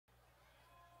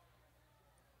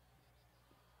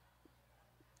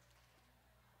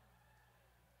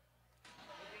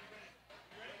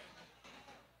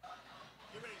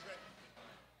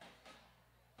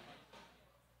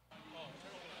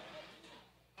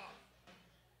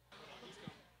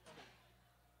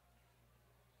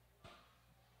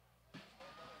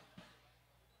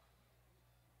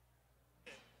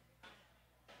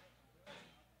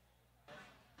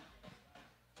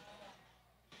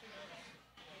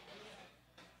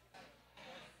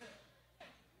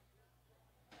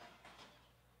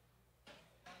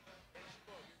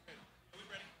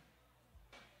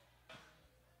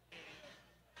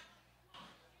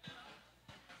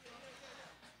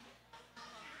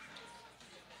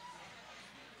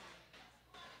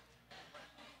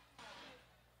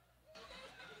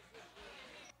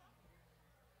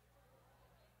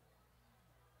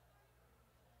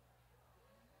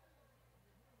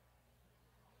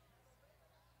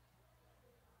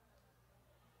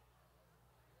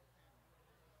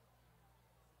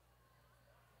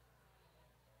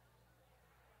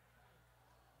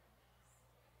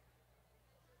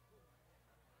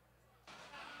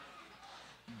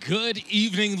Good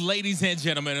evening, ladies and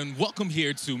gentlemen, and welcome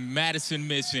here to Madison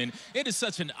Mission. It is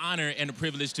such an honor and a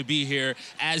privilege to be here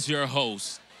as your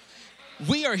host.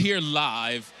 We are here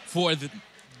live for the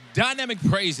Dynamic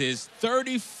Praise's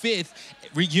 35th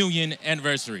reunion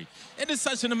anniversary. It is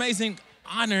such an amazing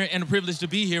honor and a privilege to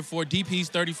be here for DP's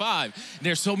 35.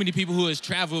 There's so many people who has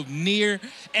traveled near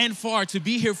and far to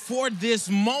be here for this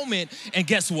moment. And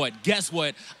guess what?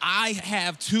 I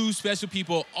have two special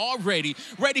people already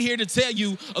ready here to tell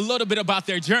you a little bit about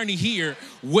their journey here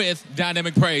with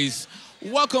Dynamic Praise.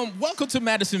 Welcome to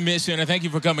Madison Mission, and thank you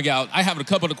for coming out. I have a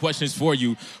couple of questions for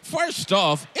you. First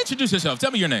off, introduce yourself.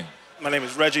 Tell me your name. My name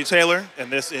is Reggie Taylor, and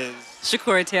this is...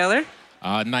 Shakura Taylor.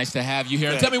 Nice to have you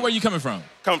here. And tell me where you're coming from.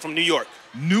 Coming from New York.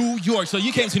 New York. So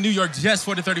you came to New York just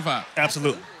for the 35?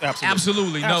 Absolutely.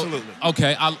 Absolutely.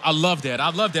 Okay, I love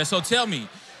that. So tell me,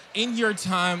 in your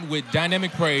time with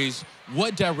Dynamic Praise,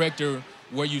 what director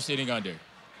were you sitting under?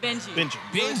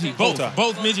 Benji. Both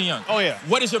Benji and Young. Oh yeah.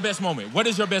 What is your best moment?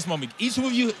 Each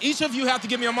of you have to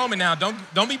give me a moment now.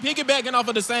 Don't be piggybacking off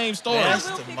of the same story. That's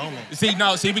the moment.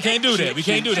 See, we can't do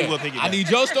that. I need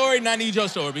your story, and I need your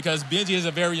story because Benji is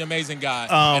a very amazing guy,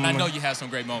 and I know you have some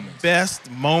great moments. Best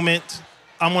moment,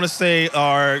 I'm gonna say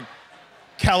our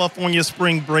California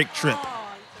spring break trip.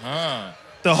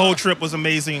 The whole trip was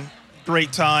amazing.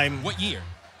 Great time. What year?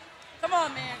 Come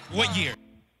on, man. What year?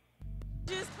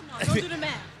 Just come on. Don't do the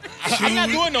math. I'm not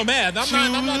doing no math.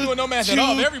 I'm not doing no math at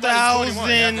all. Everybody's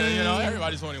 21.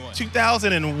 Everybody's 21.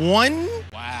 2001?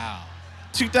 Wow.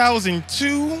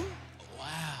 2002? Wow.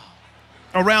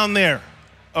 Around there.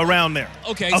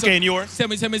 Okay, so, and yours? Tell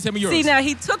me yours. See, now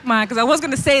he took mine because I was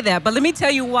going to say that, but let me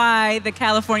tell you why the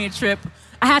California trip.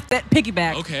 I have to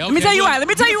piggyback. Okay. Let me tell you why.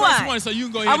 First one, so you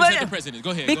can go ahead and set the precedent.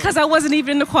 Go ahead. Because I wasn't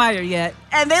even in the choir yet,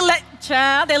 and they let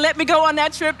me go on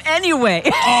that trip anyway.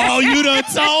 Oh, you done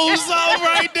told so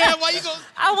right there. Why you go?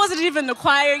 I wasn't even in the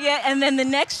choir yet, and then the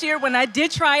next year when I did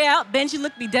try out, Benji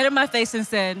looked me dead in my face and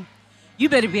said, "You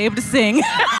better be able to sing."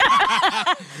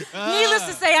 Needless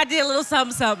to say, I did a little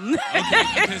something.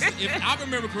 Okay, because if I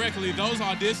remember correctly, those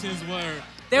auditions were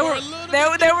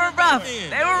rough.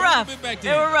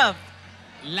 They were rough.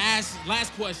 Last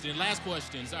question.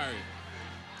 Sorry.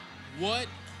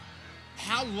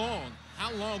 How long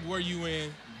were you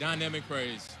in Dynamic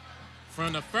Praise?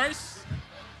 From the first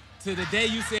to the day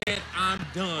you said, I'm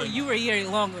done. Well, you were a year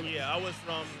longer than me. Yeah, I was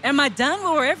from... Am I done?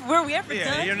 Were we ever done?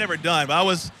 Yeah, you're never done.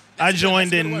 But I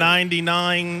joined in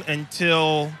 99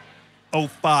 until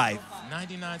 05.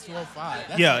 99 to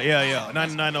 05. Yeah.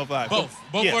 99, 05. Both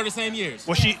were the same years?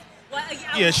 Well, she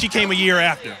came a year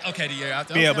after. Okay, the year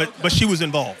after. Yeah, but she was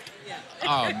involved.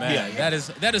 Oh man,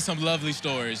 that is some lovely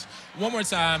stories. One more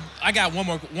time, I got one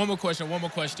more question.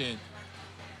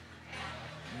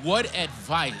 What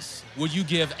advice would you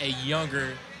give a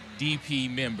younger DP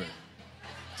member?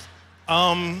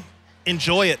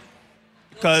 Enjoy it,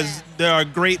 because there are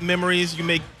great memories. You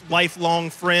make lifelong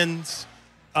friends.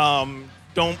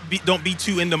 Don't be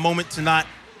too in the moment to not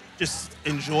just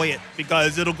enjoy it,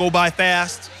 because it'll go by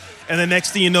fast. And the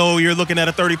next thing you know, you're looking at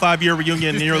a 35-year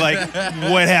reunion, and you're like,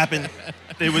 what happened?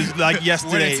 It was like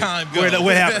yesterday. Where did time go?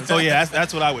 What happened? So yeah,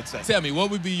 that's what I would say. Tell me, what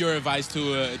would be your advice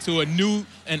to a new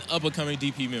and up-and-coming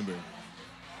DP member?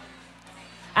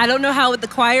 I don't know how the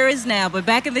choir is now, but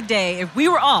back in the day, if we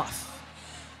were off,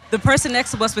 the person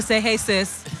next to us would say, "Hey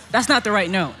sis, that's not the right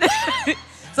note."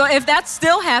 So if that's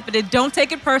still happening, don't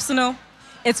take it personal.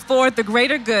 It's for the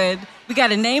greater good. We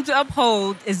got a name to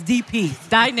uphold. It's DP,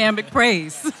 Dynamic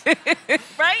Praise.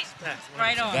 Right?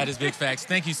 Right on. That is big facts.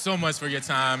 Thank you so much for your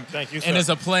time. Thank you, sir. And it's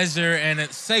a pleasure and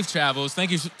safe travels.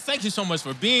 Thank you so much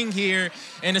for being here.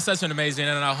 And it's such an amazing,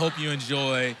 and I hope you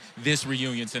enjoy this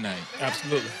reunion tonight.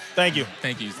 Absolutely. Thank you.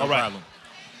 Thank you. No All right. problem.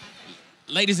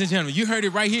 Ladies and gentlemen, you heard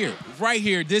it right here.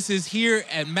 This is here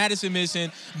at Madison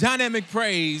Mission, Dynamic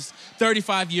Praise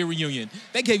 35-year reunion.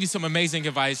 They gave you some amazing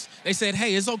advice. They said,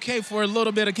 hey, it's okay for a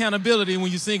little bit of accountability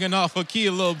when you're singing off a key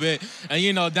a little bit.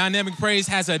 And Dynamic Praise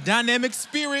has a dynamic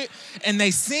spirit, and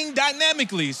they sing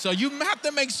dynamically. So you have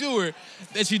to make sure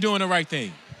that you're doing the right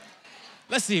thing.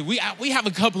 Let's see, we have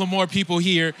a couple of more people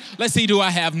here. Let's see who I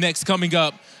have next coming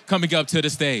up to the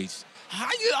stage.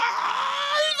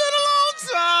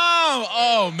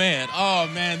 Oh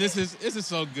man, this is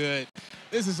so good.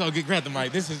 This is so good. Grab the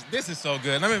mic. This is so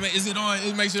good. Is it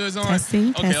on? Make sure it's on. Testing.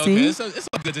 Okay. It's so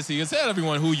good to see you. Tell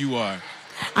everyone who you are.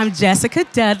 I'm Jessica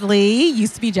Dudley.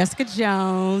 Used to be Jessica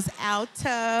Jones.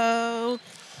 Alto.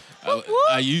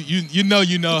 You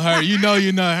know her. You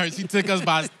know her. She took us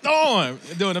by storm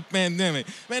during the pandemic.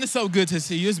 Man, it's so good to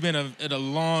see you. It's been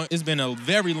a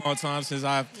very long time since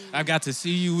I've got to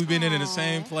see you. We've been in the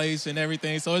same place and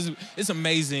everything. So it's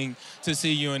amazing to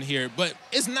see you in here. But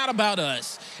it's not about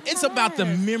us. It's about the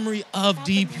memory of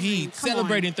DP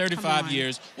celebrating 35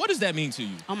 years. What does that mean to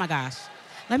you? Oh my gosh.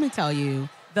 Let me tell you,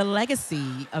 the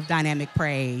legacy of Dynamic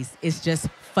Praise is just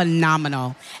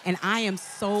phenomenal. And I am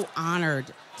so honored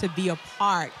to be a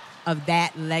part of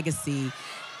that legacy.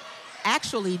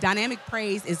 Actually, Dynamic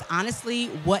Praise is honestly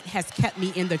what has kept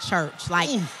me in the church. Like,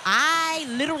 I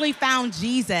literally found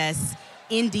Jesus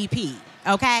in DP,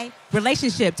 okay?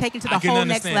 Relationship taken to the whole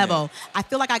next level. I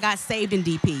feel like I got saved in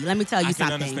DP. Let me tell you something. I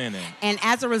can understand that. And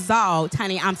as a result,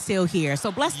 honey, I'm still here.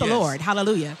 So bless the Lord.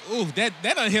 Hallelujah. Ooh, that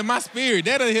done hit my spirit.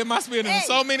 That done hit my spirit in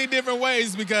so many different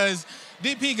ways because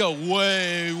DP go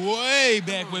way, way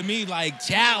back with me, like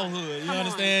childhood. You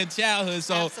understand? Childhood.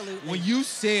 So when you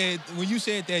said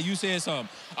that, you said something.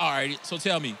 All right, so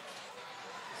tell me,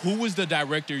 who was the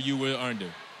director you were under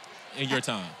in your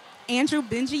time? Andrew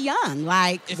Benji Young.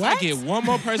 Like, if what? I get one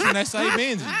more person that say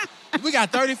Benji, we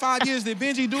got 35 years. Did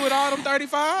Benji do it all them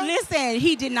 35? Listen,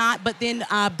 he did not, but then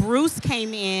Bruce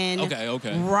came in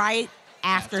right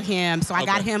after him, so I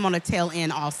got him on the tail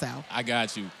end also. I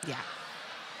got you. Yeah.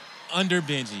 Under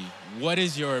Benji, what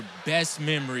is your best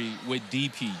memory with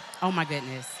DP? Oh, my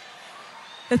goodness.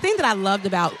 The thing that I loved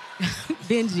about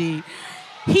Benji,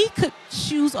 he could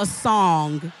choose a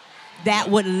song that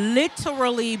would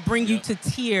literally bring you to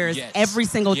tears every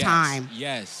single time.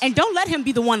 Yes. And don't let him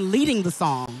be the one leading the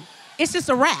song. It's just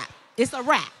a rap. It's a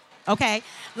rap, okay?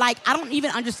 Like, I don't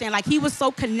even understand. Like, he was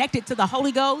so connected to the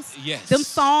Holy Ghost. Yes. Them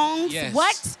songs. Yes.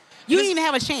 What? You didn't even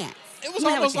have a chance. It was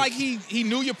almost like he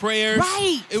knew your prayers.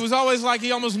 Right. It was always like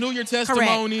he almost knew your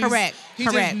testimonies. Correct. He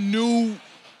just knew,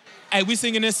 hey, we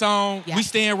singing this song. Yeah. We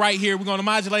staying right here. We're going to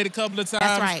modulate a couple of times.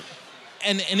 That's right.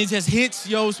 And it just hits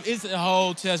it's a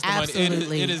whole testimony.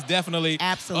 Absolutely. It is definitely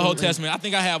a whole testimony. I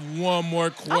think I have one more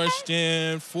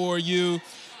question for you.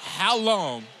 How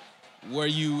long were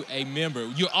you a member?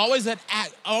 You're always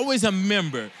a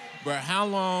member, but how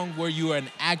long were you an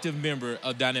active member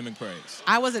of Dynamic Praise?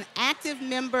 I was an active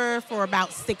member for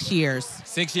about 6 years.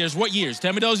 6 years? What years?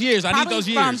 Tell me those years. I need those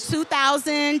years. From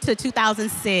 2000 to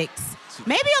 2006.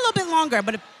 Maybe a little bit longer,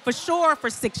 but for sure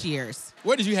for 6 years.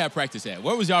 Where did you have practice at?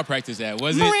 Where was y'all practice at?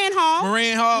 Was Moran Hall.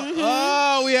 Moran Hall? Mm-hmm.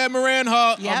 Oh, we had Moran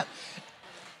Hall. Yep.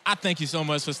 I thank you so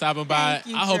much for stopping by.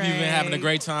 You, I hope you've been having a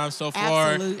great time so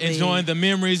far. Absolutely. Enjoying the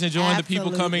memories, enjoying the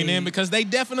people coming in, because they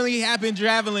definitely have been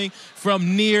traveling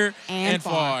from near and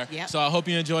far. Yep. So I hope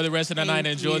you enjoy the rest of the night and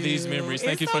enjoy these memories.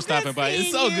 Thank you for stopping by. It's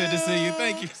so good to see you.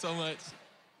 Thank you so much.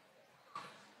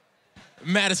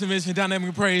 Madison Mission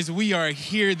Dynamic Praise, we are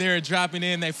here. They're dropping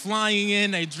in, they flying in,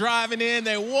 they driving in,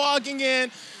 they walking in.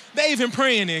 They even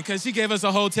praying in, because she gave us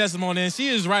a whole testimony, and she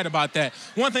is right about that.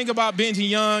 One thing about Benji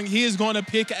Young, he is going to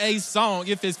pick a song.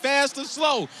 If it's fast or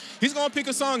slow, he's going to pick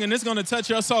a song, and it's going to touch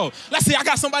your soul. Let's see, I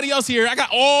got somebody else here.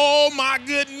 Oh, my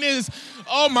goodness.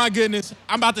 Oh, my goodness.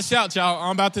 I'm about to shout, y'all.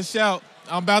 I'm about to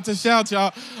shout,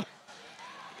 y'all.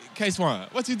 K-Swan,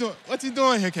 what you doing? What you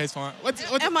doing here, K-Swan?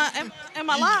 Am I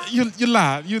live? You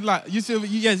live. You live. You should.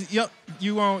 Yes. Yep.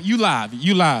 You on. You live.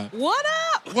 You live. What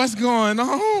up? What's going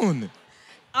on?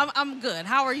 I'm good.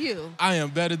 How are you? I am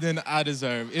better than I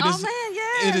deserve. Man,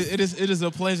 yes. It is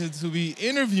a pleasure to be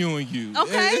interviewing you.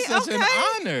 Okay. It's such an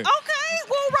honor. Okay.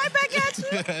 Well, right back at you.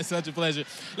 It's such a pleasure.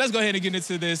 Let's go ahead and get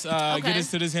into this. Get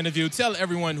into this interview. Tell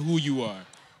everyone who you are.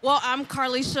 Well, I'm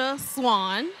Carlisha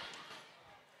Swan.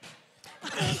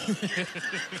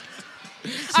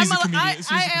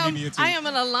 I am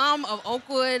an alum of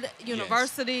Oakwood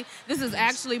University. Yes. This is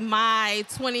actually my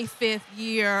 25th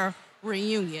year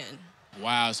reunion.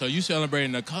 Wow, so you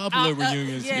celebrating a couple of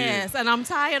reunions here. Yes, and I'm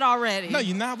tired already. No,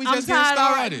 you're not. We just getting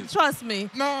started. Trust me.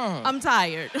 No. I'm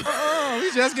tired. We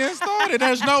just getting started.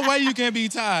 There's no way you can be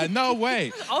tired. No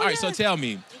way. All right, so tell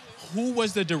me, who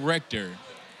was the director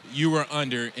you were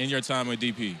under in your time with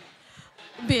DP?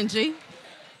 Benji.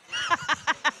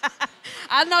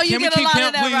 I know you get a lot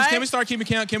of that, please? right? Can we start keeping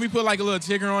count? Can we put like a little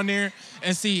ticker on there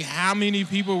and see how many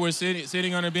people were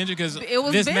sitting under Benji? Because it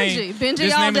was this Benji. name, Benji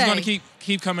this all name day. is going to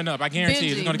keep coming up. I guarantee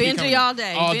Benji. it's going to keep coming Benji up. all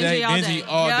day. All day. Benji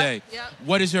all day. Yep.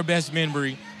 What is your best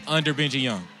memory under Benji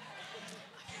Young?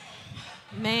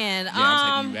 Man, yeah,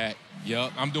 I'm taking you back.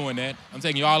 Yep, I'm doing that. I'm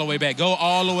taking you all the way back. Go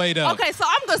all the way up. Okay, so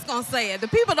I'm just going to say it. The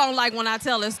people don't like when I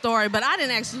tell this story, but I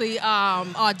didn't actually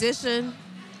audition.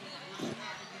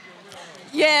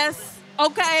 Yes.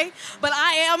 Okay, but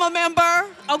I am a member,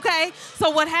 okay?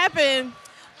 So what happened,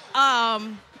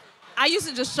 I I used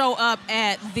to just show up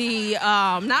at the,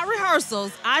 not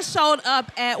rehearsals, I showed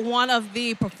up at one of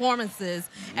the performances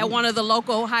at one of the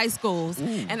local high schools.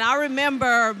 And I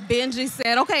remember Benji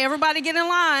said, okay, everybody get in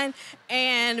line.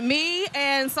 And me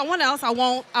and someone else, I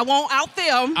won't out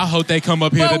them. I hope they come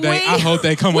up here today. I hope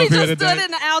they come up here today. We just stood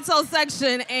in the alto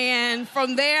section, and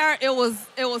from there, it was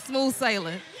smooth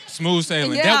sailing. Smooth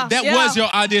sailing. Yeah, that was your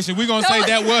audition. We're going to say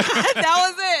that was.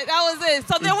 That was it.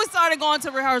 So then we started going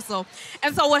to rehearsal.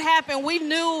 And so what happened, we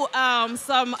knew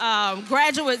some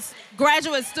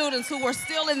graduate students who were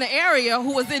still in the area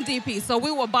who was in DP. So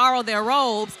we would borrow their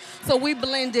robes. So we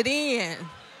blended in.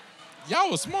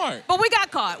 Y'all was smart. But we got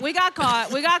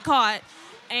caught.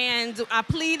 And I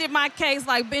pleaded my case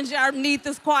like, Benji, I need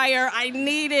this choir. I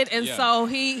need it. And so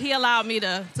he allowed me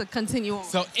to continue on.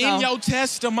 So in your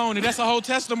testimony, that's a whole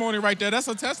testimony right there. That's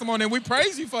a testimony. And we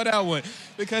praise you for that one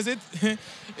because it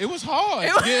was hard.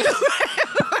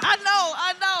 I know.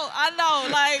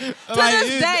 Like, to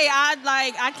this day,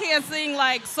 I can't sing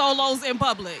like solos in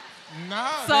public.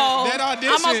 Nah, so that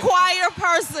audition, I'm a choir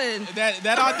person.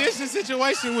 That audition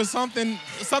situation was something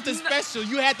special.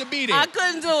 You had to be there. I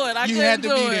couldn't do it. You had to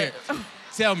be there.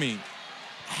 Tell me,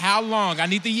 how long? I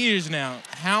need the years now.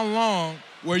 How long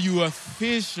were you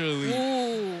officially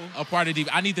a part of DP?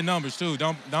 I need the numbers too.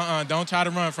 Don't try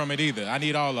to run from it either. I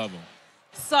need all of them.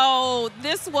 So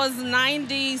this was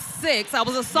 '96. I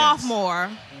was a sophomore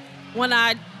when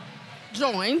I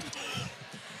joined.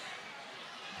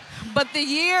 But the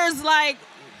years, like...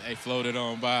 They floated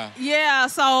on by. Yeah,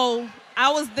 so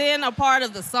I was then a part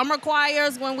of the summer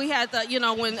choirs when we had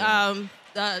when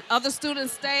the other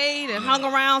students stayed and hung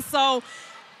around. So,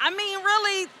 I mean,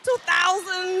 really,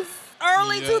 2000s,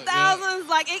 early 2000s,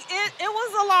 like, it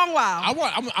was a long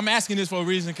while. I'm asking this for a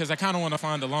reason because I kind of want to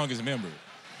find the longest member.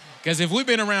 Because if we've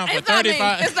been around for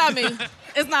 35... It's not me.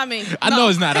 It's not me. I know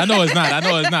it's not.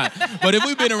 But if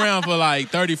we've been around for like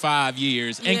 35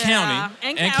 years and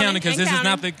counting, because this is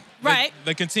not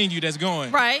the continue that's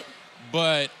going. Right.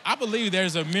 But I believe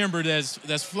there's a member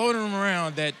that's floating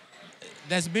around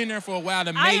that's been there for a while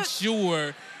to make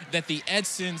sure that the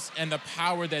essence and the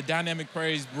power that dynamic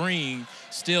praise bring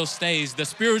still stays. The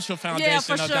spiritual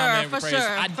foundation of dynamic praise.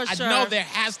 I know there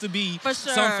has to be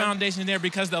some foundation there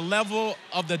because the level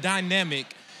of the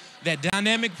dynamic that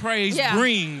dynamic praise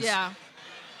brings,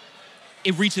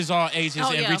 it reaches all ages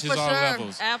and reaches all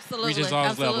levels. Absolutely. Reaches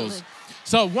all levels.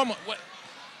 So one more.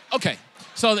 Okay.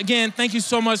 So again, thank you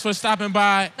so much for stopping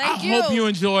by. I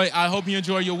hope you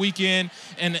enjoy your weekend,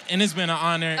 and it's been an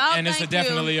honor, and it's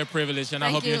definitely a privilege, and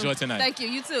I hope you enjoy tonight. Thank you.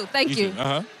 You too. Thank you.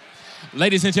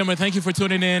 Ladies and gentlemen, thank you for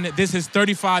tuning in. This is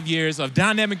 35 years of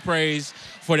dynamic praise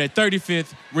for their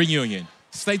 35th reunion.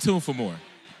 Stay tuned for more.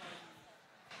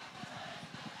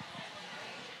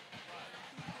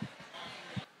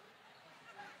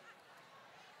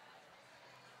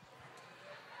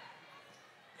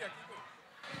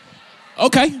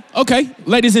 Okay.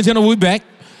 Ladies and gentlemen, we're back.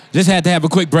 Just had to have a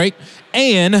quick break.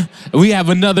 And we have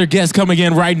another guest coming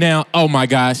in right now. Oh, my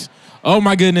gosh. Oh,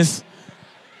 my goodness.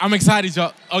 I'm excited,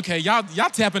 y'all. Okay, y'all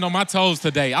tapping on my toes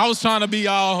today. I was trying to be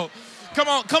all, come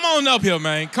on up here,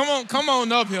 man. Come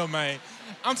on up here, man.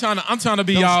 I'm trying to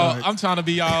be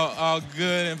all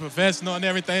good and professional and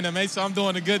everything to make sure I'm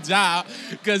doing a good job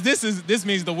because this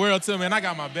means the world to me. And I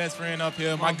got my best friend up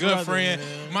here, my good friend,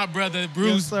 man. My brother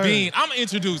Bruce Bean. I'm gonna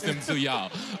introduce him to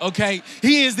y'all. Okay,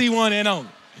 he is the one and only.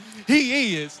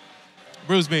 He is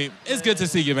Bruce Bean. It's good to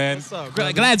see you, man. What's up,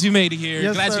 glad you made it here.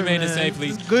 Yes, glad sir, you made man. it safely.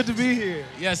 It's good to be here.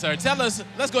 Yes, sir. Tell us.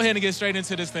 Let's go ahead and get straight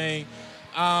into this thing.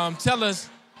 Tell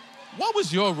us, what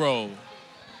was your role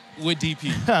with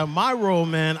DP? My role,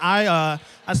 man, I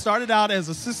started out as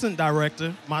assistant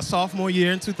director my sophomore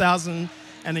year in 2000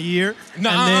 and a year.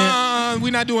 No,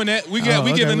 we're not doing that. We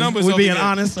giving numbers. We being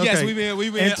honest. Okay. Yes, we being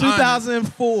in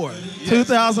 2004. Yes.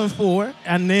 2004,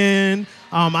 and then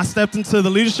I stepped into the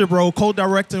leadership role,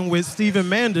 co-directing with Stephen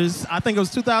Manders. I think it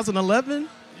was 2011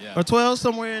 or 12,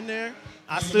 somewhere in there.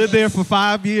 I stood there for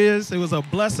 5 years. It was a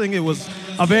blessing. It was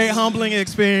a very humbling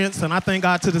experience, and I thank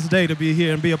God to this day to be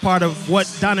here and be a part of what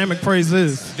dynamic praise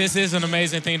is. This is an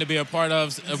amazing thing to be a part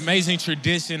of, amazing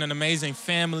tradition, an amazing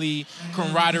family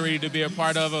camaraderie to be a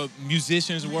part of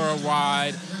musicians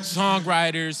worldwide,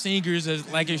 songwriters, singers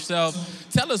like yourself.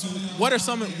 Tell us, what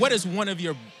is one of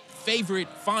your favorite,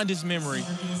 fondest memory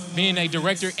being a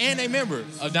director and a member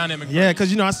of dynamic praise? Yeah,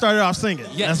 because, I started off singing.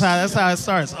 Yes. That's how it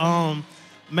starts.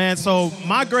 Man, so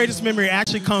my greatest memory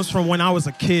actually comes from when I was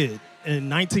a kid in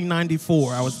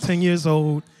 1994. I was 10 years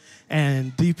old,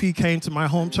 and DP came to my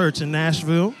home church in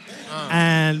Nashville.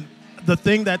 And the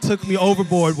thing that took me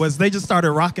overboard was they just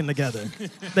started rocking together.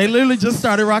 They literally just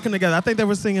started rocking together. I think they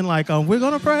were singing like, we're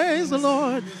going to praise the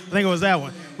Lord. I think it was that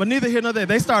one. But neither here nor there.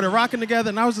 They started rocking together,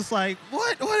 and I was just like,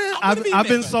 what? I've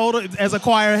been sold as a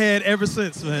choir head ever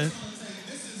since, man.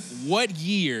 What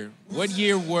year were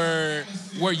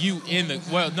you in the,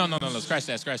 well, no, scratch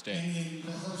that.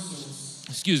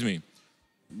 Excuse me.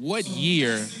 What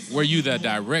year were you the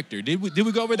director? Did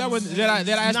we go over that one? Did I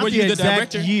ask were you the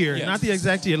director? Yes. Not the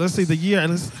exact year. Let's see the year.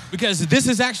 Because this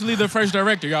is actually the first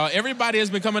director, y'all. Everybody has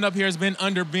been coming up here has been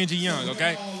under Benji Young,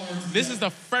 okay? This is the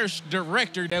first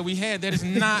director that we had that is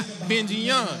not Benji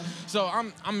Young. So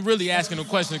I'm really asking a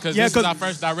question because this is our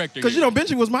first director. Because,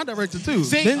 Benji was my director, too.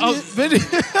 See? Benji.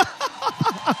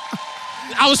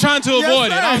 I was trying to avoid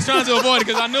it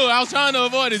because I knew it. I was trying to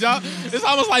avoid it, y'all. It's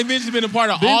almost like Benji's been a part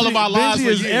of all of our lives Benji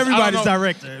for is years. everybody's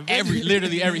director.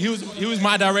 Literally every. He was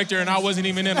my director, and I wasn't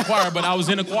even in the choir, but I was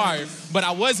in the choir. But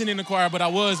I wasn't in the choir, but I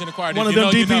was in the choir. One of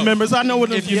them DP members. I know what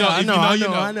them.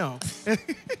 I know.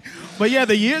 But yeah,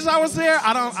 the years I was there,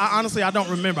 I honestly don't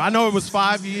remember. I know it was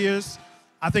 5 years.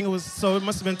 I think it was, so it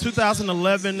must have been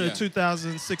 2011 to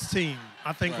 2016.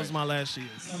 I think was my last year.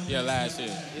 Yeah, last year.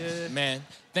 Yeah. Man,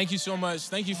 thank you so much.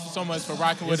 Thank you so much for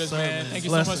rocking with us, man. Thank you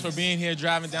so much for being here,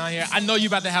 driving down here. I know you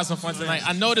about to have some fun tonight.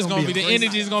 I know there's going to be, the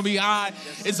energy is going to be high.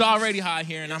 It's already high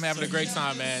here, and I'm having a great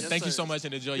time, man. Thank you so much,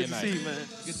 and enjoy your night. Good to see you, man.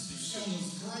 Good to see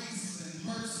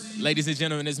you. Ladies and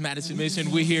gentlemen, it's Madison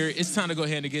Mission. We're here. It's time to go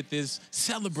ahead and get this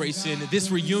celebration, this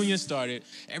reunion started.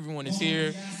 Everyone is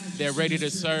here. They're ready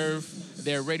to serve.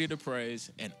 They're ready to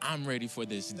praise. And I'm ready for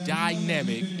this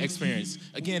dynamic experience.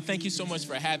 Again, thank you so much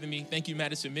for having me. Thank you,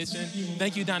 Madison Mission.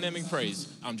 Thank you, Dynamic Praise.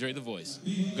 I'm Dray the Voice.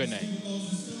 Good night.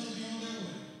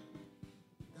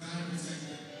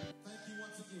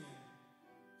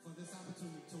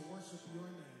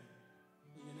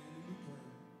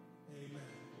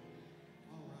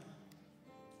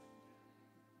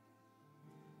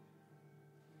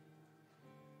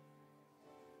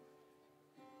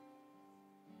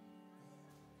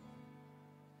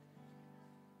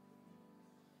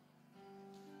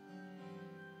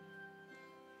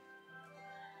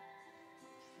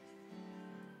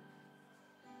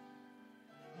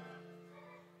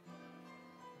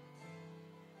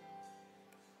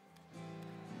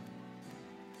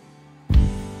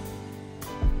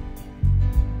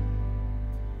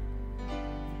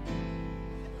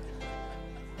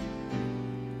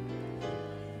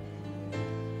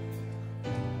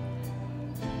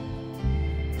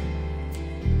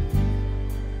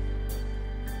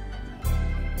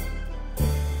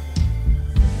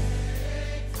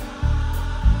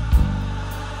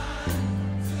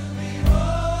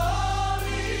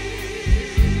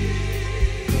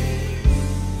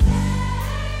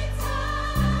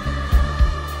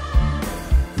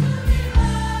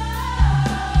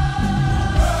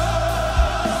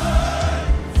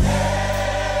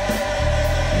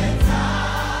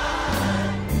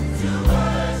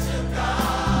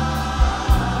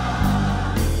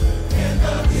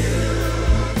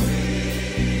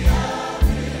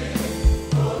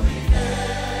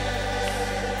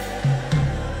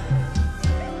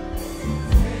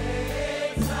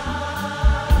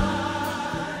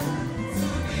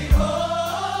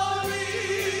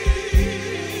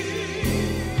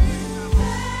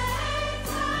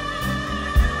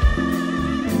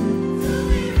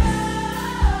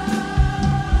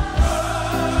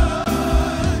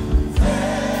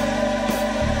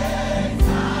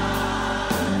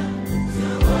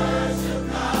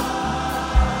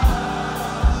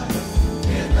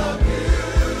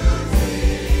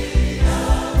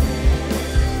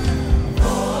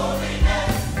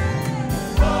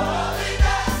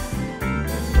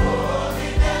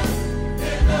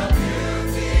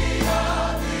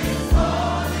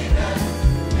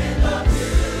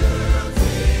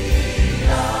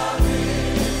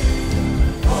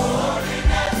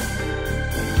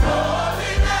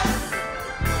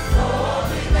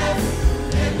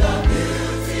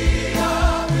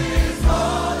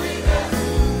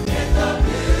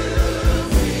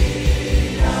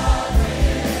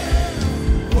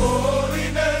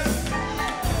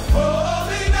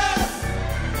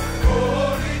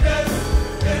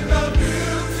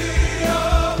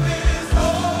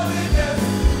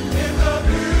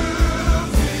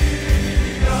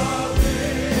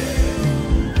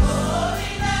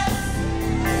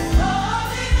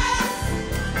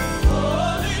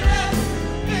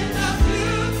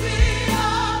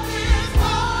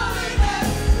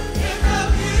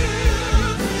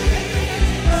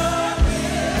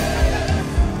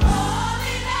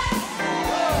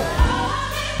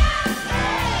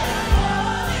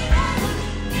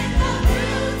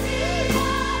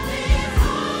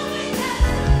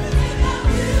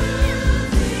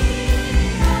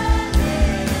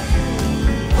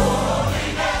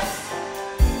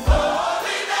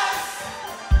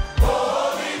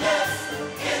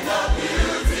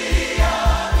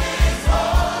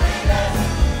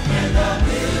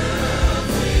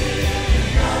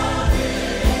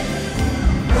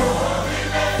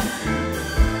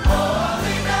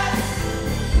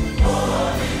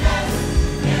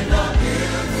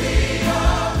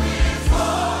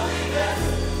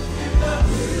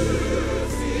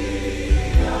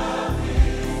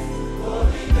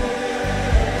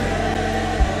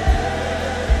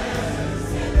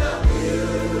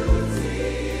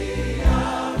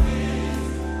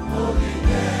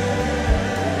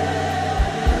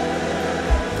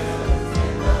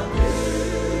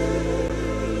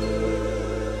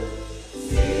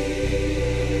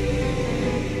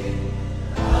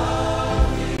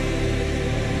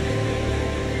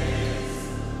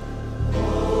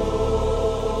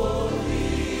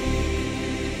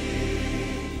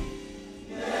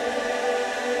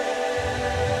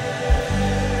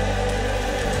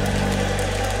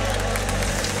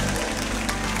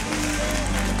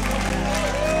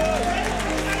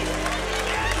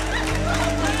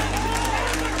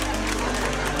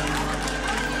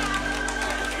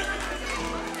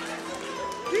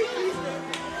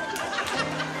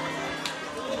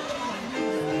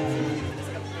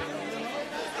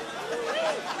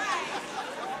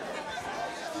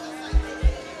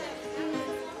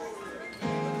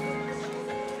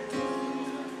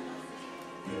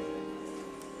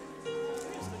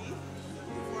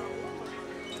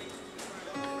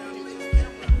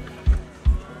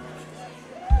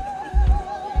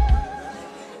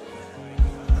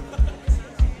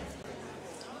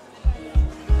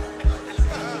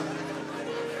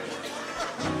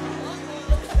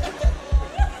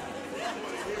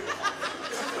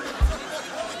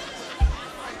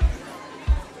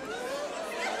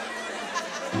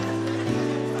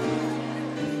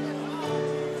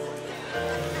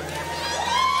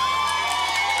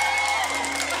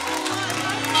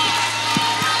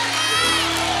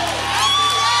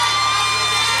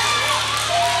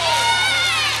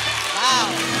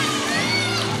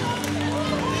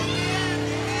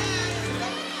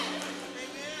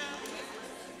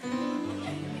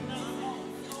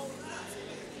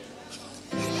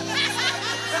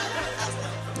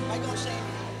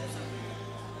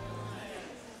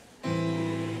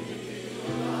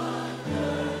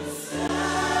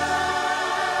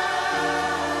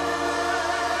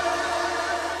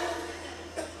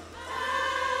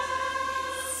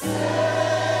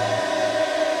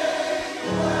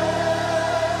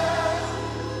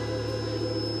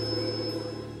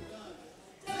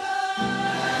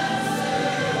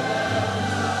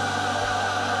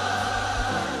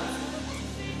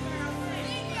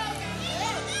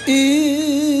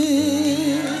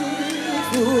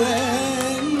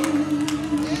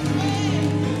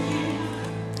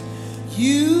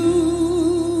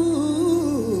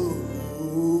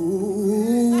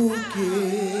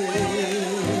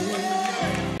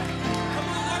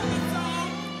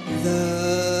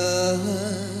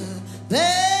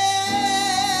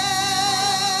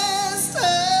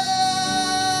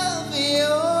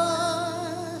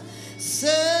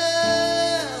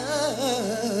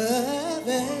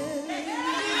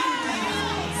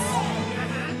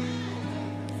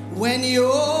 when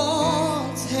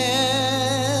you're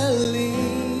telling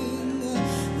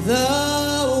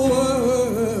the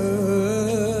world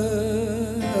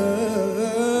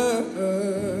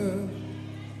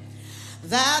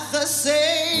that the Savior,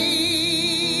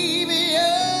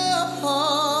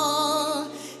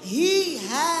 He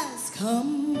has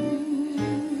come.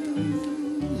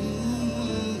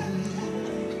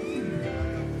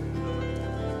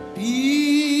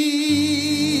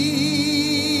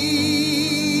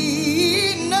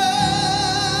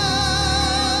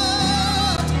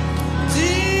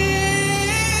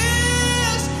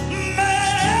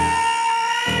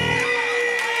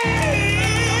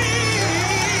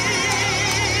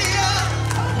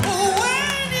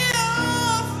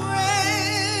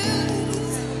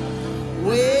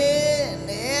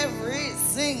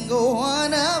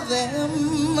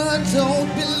 Don't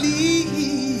believe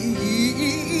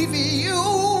you.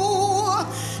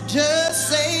 Just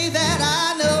say that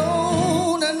I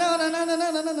know. No, no, no, no, no,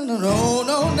 no, no, no, no, no,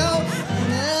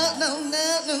 no, no,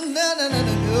 no, no,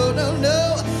 no, no, no,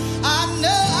 no. I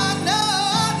know, I know,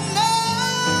 I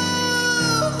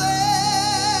know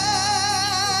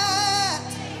that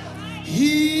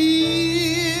He'll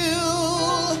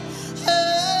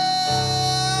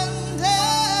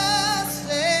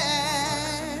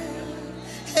understand.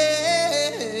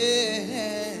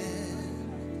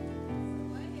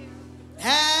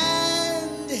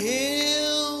 And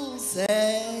He'll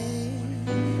say,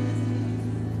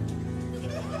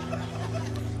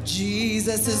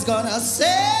 Jesus is gonna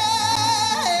say,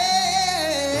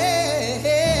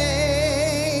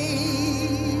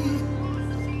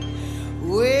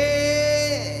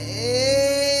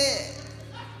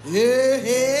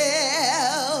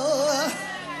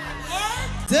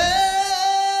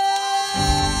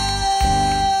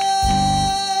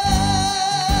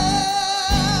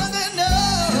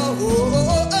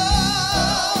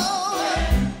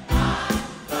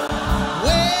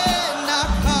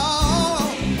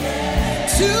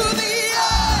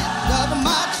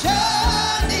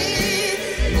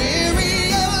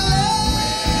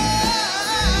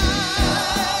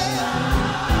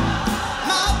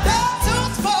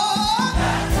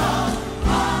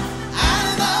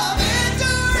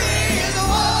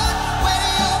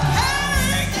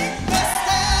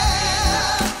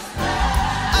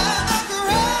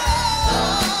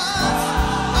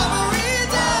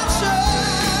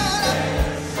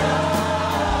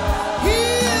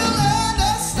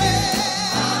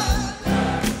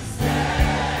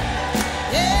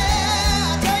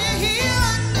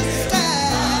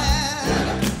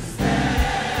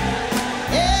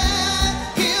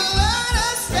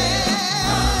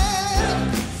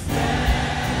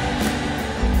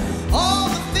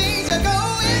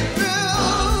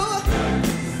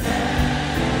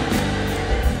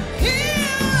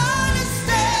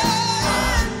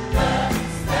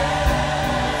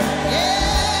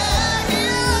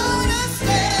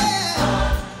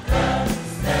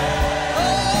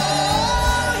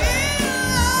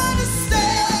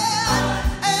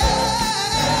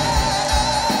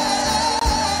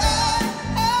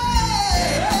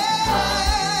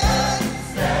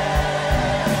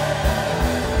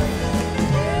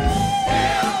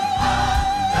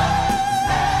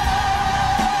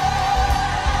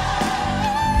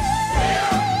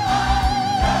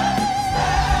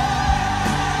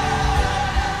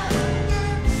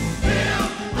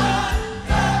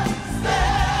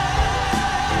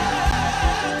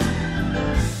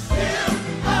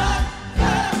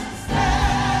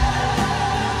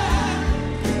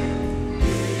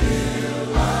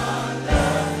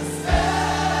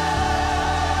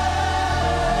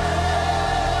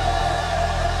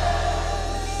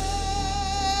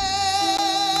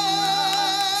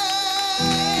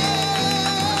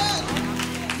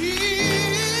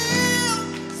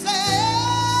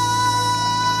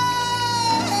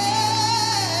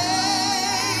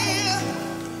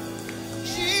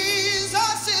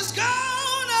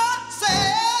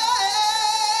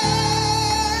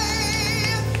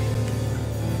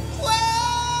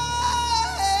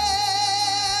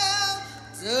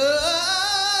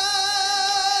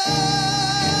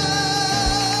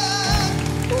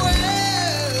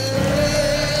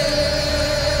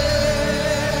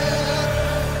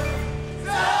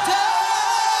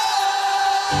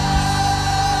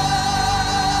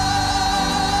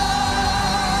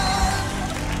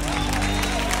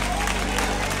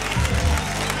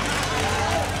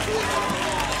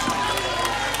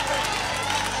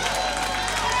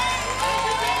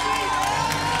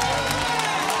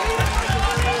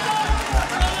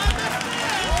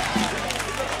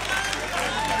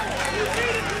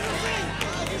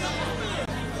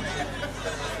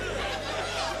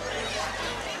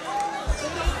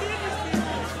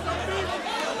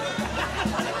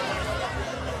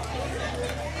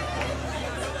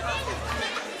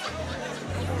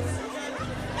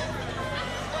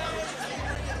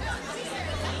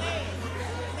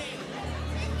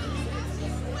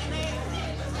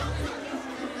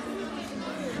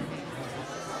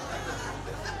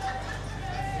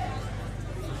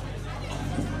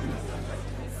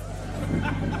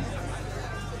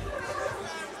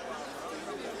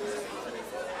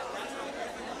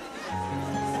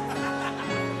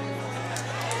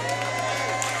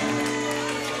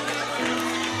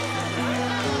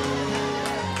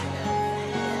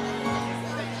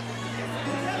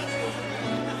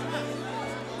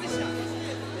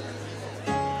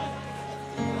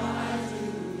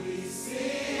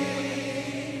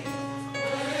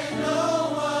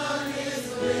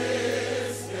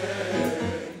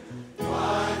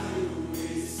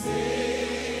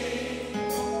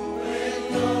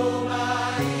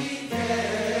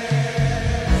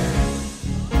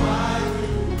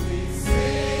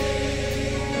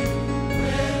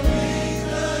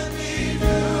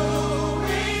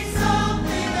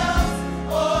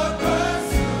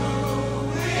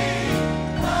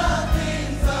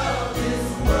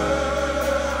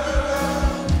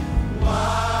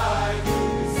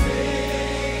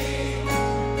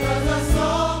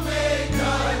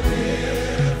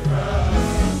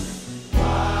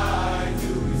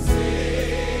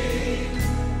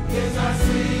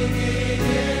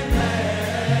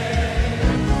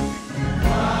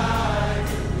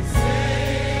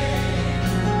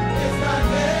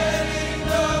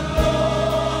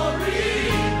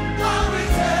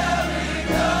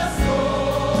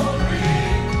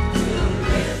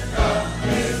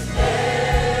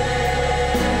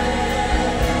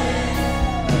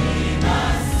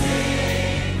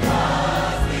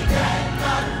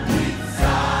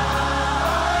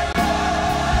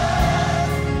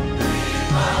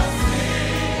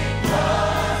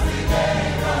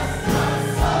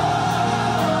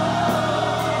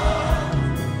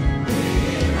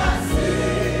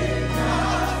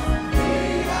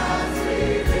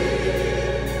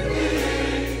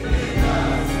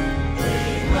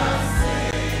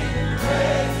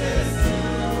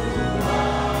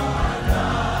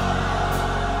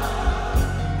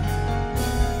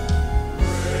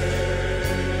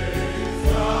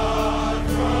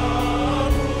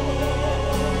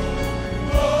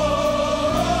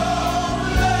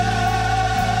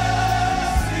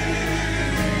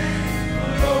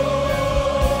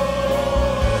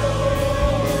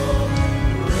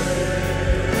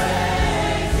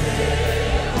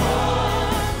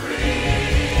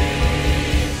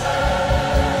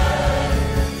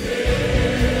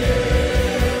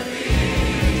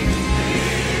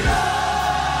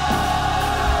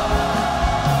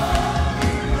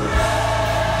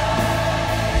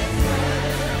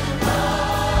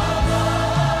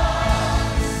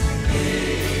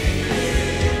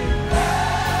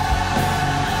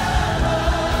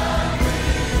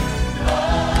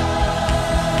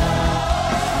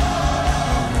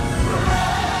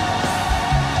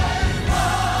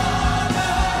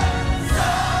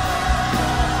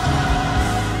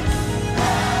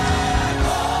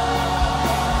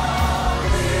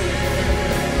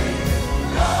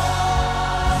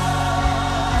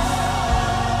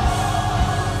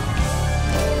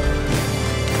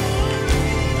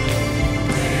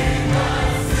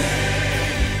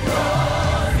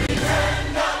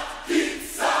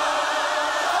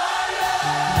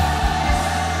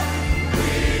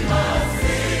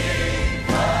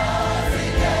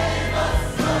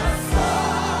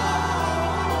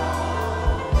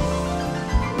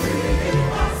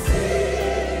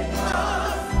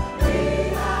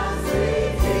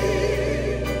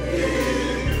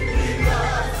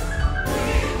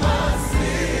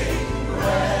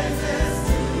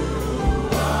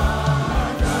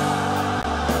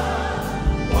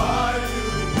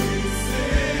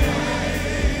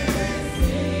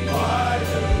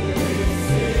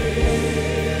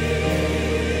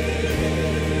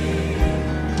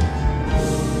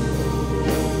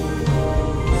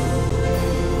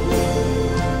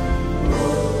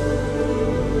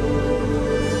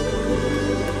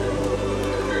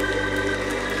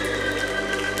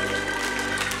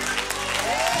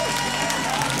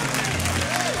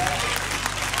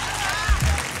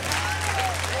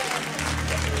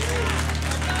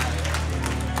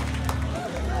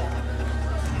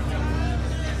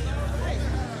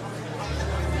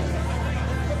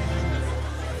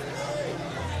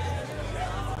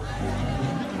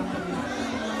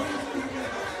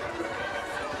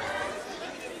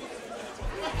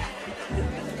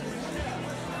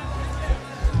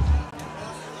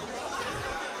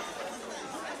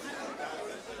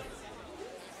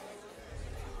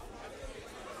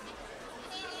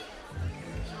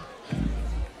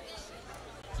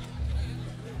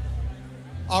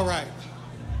 All right.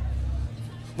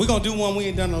 We're going to do one we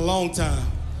ain't done in a long time.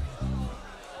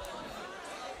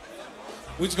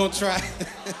 We're just going to try.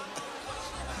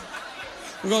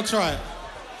 We're going to try it.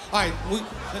 All right.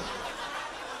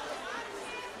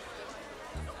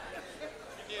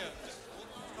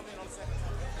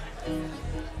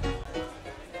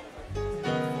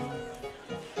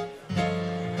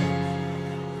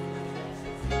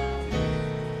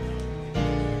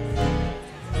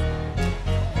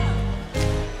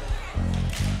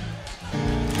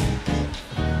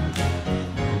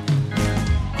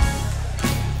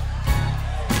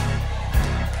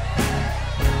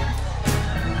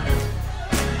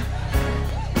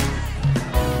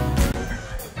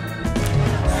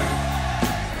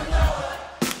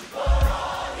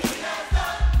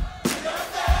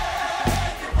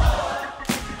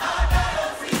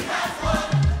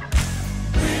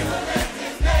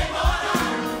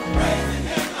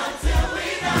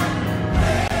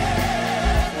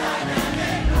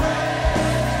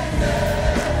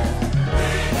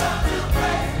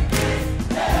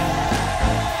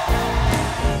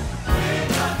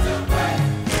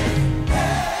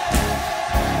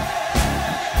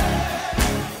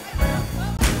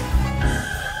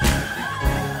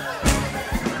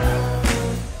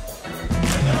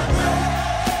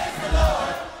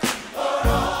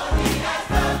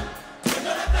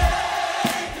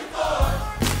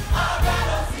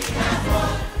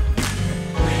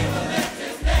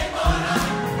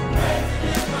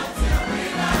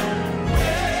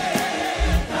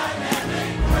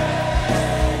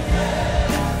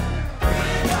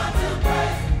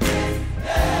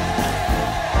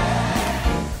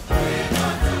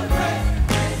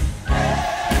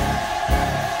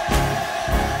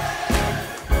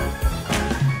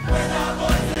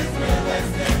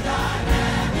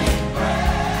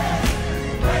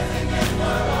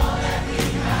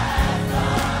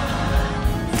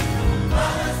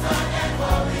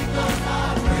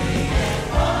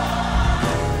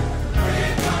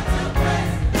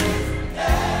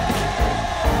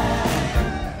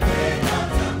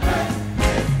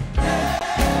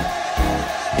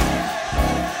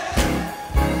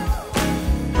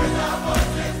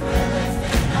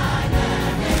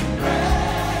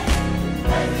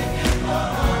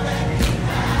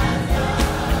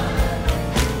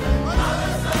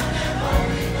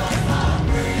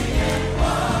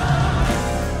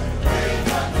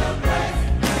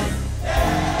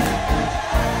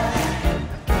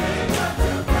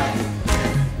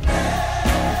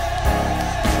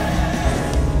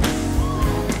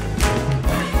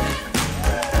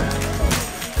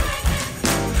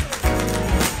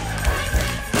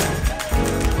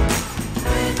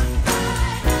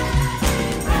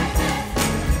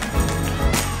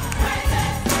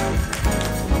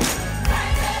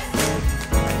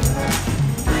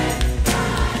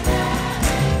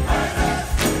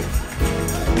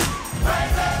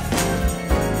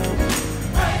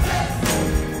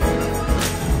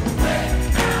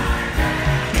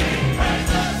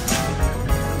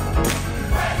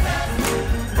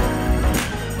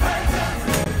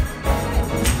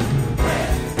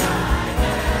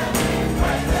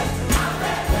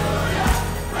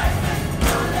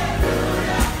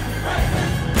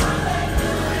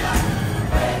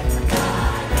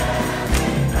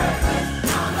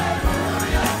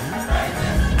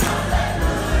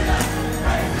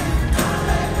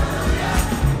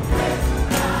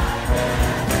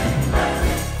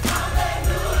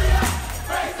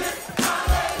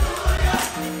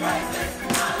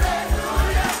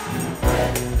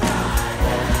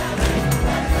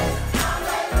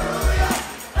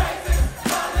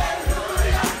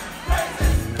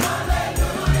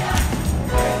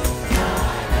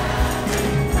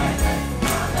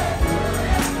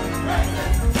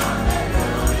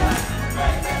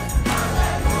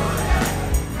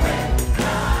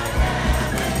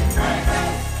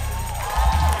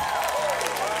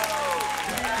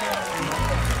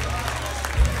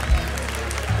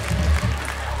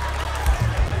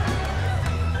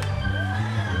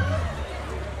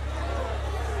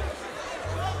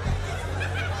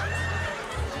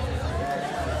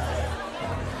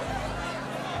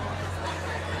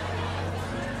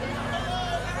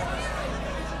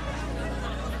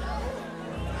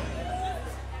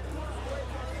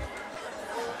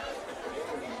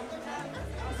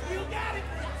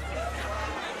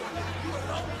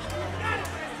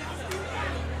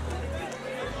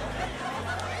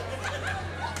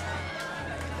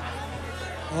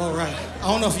 All right.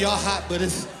 I don't know if y'all hot, but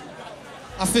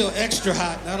I feel extra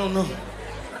hot. I don't know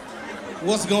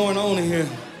what's going on in here.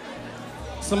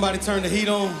 Somebody turn the heat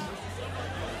on.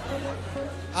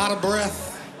 Out of breath.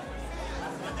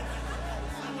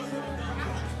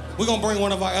 We're gonna bring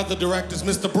one of our other directors,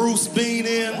 Mr. Bruce Bean,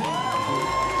 in.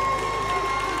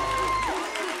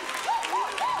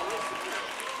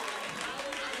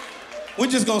 We're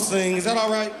just gonna sing. Is that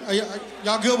all right? Are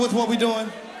y'all good with what we're doing?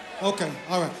 Okay,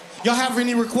 all right. Y'all have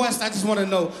any requests? I just want to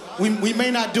know. We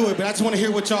may not do it, but I just want to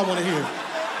hear what y'all want to hear.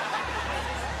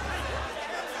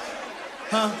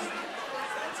 Huh?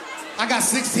 I got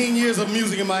 16 years of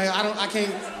music in my head. I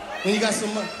can't. When you got some.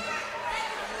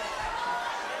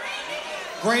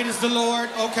 Great is the Lord.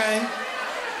 Okay.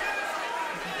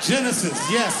 Genesis.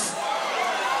 Yes.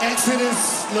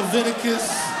 Exodus. Leviticus.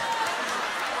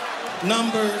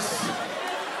 Numbers.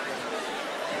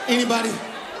 Anybody?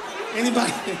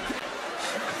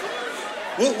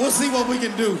 We'll see what we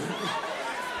can do.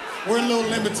 We're a little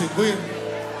limited.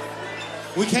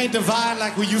 We can't divide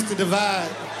like we used to divide.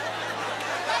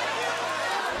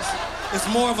 It's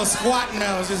more of a squat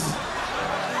now. It's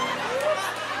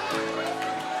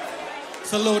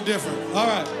a little different. All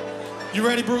right. You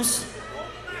ready, Bruce?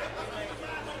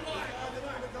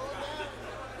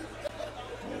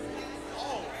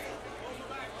 Oh.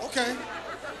 Okay.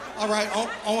 All right.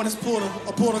 I want to pull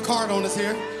the card on us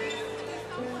here.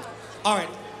 All right.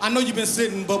 I know you've been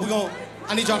sitting, but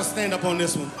I need y'all to stand up on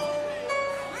this one.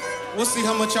 We'll see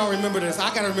how much y'all remember this.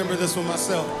 I gotta remember this one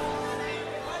myself.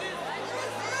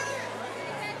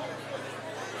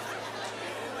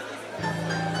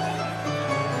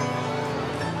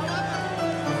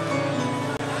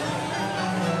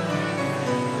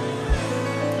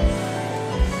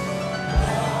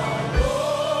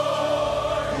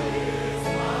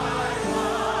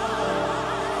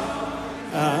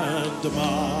 And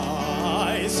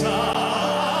my salvation,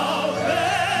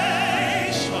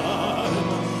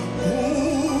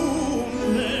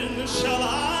 whom then shall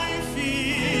I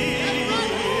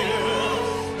fear?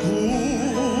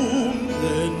 Whom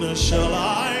then shall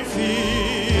I fear?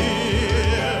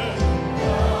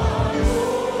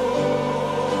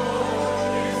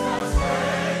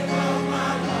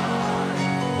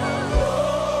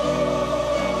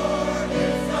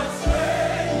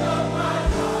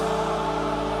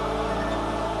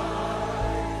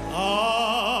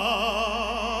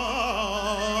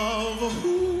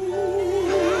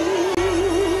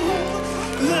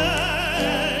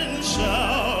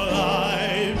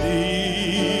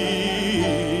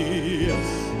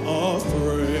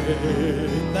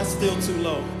 That's still too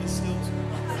low. It's still too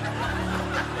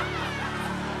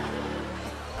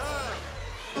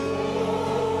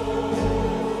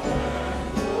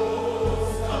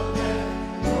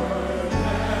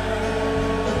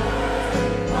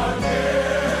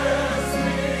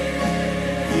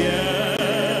Yet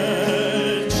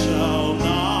shall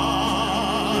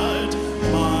not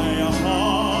my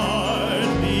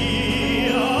heart be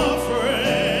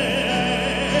afraid.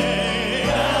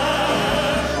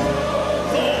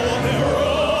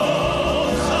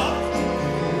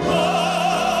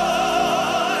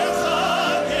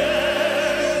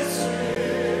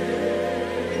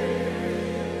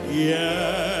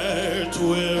 Yet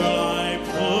will I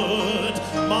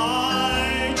put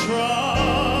my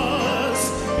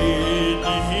trust in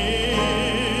Him.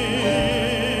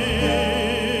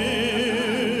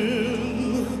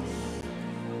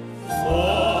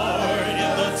 For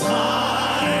in the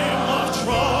time of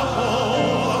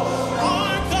trouble,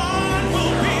 our God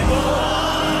will be the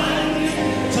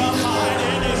one to hide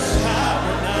in His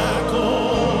tabernacle.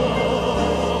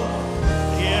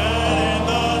 Yet in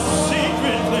the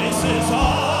secret places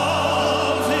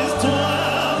of His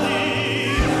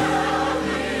dwelling,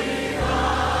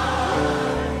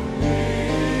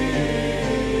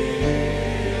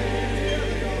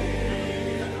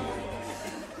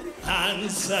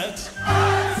 and set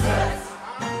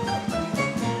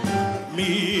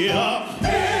me up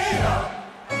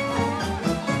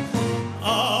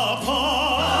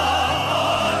upon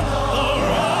the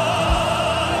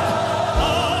rock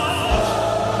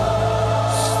of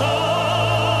stone.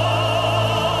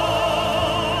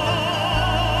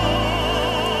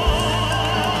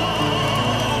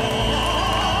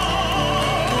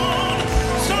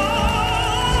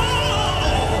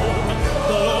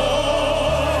 The Lord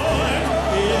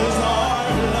is our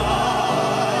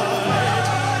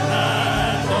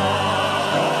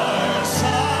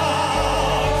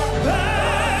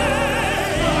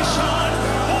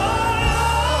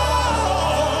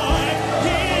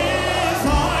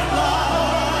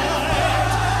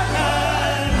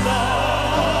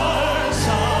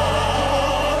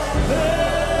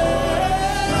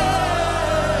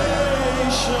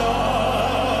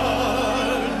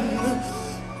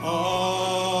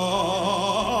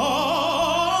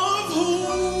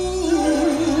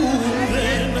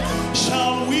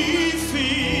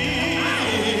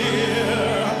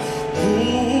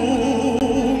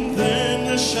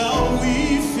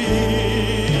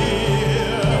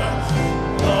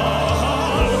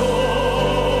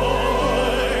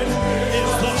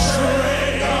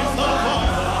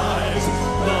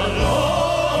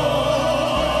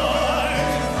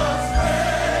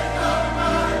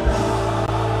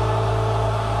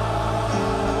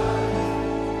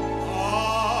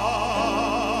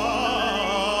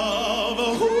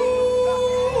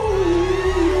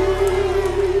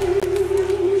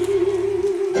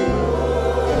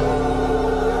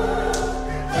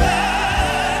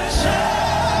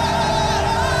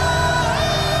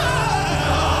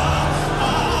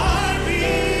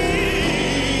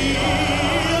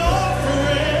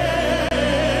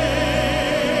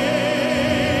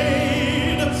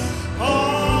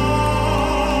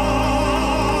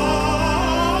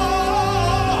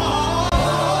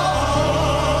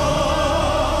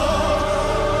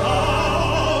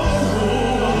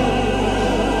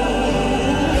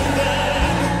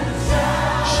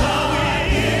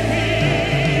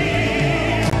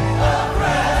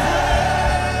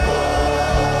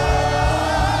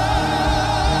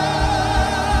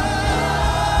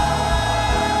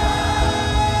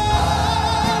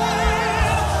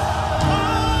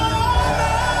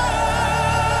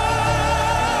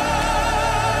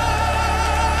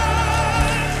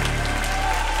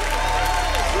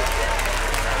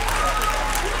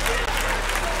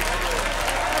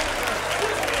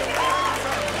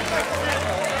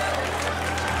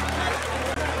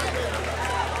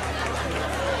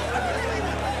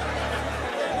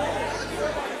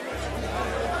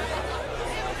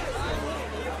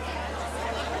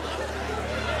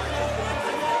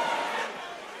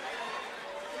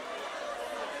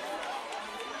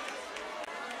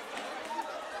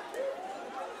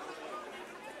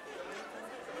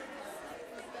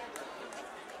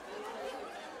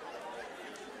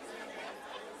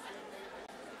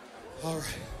All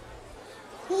right.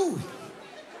 Woo.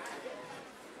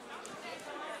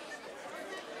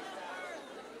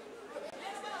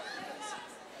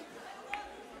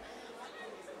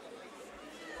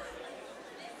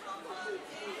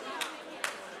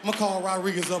 I'm gonna call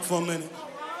Rodriguez up for a minute.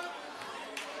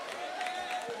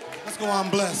 Let's go, I'm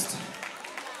blessed.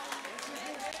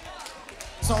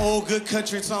 It's an old good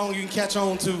country song you can catch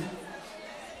on to.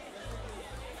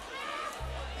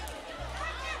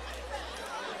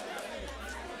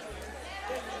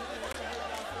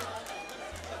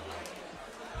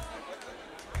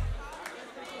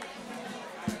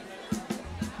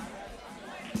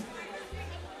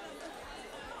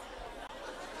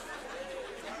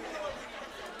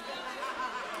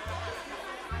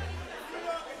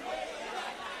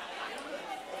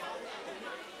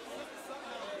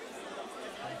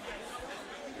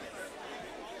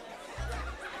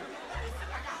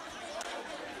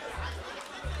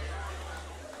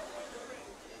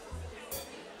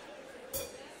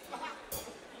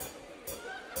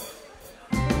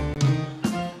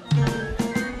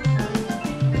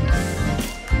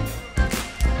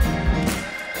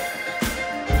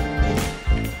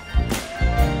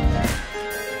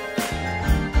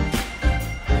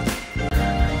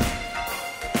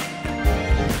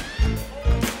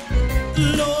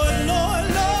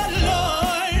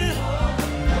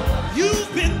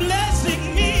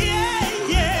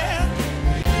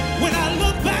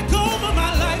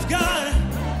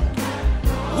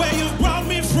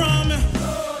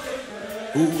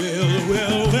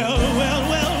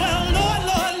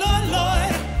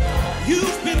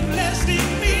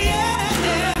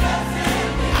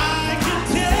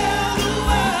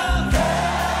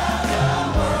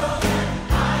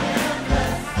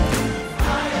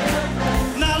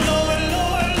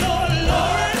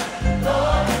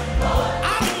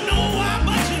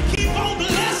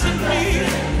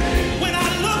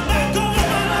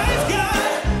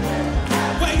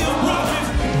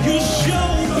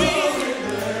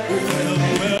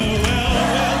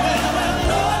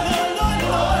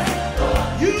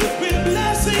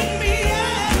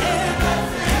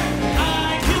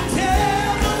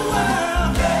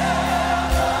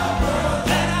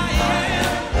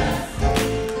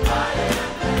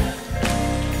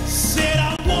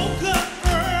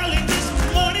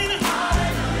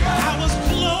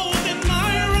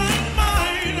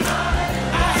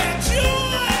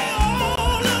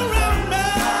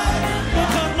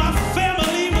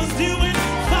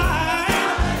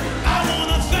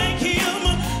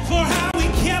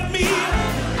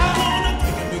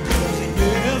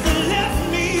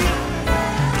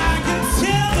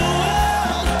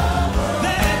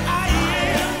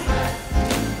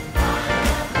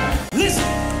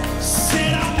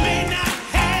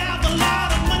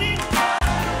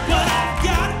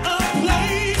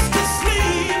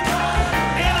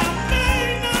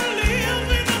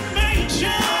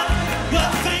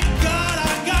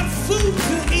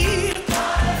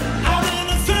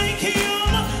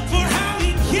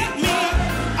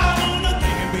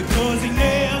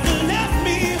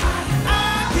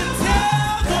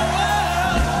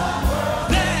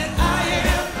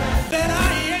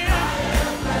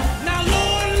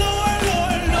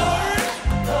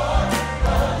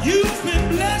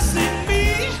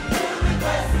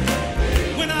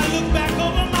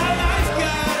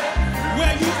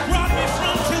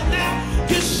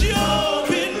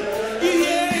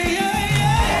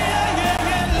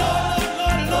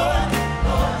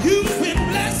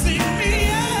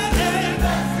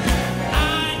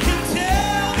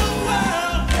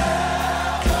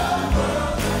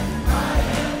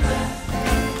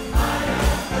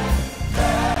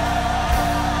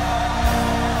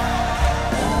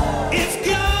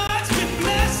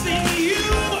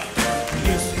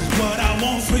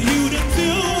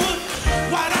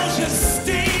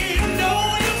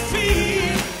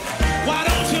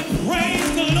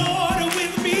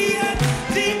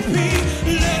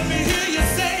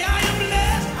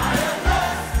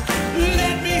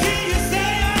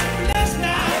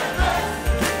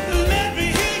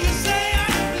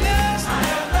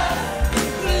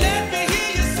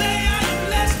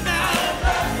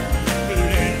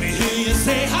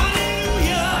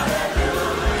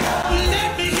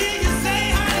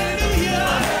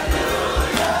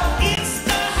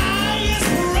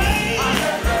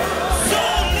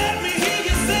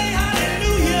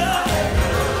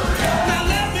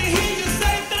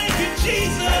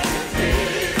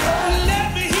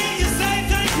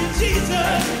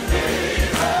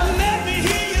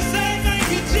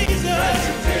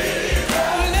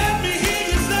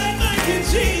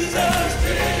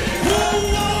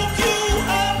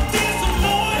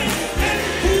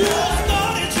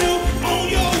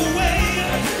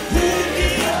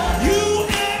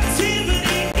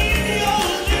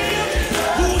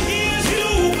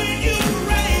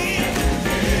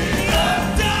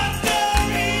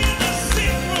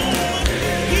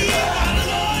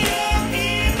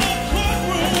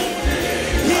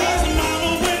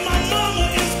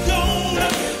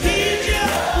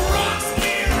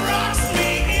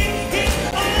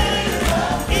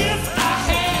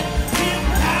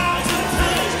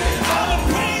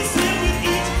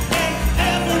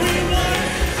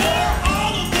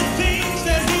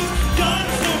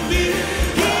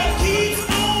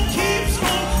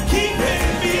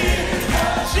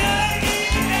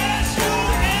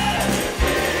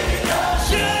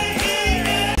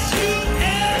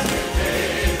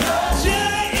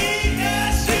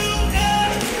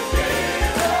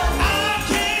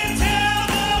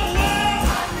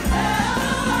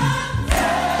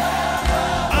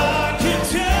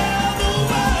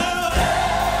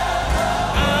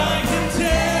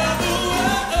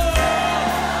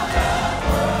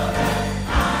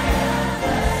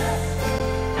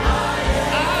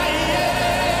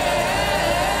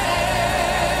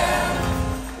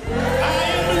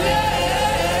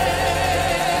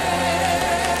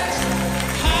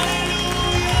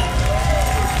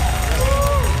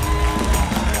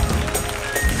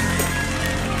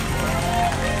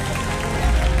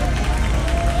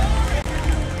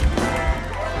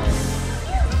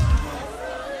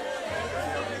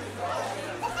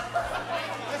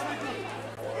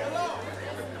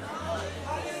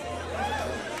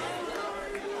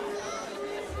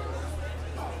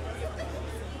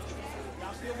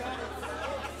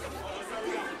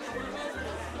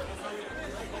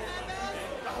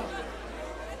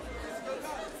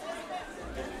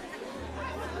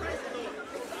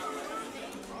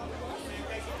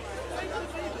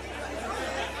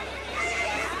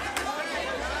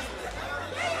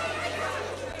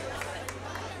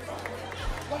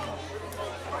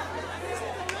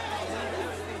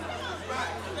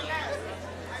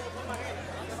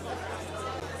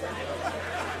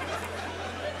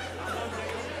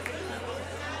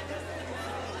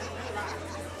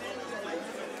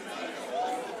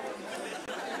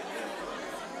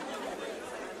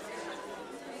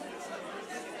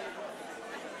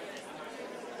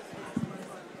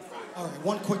 All right,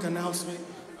 one quick announcement.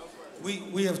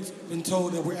 We have been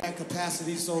told that we're at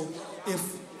capacity, so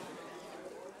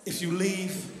if you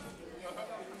leave,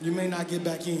 you may not get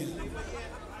back in.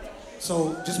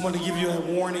 So just wanted to give you that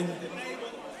warning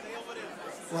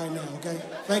right now, okay?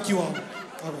 Thank you all.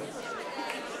 All right.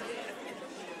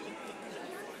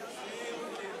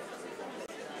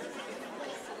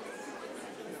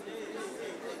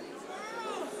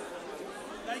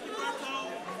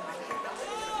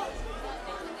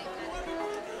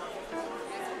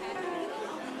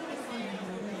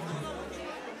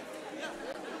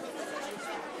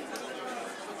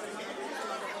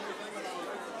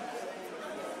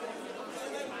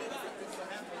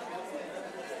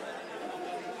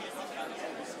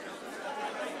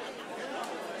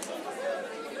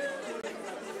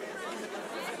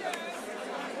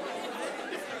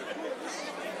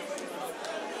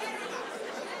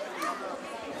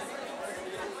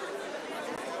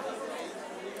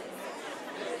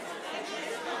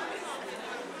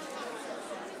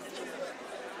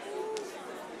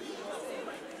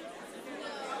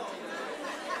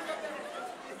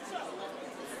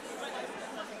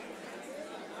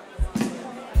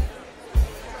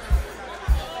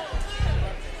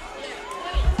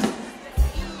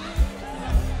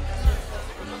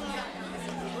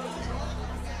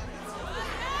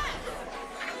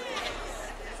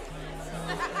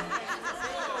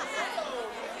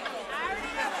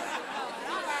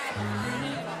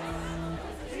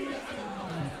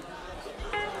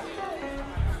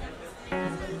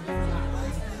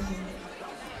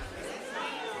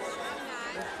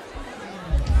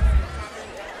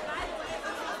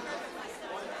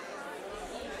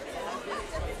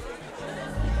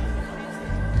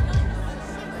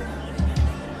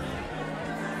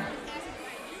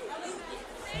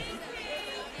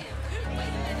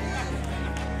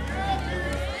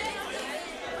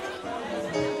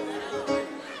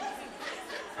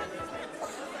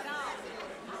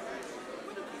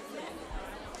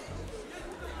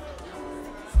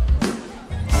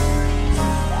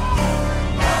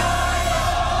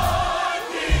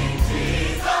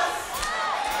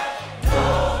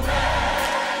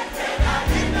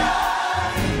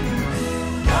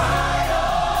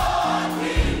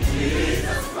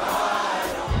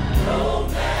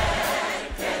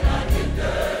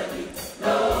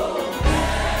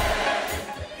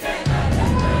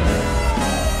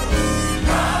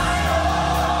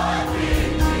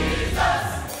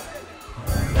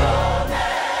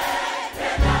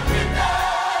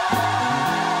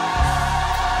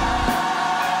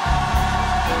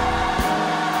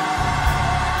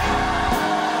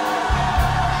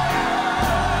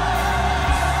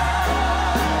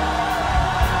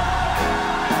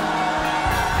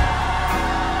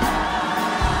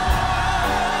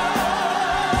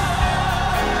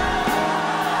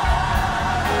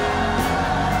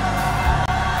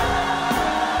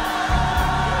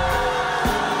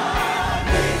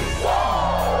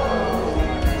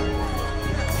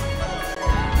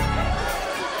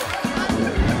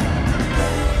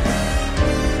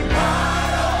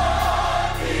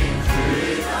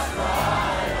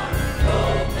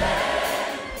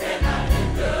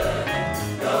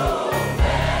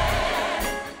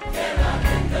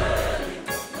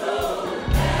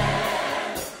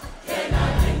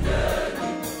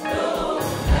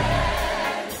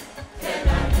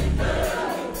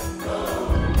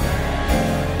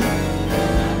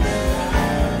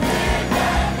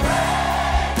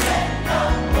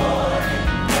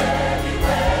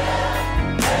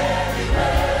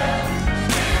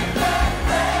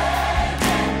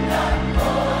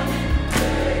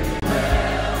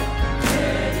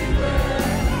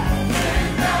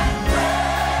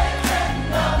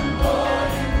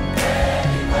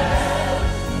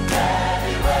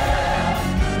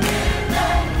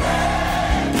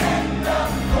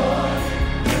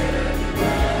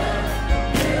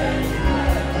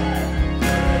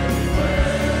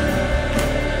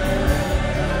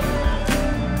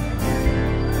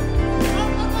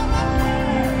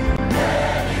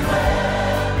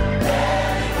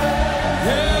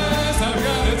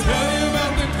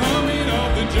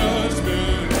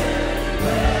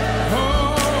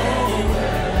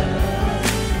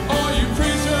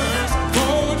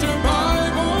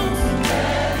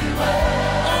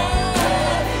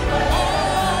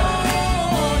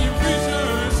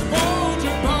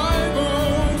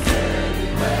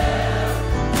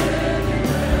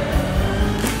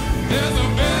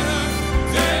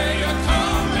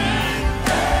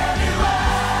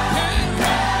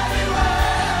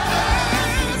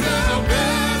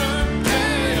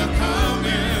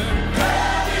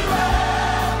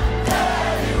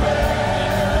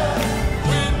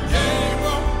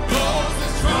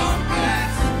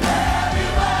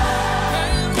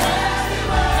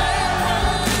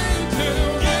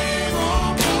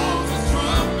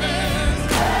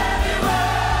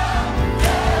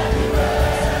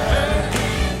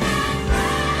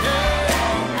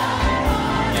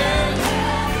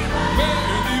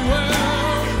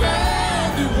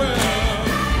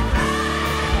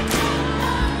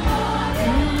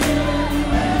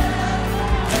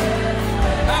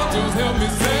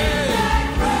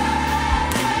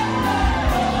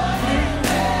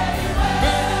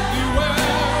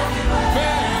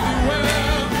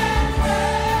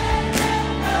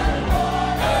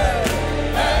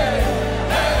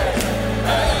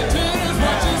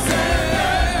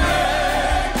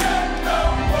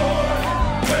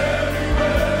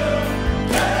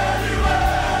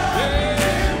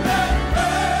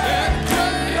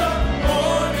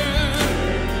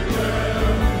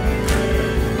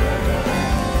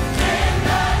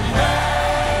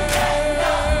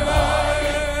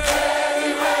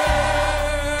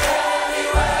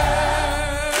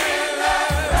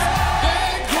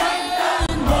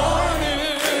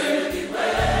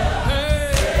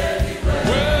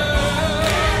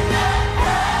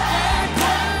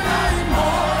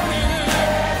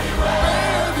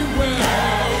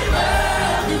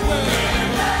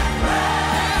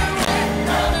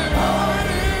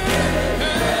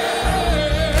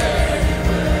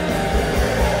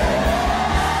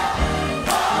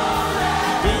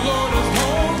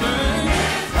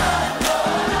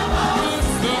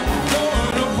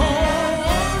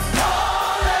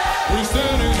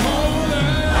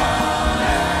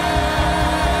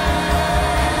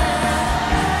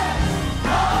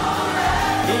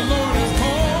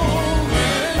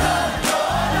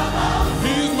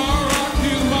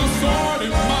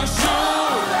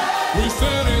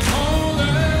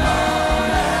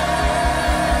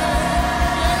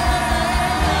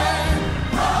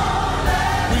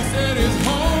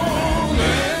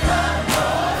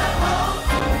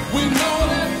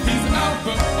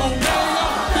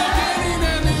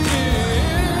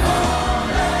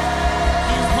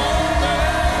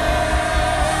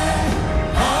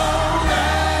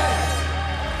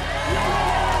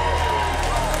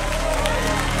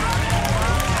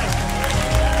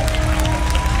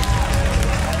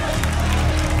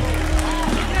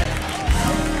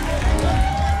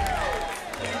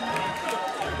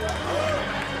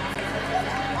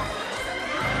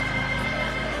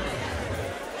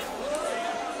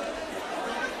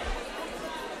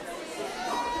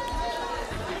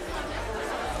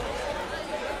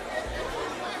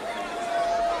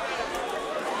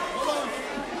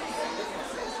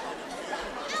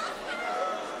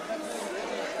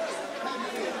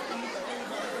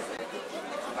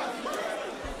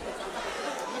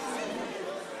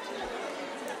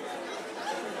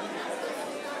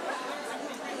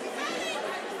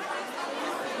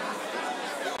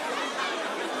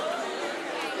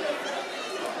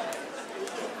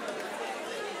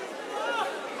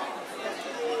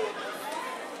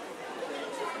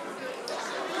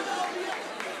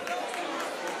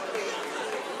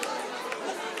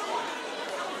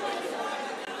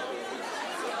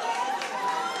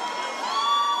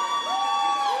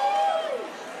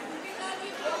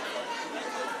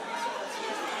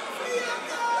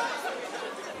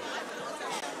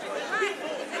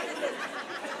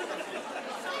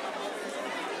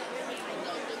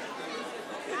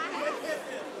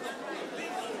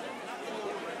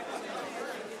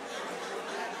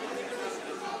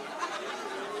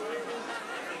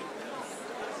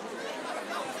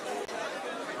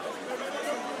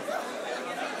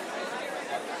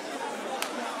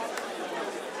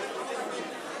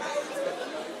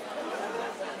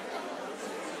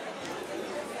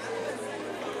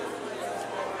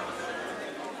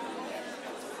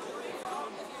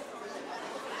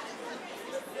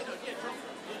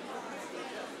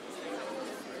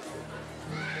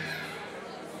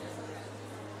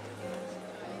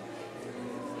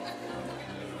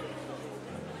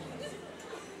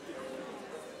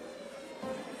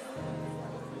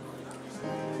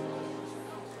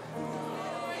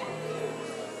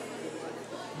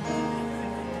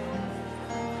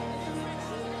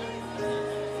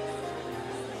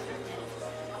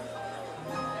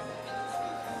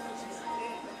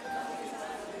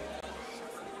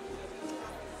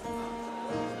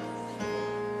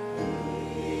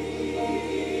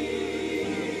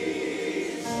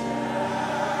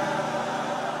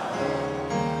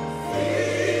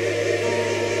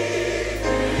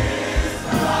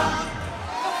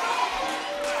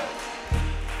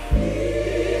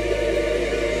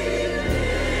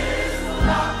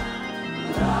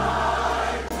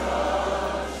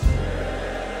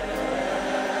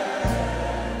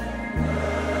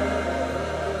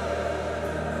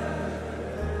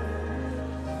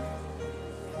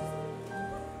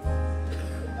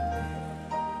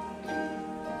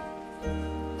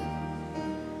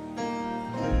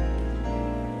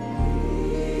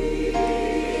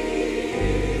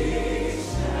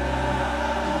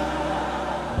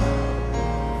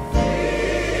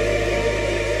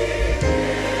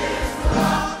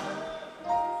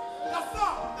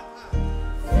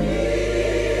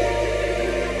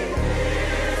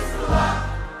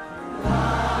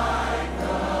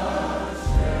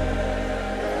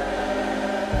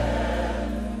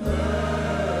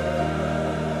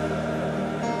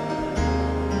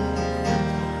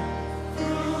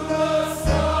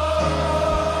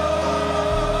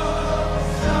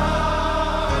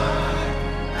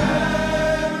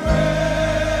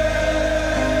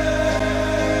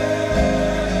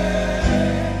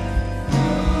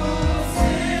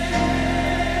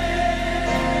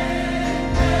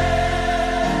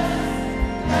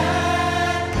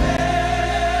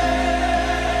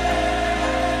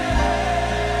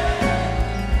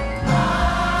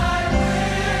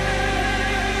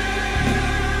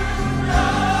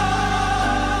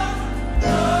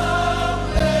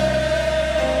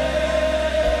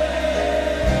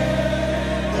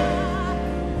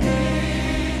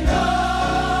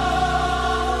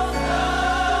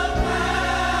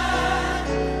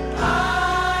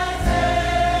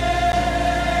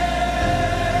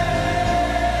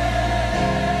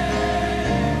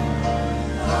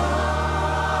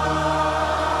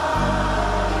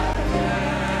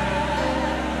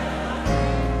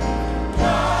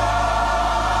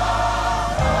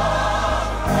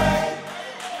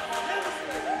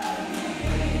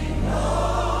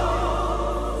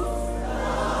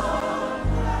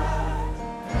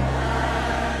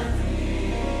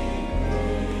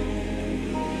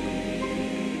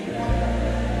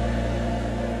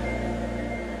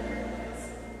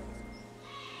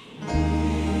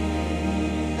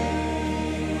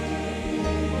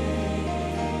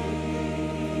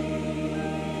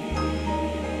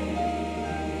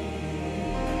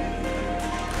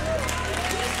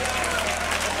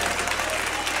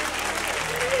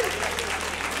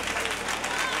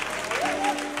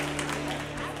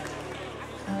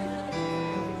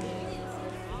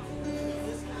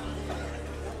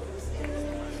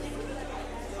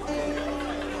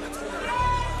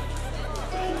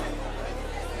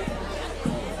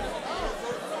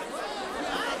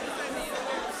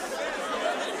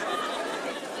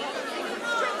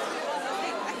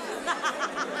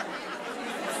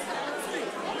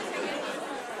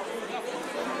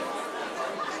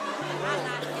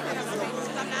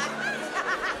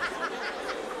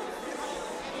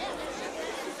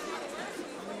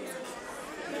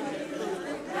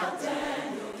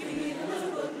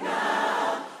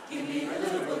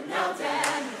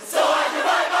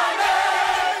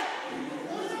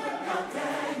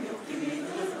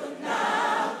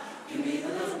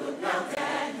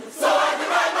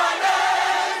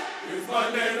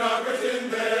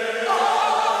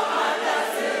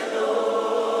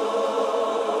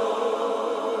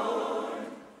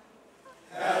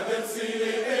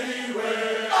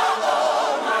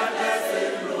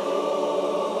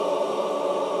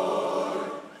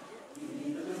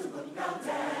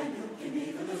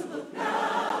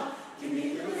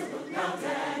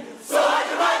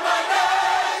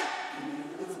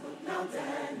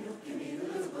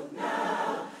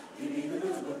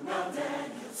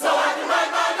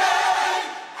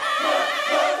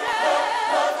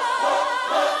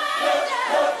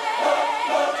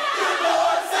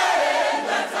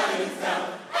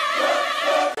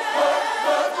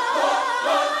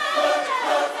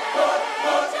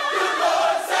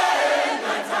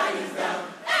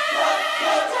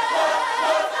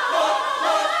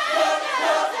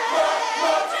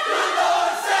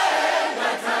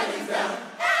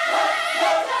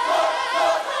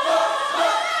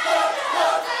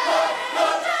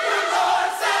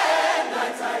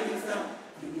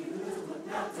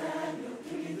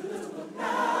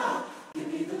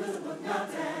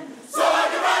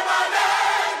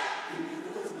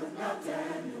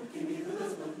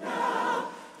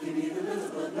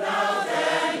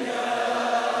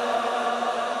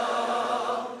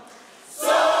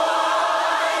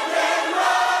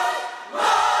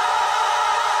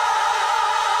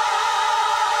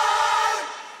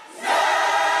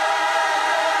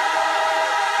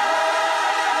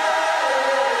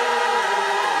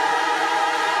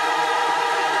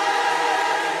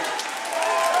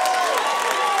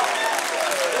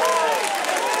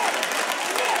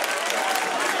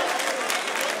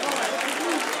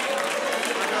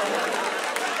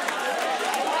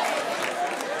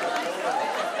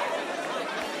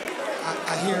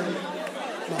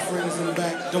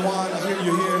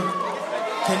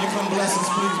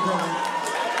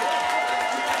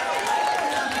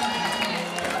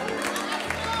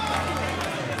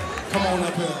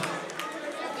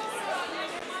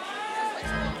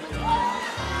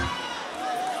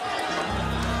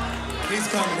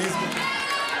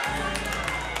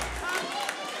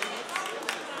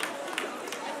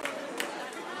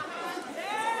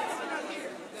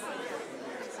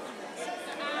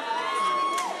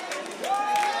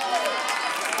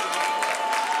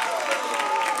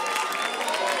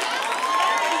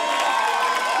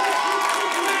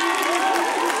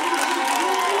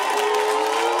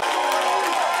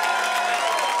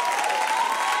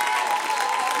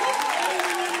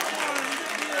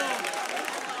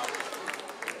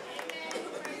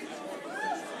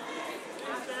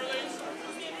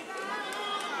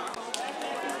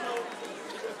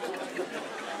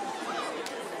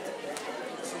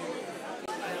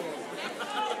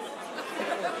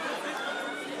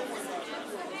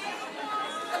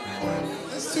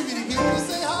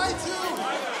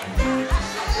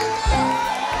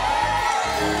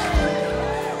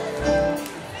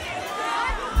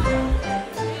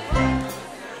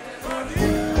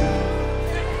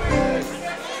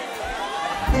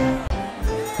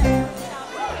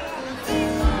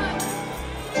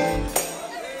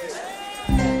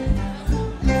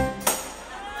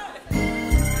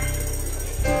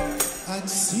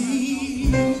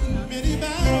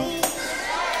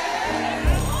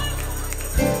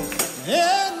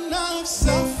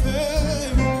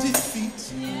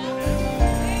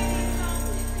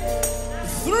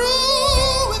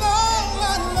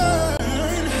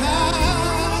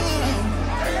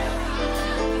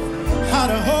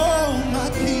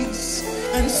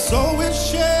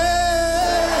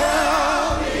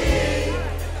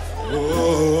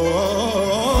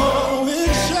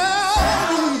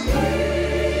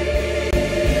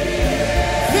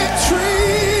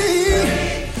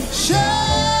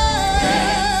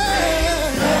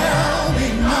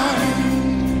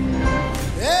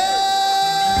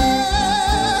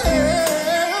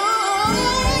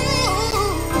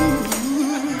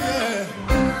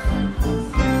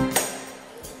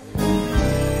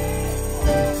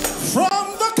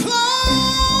 From the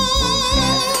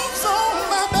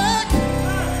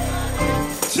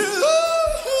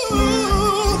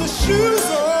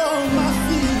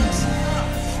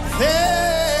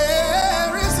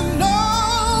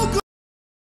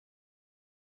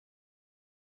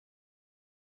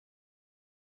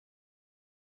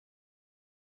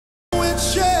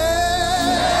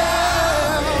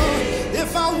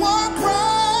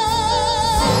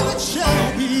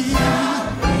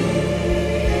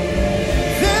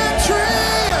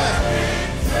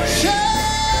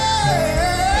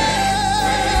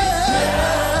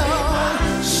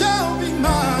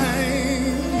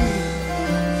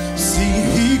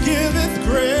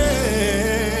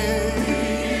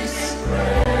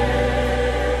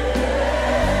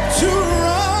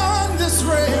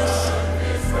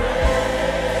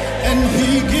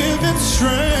He giveth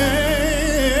strength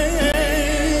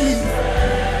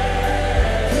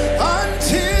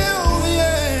until the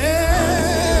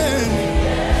end.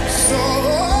 So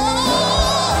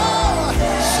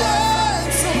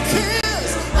shed some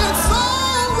tears. It's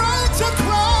all right to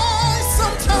cry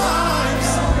sometimes.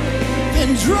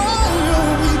 And dry your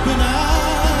weeping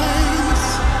eyes.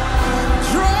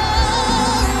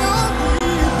 Dry your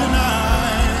weeping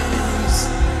eyes.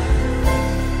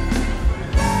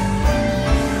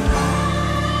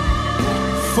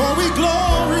 For we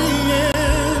glory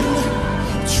in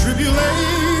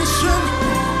tribulation,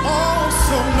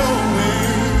 also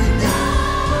knowing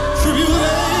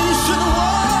tribulation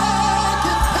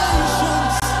worketh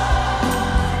patience,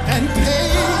 and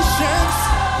patience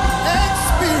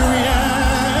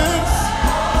experience.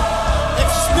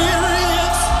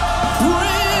 Experience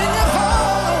bringeth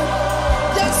hope,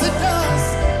 yes it does,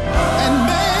 and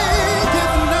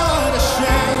maketh not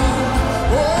ashamed.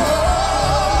 Oh,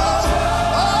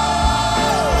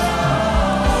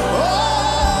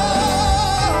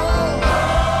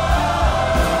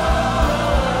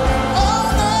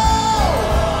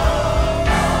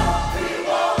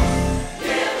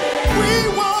 we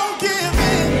won't give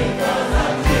in.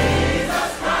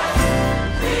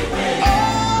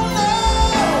 Oh no,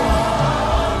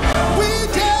 we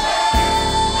dare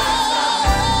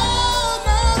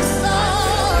not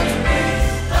stop.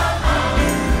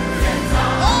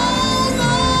 Oh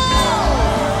no,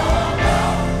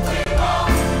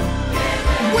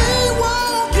 we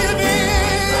won't give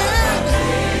in.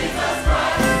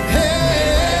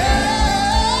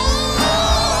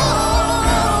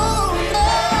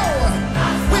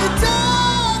 We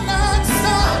dare not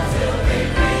stop.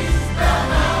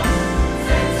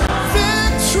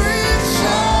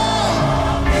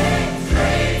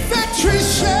 Victory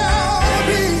shall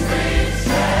be.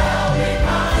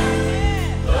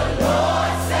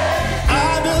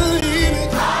 I believe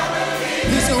it.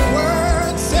 His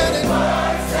word said it.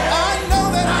 I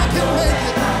know that I can make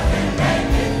it.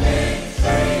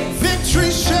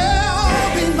 Victory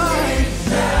shall be mine.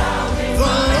 The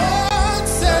Lord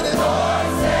said it.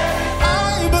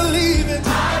 I believe it.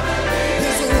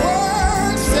 His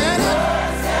word said it.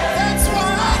 That's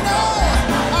why I know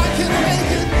I can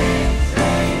make it.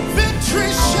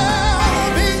 Victory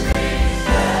shall be.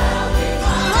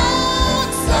 The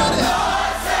Lord said it.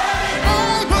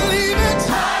 I believe it.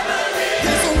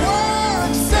 His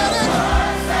word said it.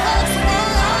 That's why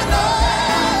I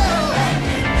know.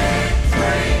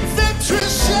 Victory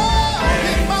shall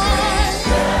be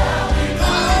mine.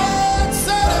 The Lord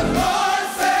said it.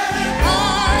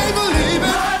 I believe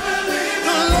it.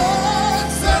 The Lord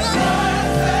said it.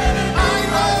 I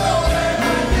know.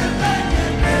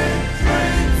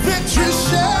 Victory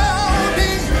shall be.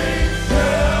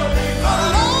 The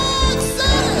Lord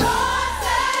said it.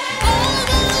 I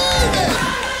believe it.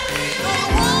 The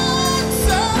Lord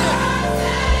said it.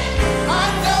 I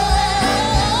know.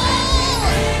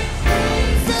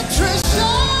 Victory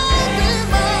shall be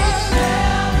mine.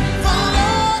 The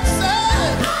Lord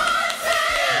said it.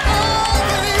 I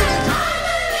believe it.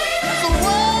 The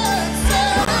word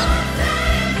said it.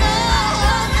 Now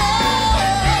I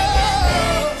know.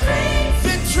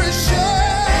 Victory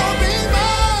shall be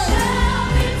mine.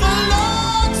 The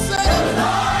Lord said it.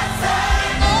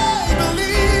 I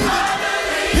believe it.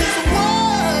 His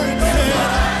word said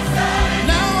it.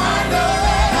 Now I know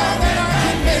that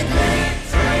I can make it.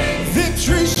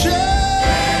 Victory shall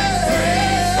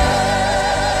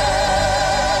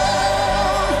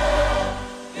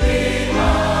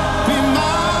be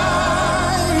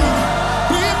mine.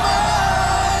 Be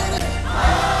mine.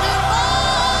 Be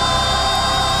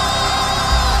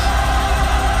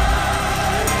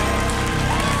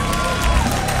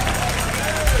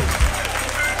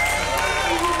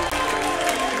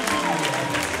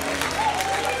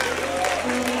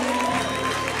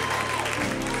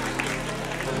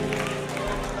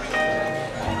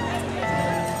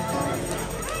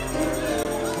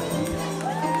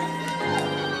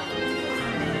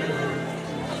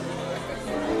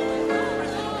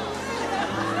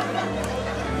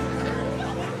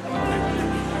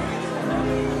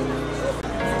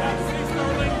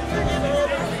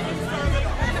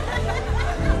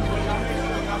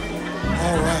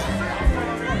All right.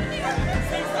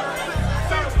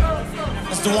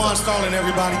 That's DeJuan Starlin,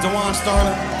 everybody. DeJuan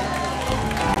Starlin.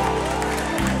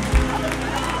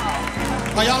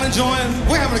 Are y'all enjoying?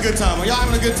 We're having a good time. Are y'all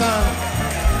having a good time?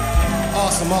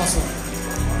 Awesome, awesome.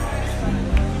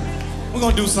 We're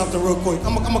gonna do something real quick.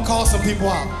 I'm gonna call some people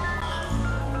out.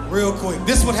 Real quick.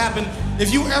 This would happen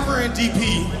if you ever in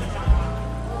DP.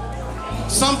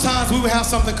 Sometimes we would have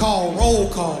something called roll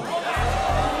call.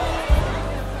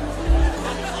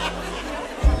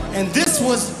 And this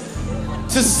was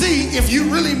to see if you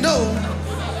really know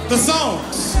the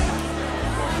songs.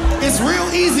 It's real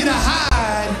easy to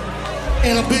hide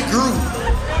in a big group.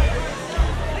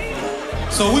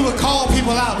 So we would call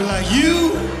people out, be like,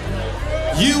 you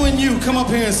and you, come up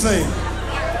here and sing.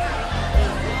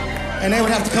 And they would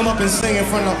have to come up and sing in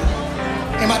front of them.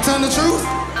 Am I telling the truth?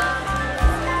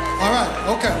 All right,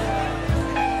 okay.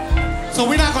 So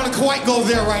we're not gonna quite go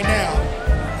there right now,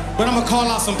 but I'm gonna call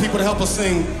out some people to help us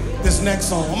sing this next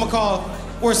song. I'm gonna call,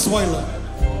 where's Swayla?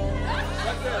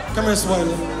 Come here,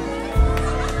 Swayla.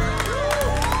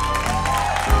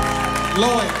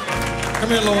 Lloyd, come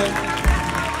here, Lloyd.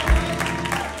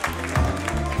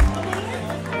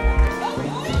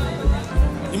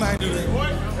 You might do that.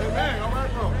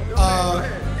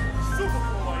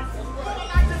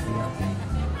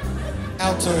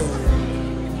 Alto.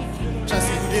 Trying to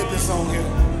see who did this song here.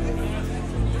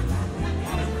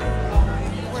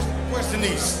 Where's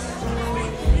Denise?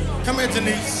 Come here,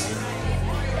 Denise.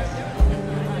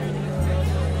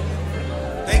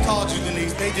 They called you,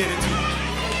 Denise. They did it too.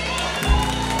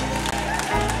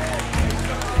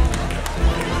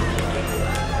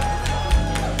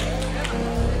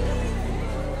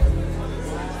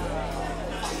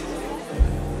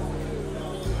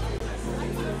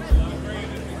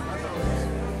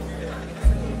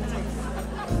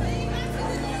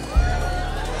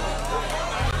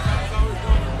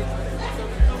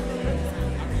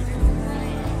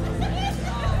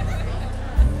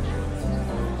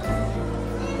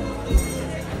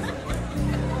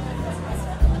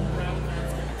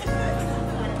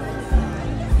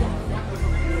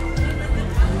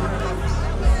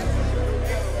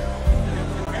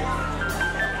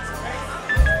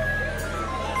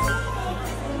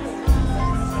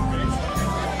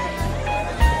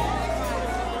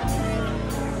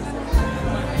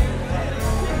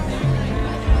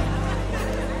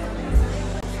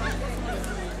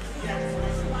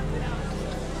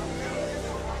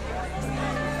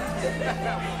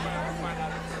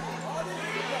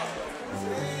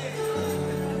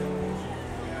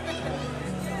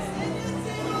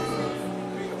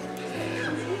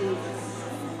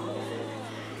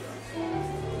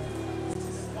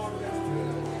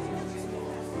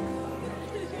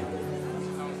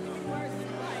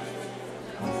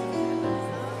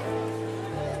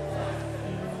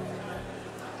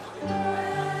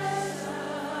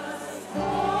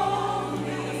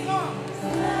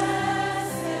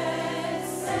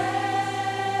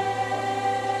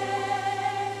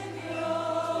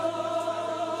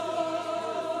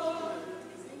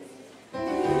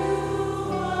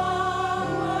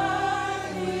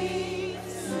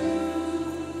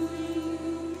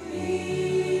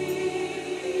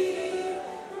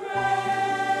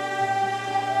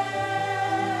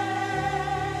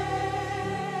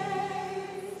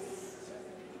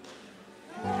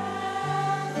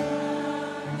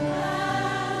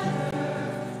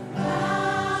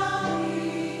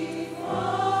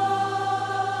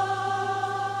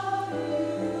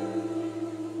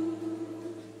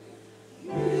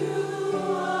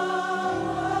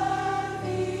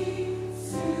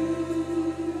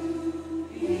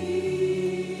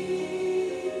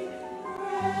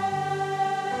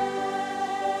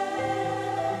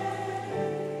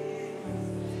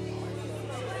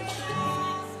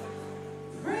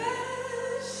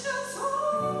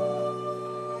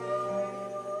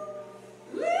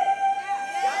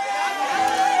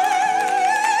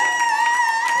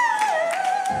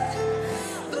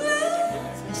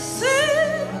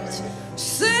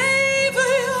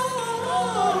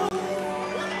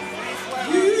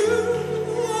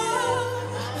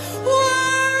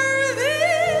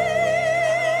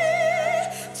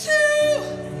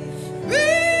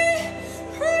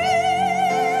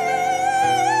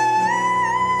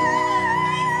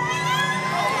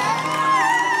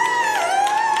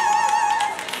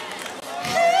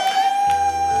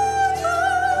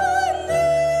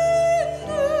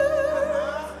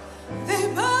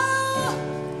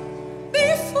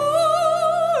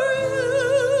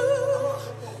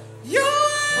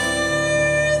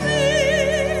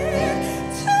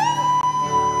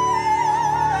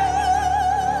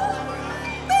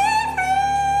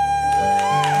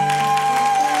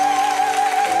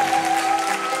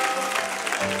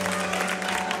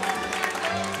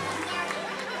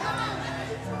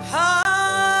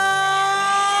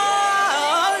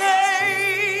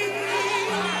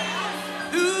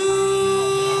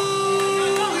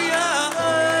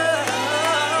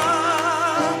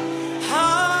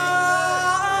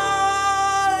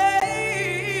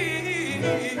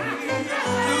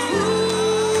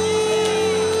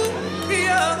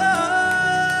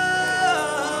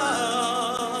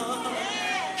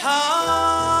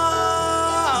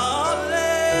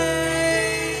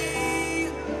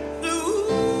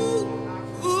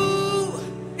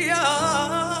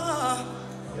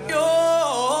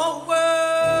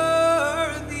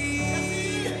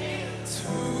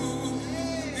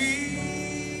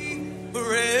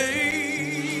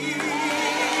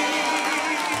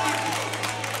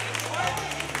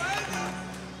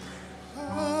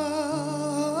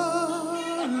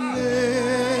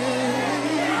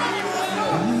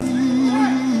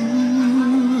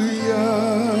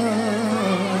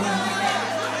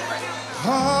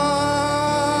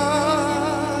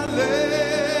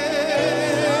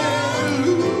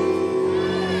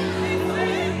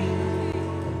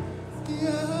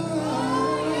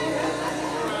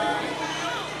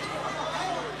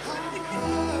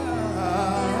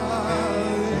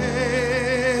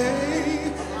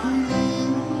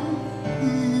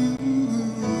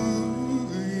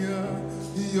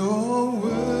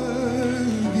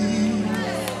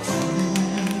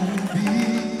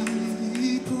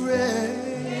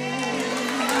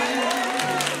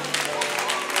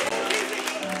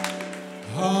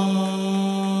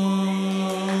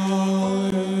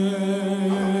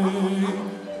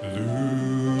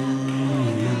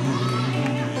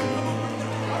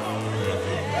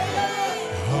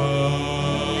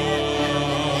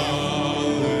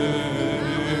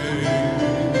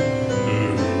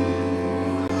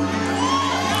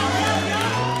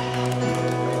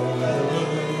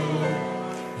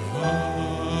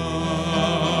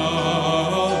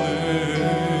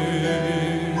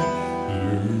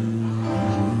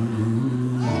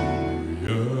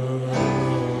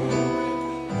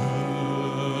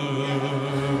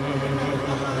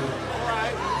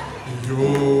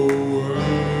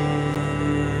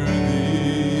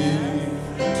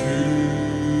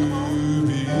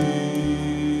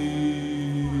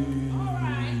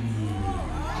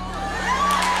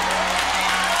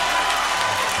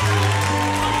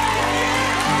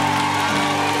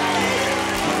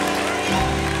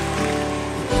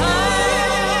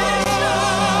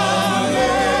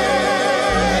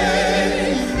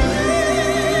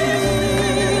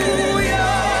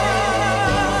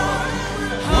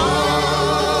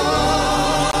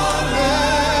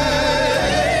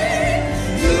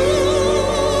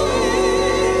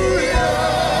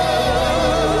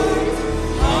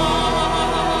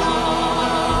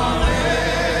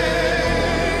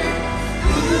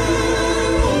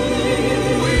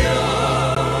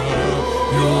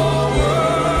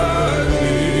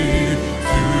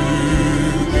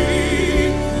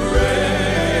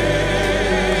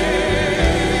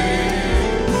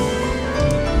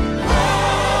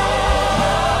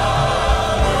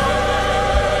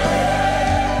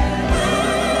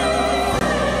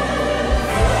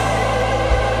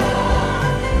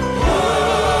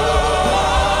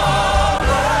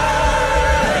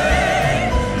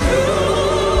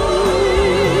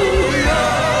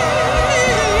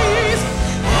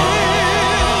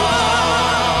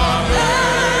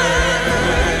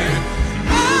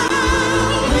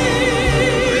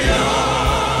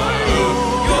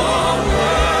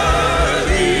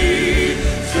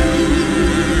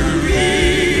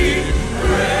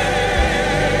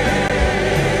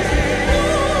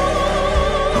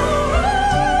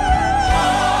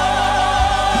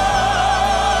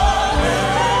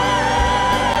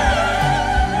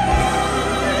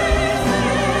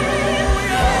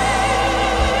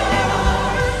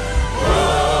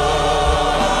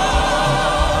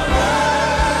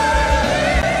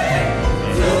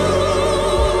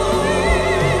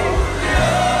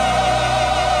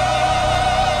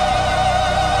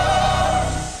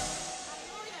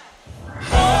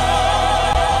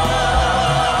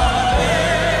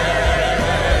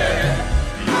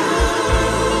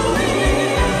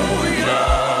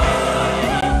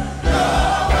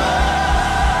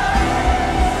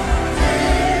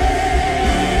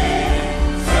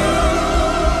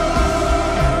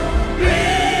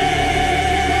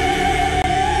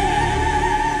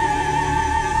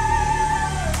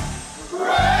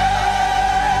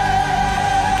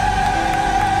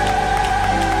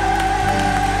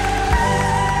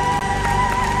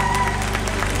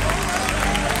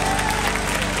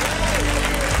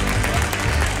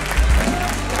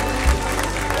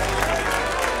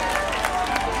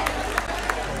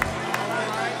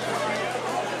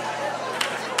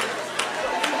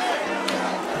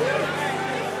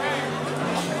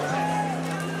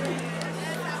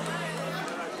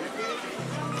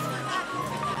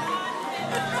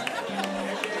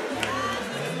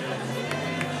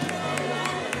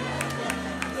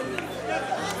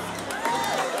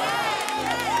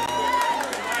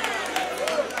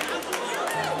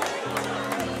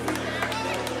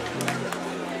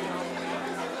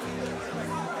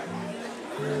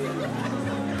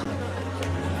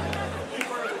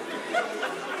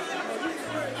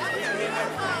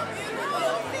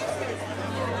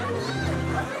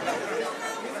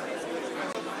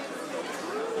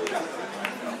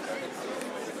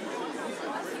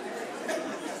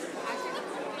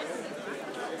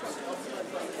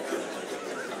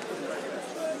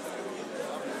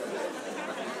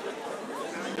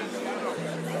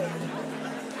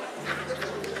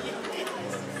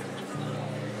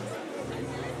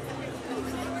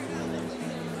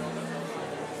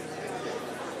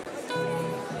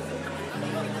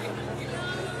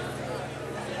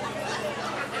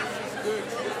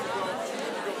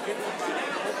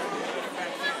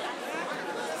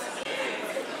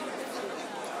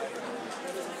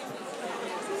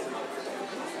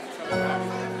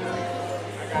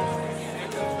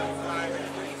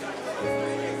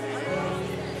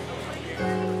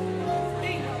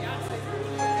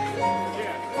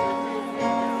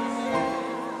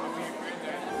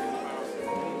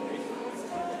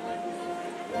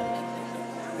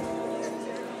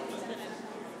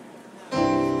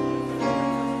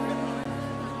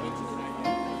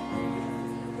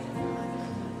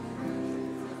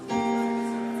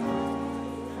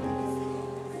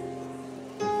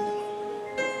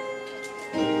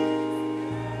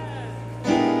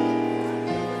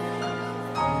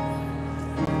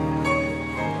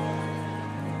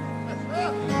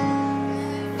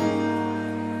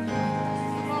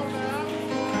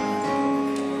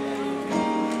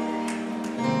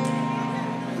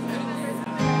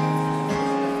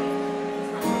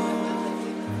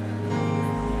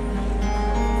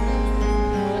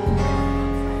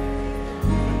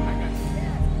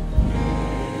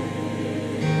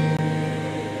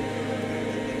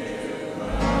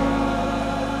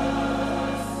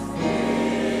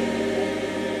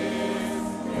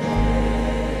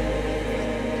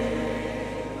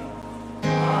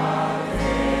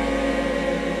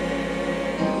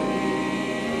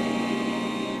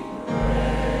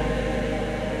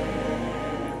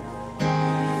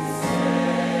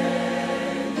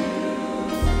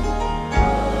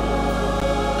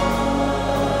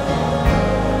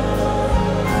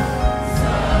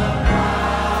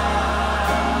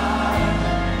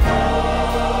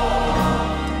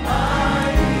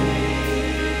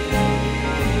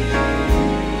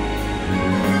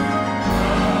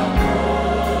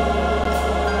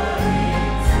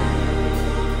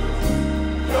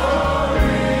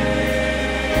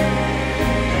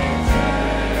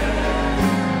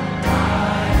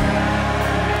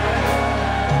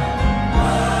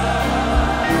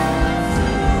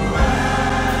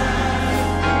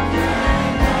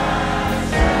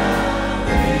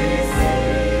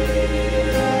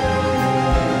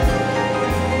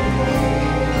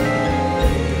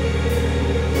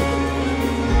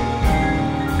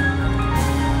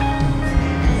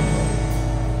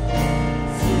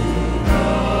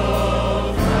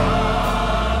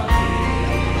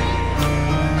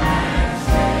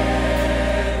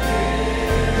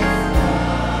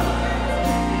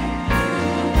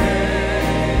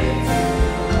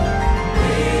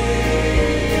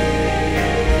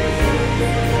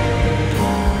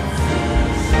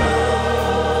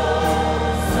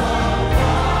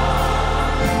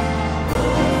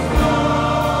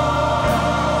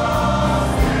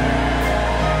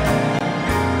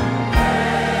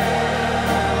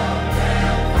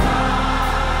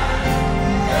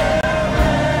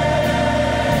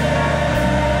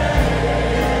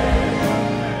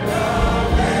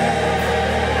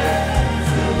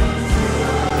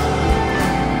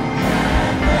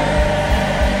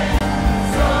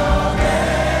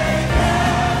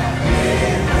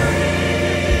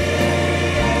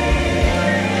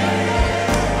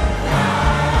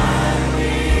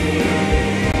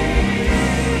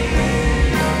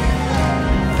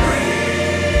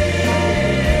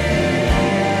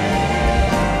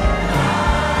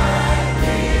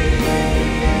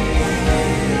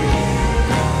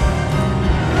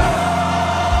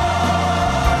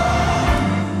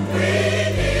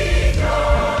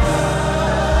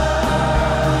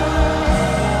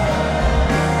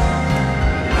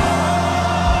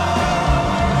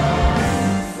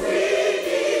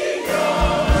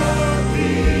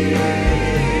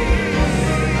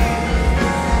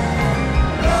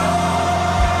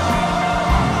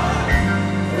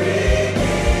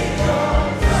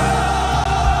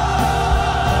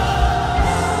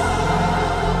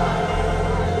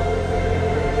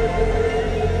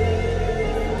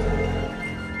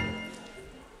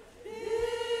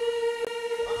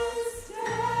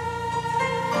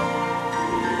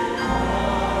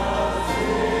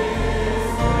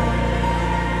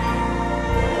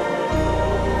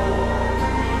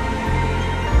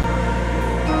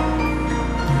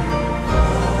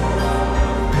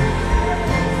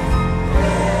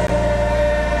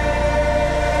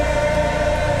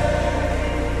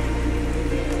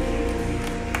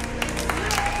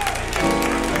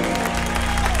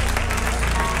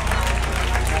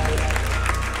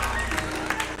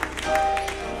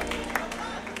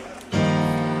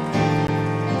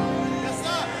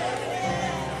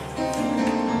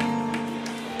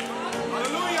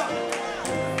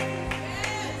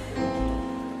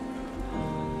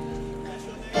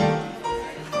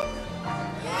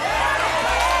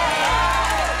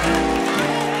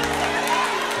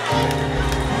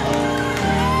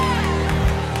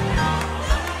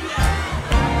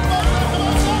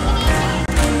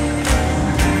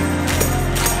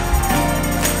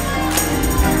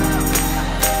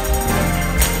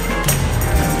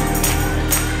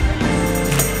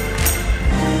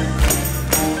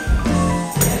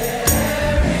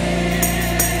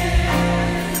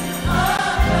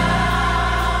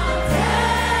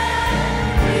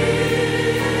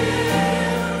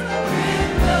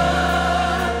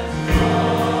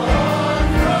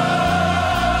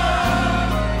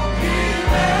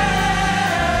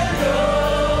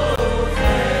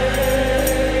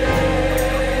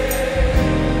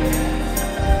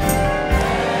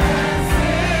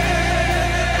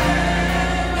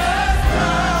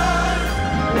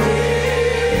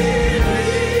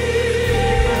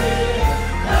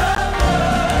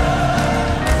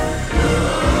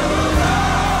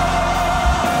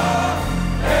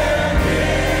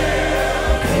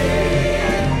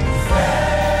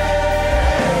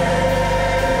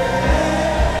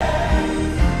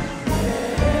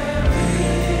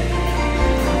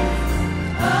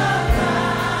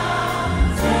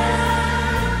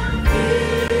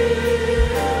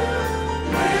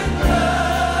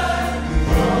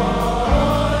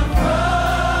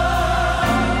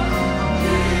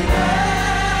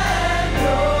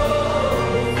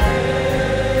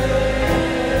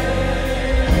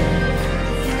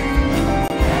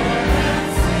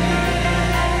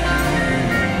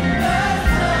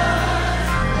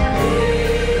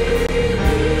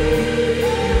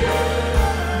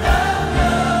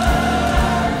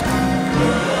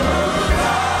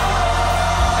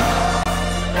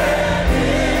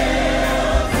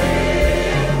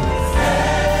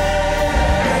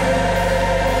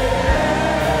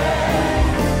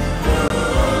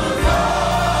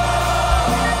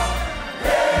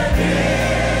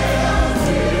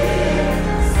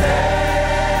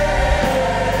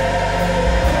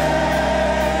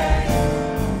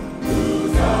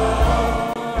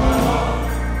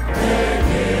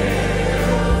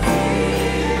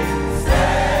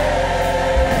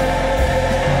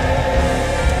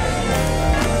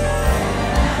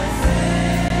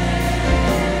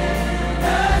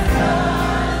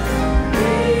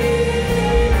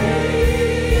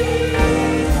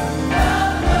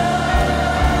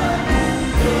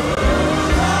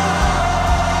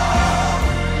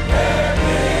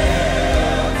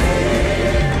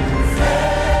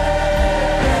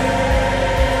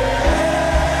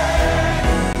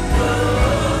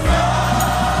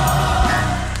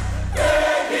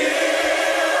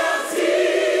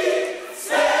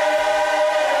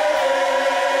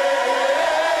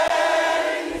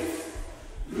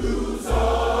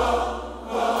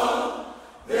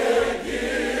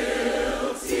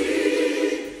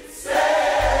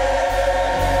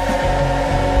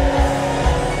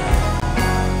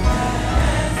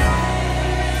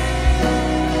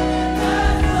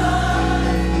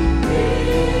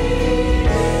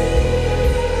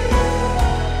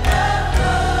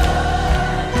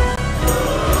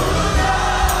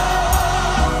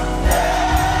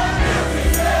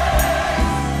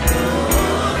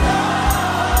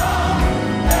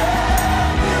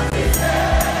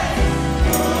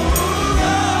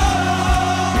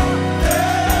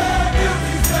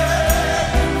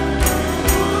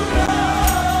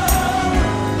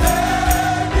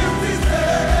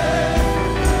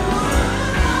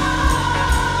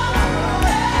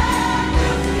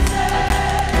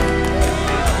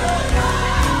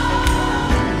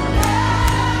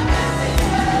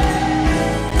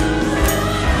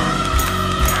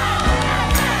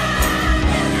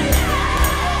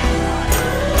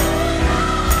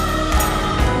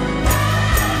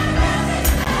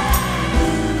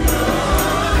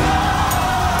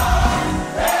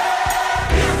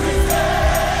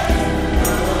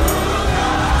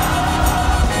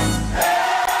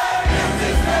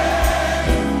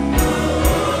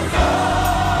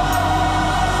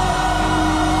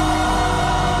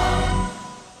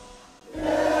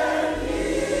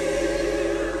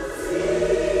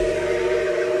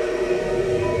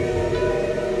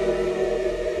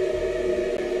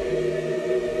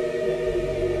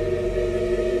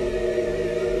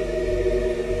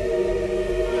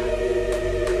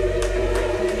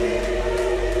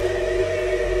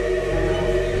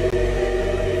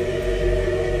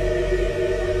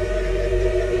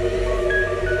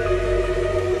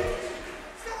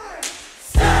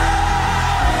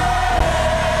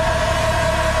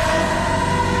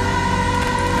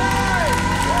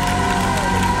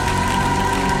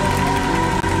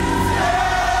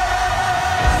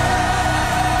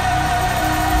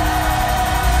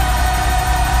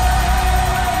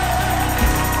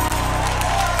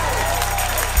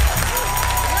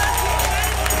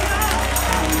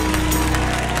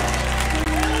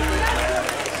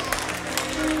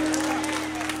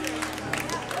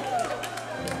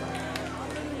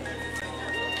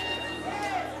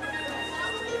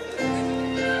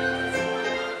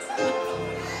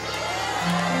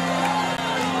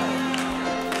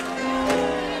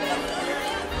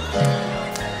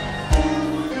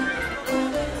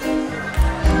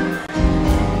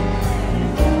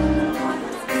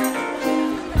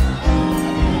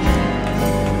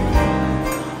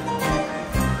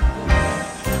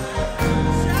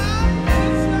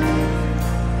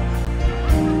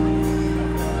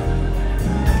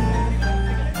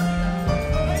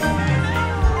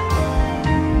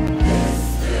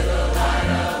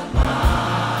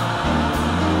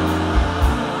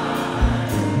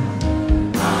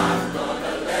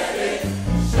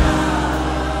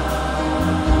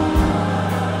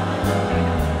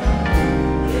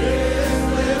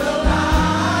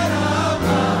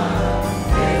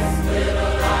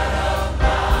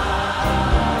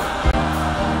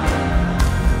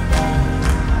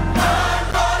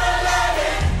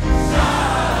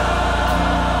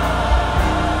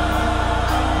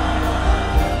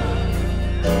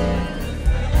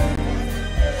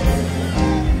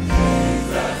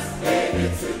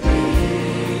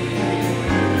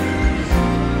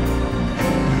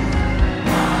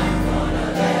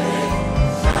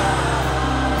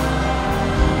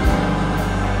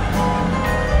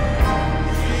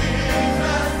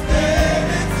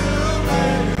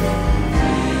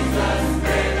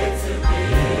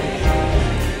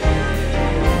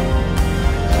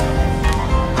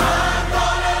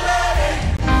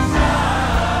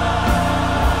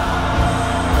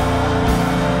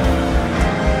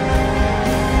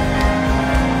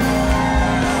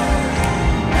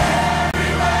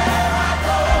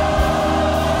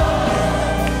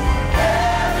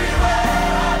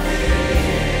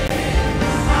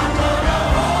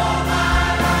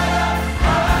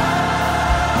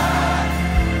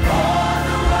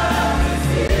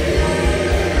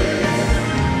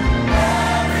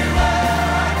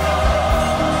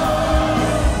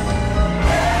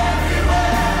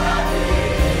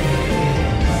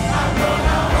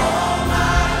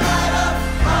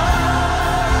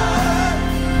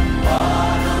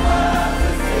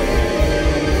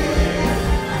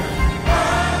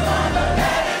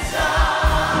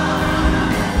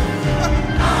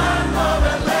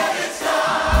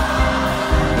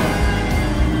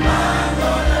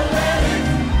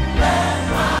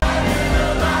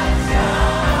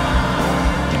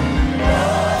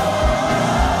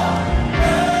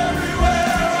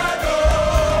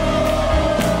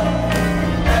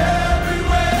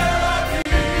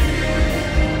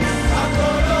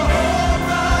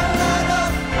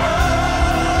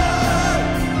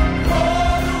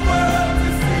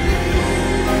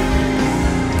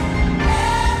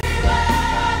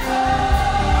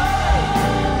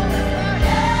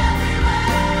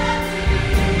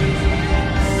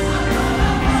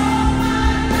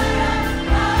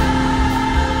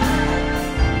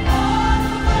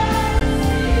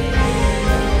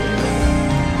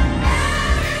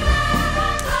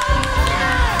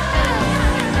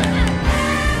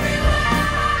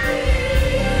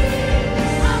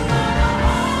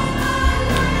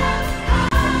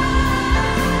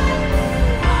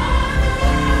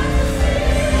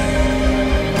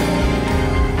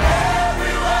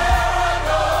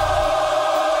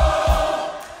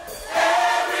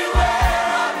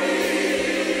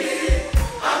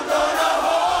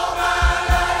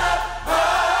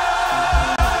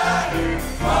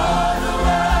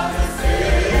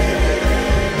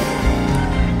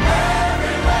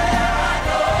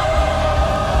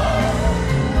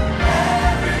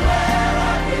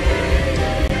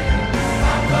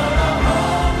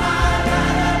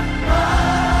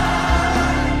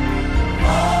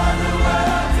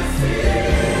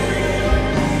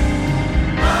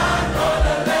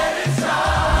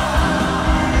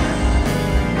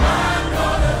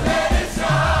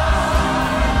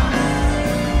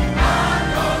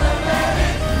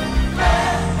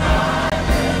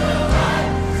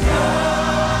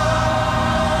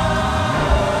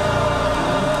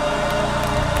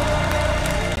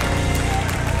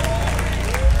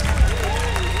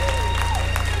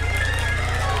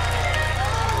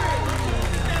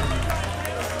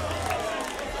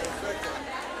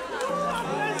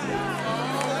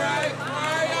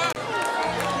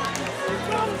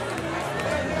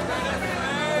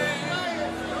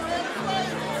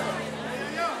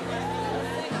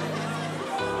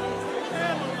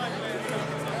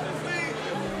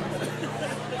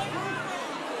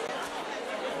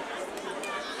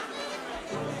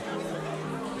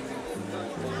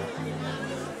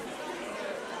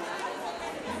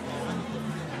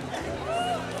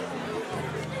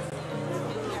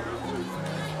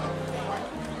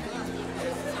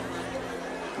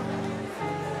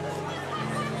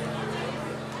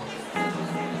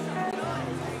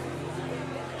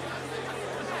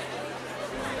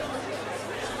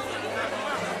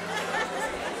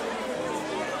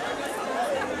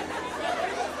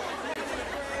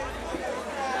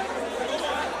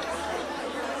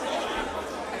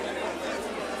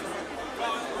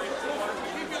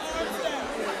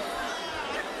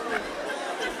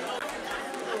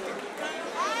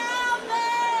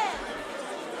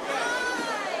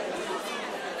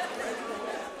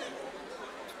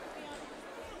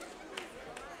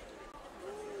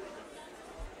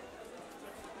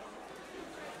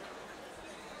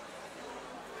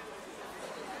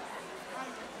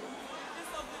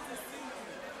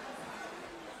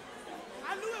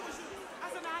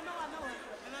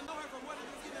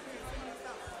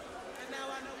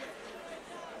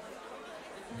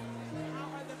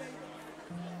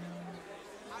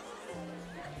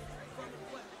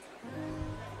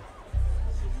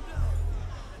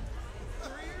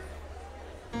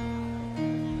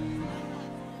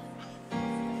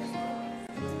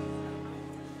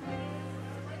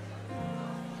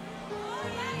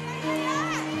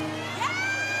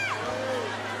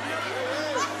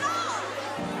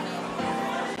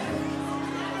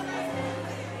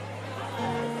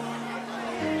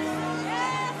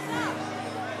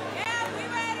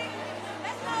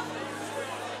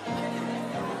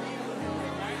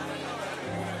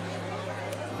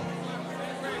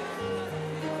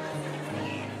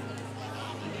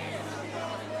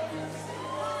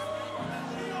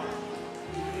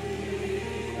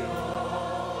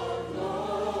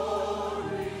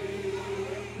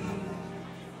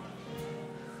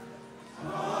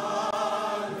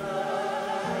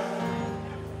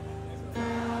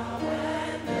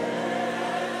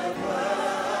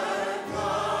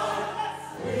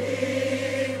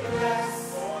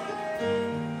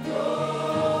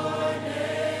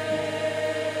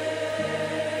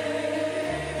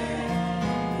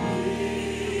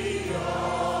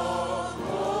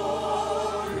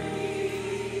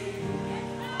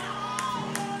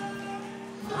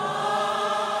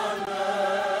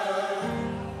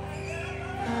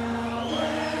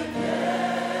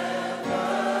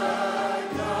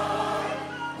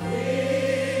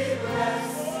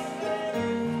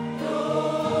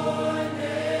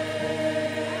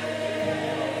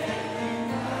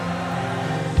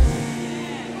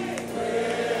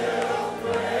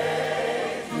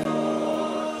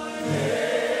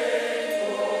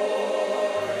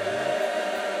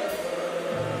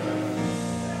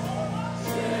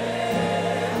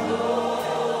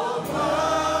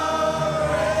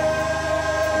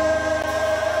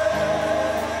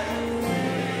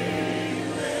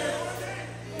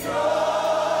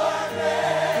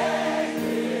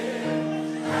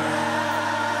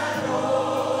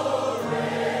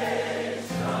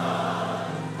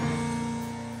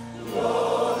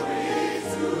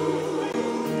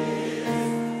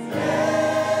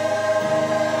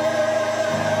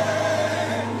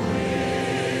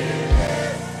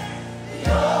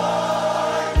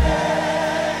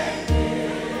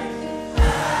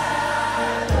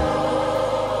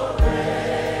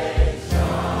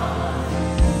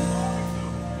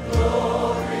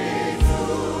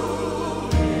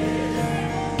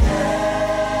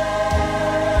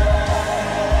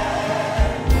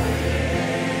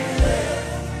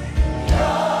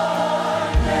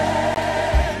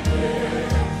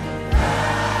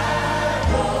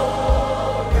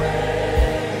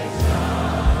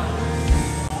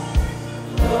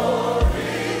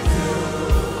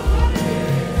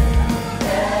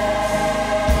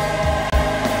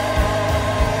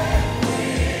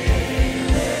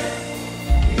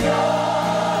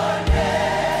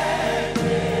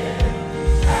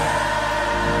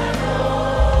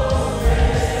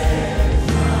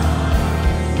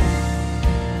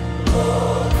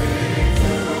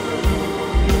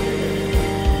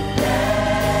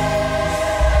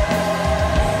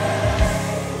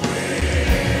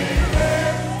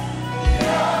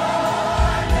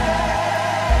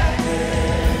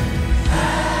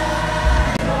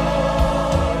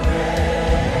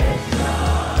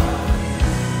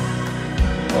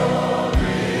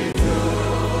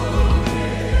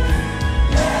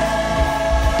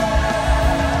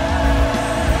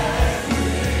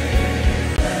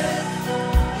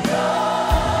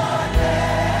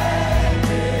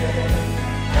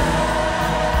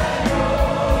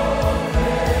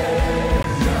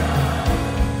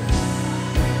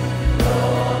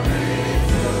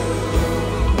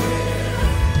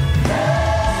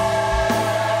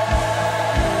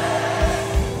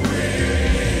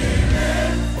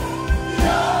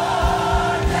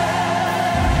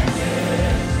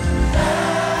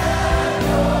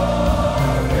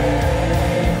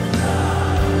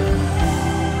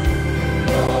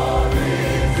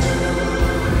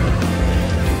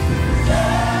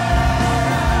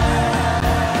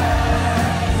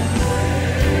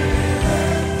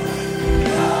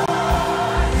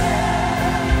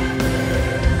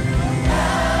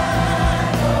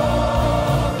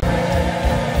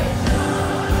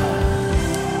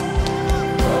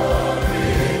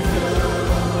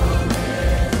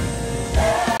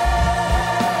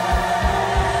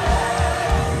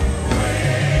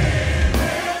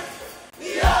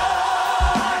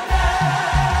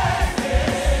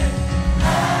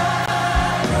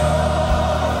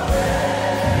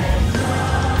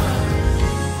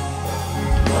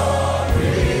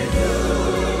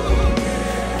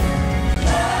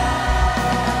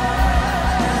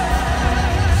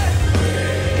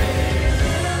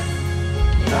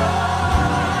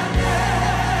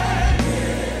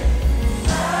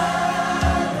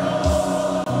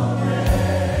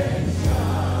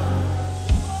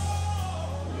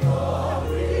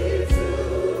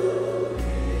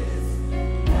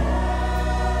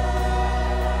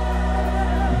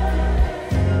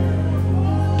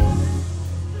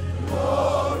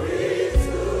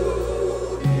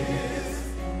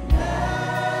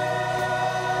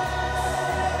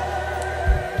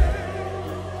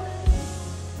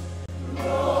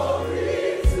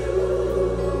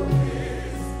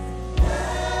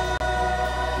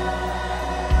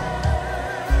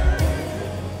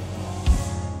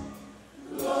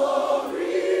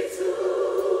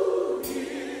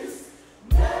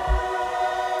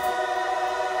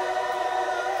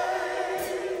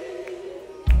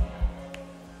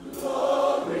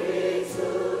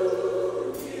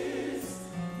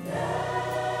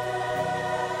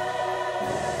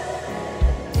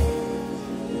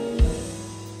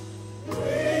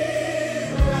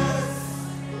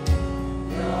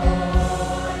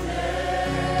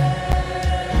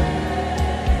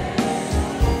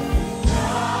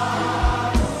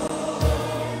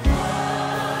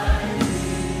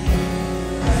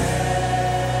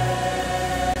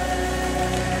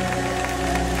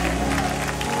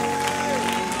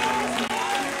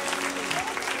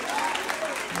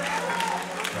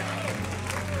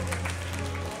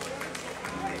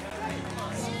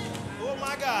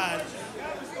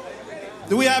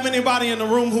 Do we have anybody in the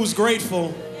room who's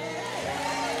grateful?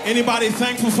 Anybody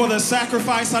thankful for the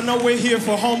sacrifice? I know we're here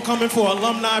for homecoming, for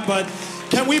alumni, but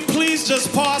can we please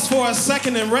just pause for a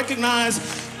second and recognize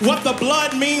what the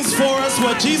blood means for us,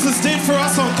 what Jesus did for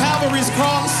us on Calvary's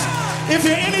cross? If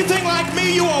you're anything like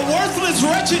me, you are a worthless,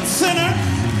 wretched sinner.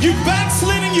 You've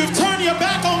backslidden, you've turned your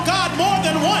back on God more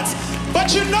than once,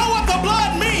 but you know what the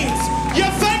blood means.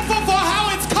 You're thankful for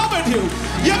how it's covered you.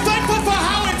 You're thankful for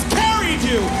how it's carried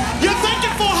you. You're thankful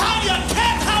for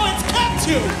how it's kept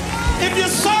you. If you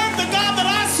serve the God that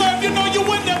I serve, you know you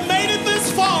wouldn't have made it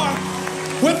this far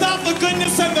without the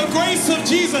goodness and the grace of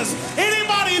Jesus.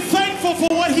 Anybody thankful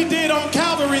for what he did on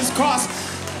Calvary's cross?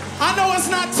 I know it's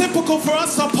not typical for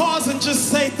us to pause and just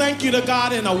say thank you to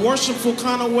God in a worshipful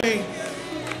kind of way.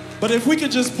 But if we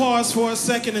could just pause for a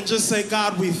second and just say,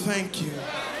 God, we thank you.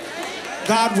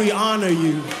 God, we honor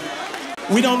you.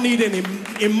 We don't need any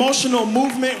emotional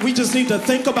movement. We just need to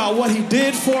think about what he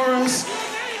did for us.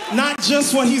 Not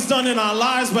just what he's done in our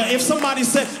lives, but if somebody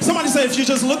said if you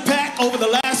just look back over the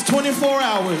last 24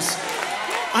 hours,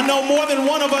 I know more than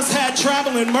one of us had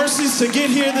traveling mercies to get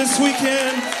here this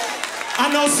weekend.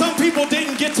 I know some people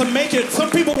didn't get to make it.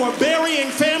 Some people were burying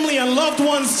family and loved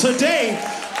ones today.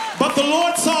 But the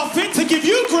Lord saw fit to give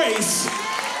you grace.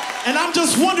 And I'm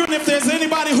just wondering if there's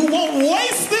anybody who won't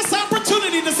waste this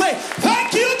opportunity to say,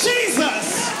 thank you,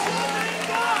 Jesus,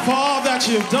 for all that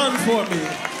you've done for me,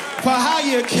 for how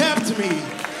you kept me,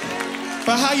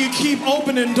 for how you keep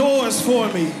opening doors for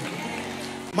me.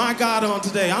 My God, on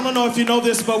today, I don't know if you know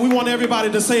this, but we want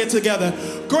everybody to say it together.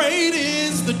 Great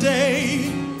is the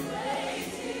day.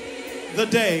 The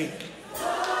day.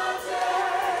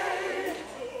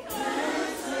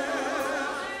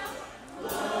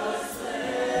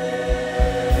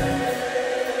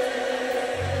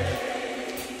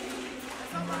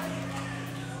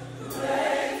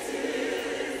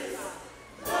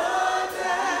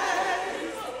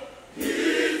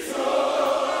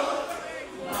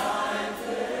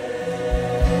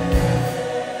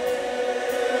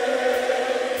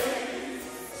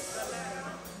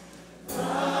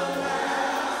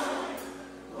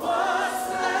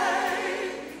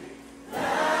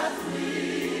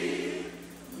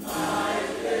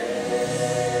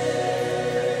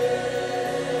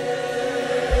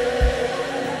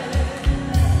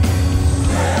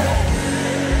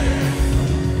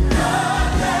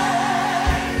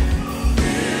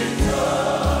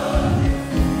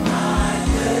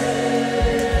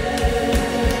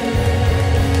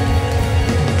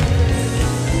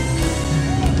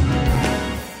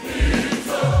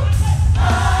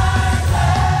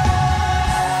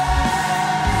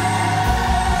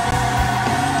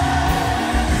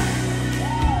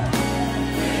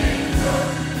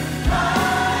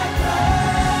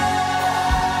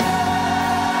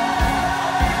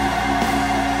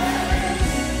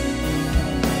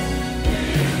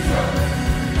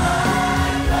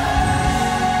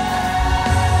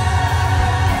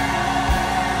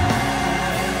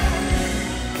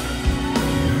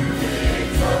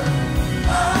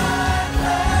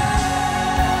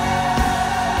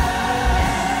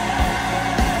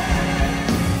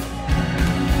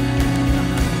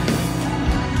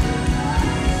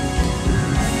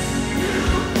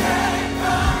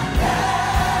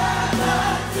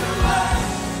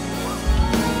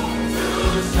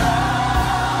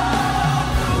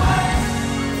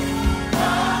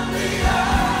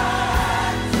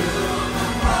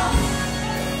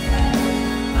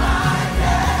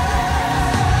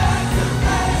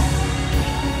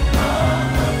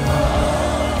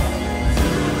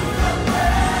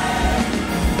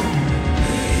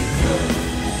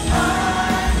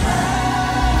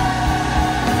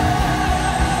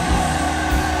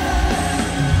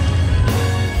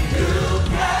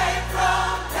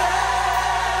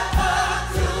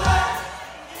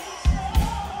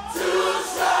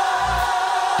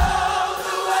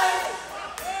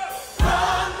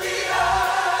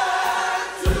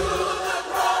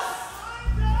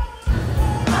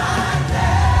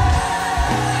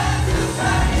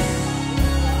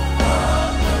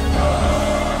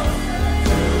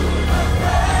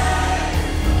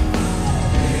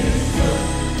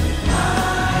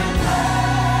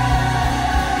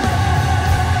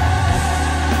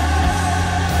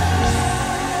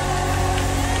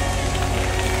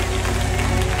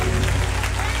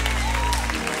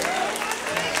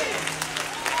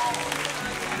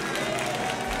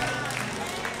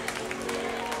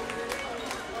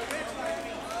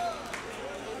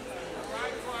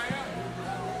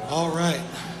 All right.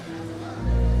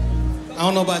 I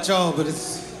don't know about y'all, but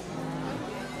it's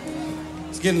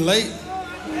getting late.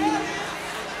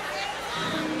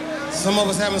 Some of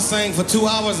us haven't sang for 2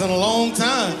 hours in a long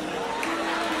time.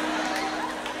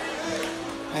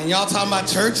 And y'all talking about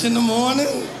church in the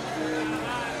morning?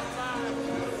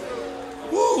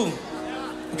 Woo!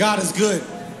 God is good.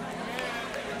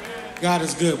 God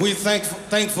is good. We're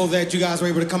thankful that you guys were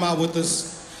able to come out with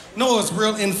us. No, it's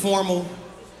real informal,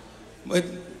 but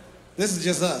this is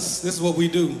just us. This is what we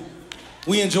do.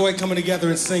 We enjoy coming together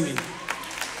and singing.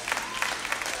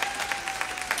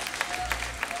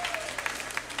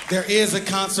 There is a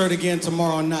concert again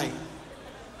tomorrow night,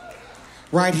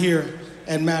 right here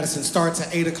at Madison. Starts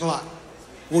at 8 o'clock.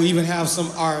 We'll even have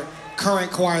our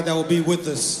current choir that will be with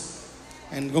us.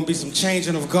 And going to be some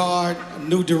changing of guard, a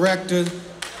new director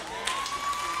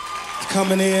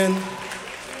coming in.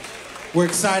 We're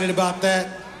excited about that.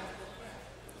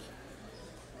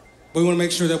 We want to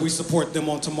make sure that we support them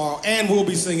on tomorrow. And we'll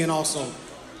be singing also,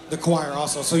 the choir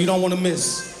also, so you don't want to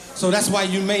miss. So that's why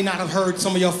you may not have heard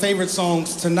some of your favorite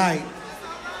songs tonight,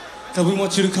 because we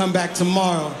want you to come back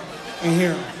tomorrow and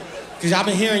hear them. Because I've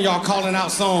been hearing y'all calling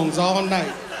out songs all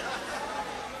night.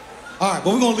 All right,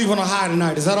 but we're going to leave on a high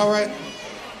tonight. Is that all right?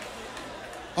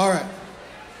 All right.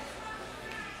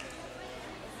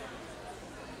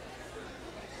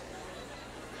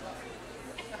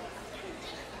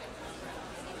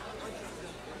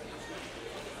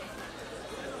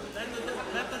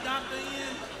 Let the doctor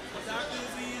in. The doctor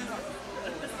is in.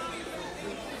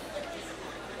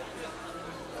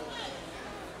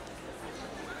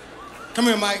 Come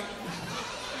here, Mike.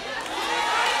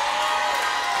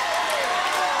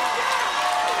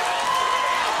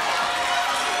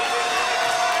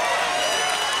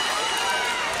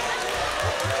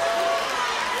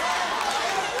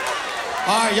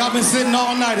 All right, y'all been sitting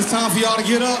all night. It's time for y'all to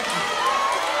get up.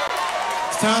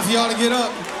 It's time for y'all to get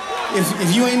up.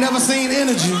 If you ain't never seen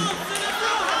Energy,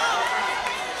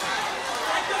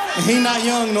 and he not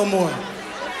young no more.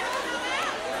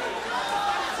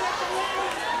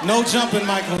 No jumping,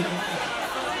 Michael.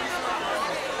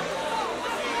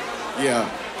 Yeah,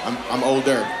 I'm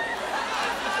older.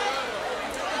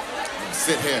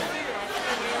 Sit here.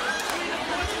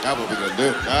 That's what we're gonna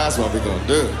do. That's what we're gonna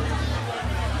do.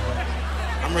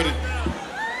 I'm ready.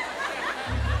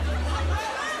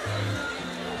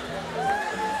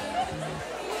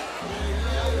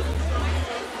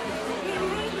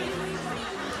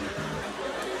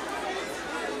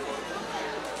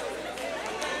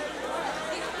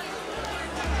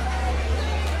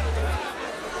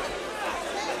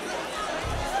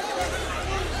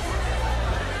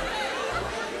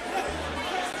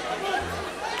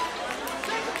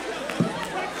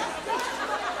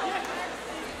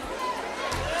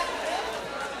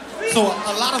 So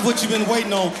a lot of what you've been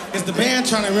waiting on is the band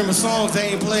trying to remember songs they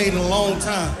ain't played in a long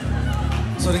time.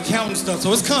 So they're counting stuff.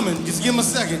 So it's coming. Just give them a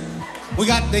second.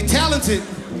 They talented.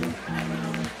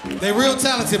 They real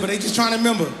talented, but they just trying to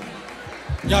remember.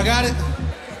 Y'all got it?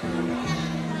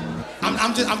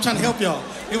 I'm trying to help y'all.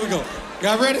 Here we go.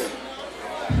 Y'all ready?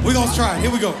 We're gonna try it.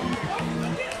 Here we go.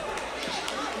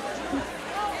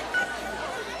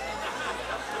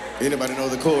 Anybody know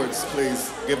the chords? Please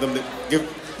give them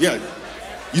yeah.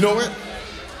 You know what?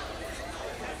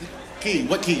 Key.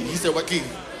 What key? He said what key?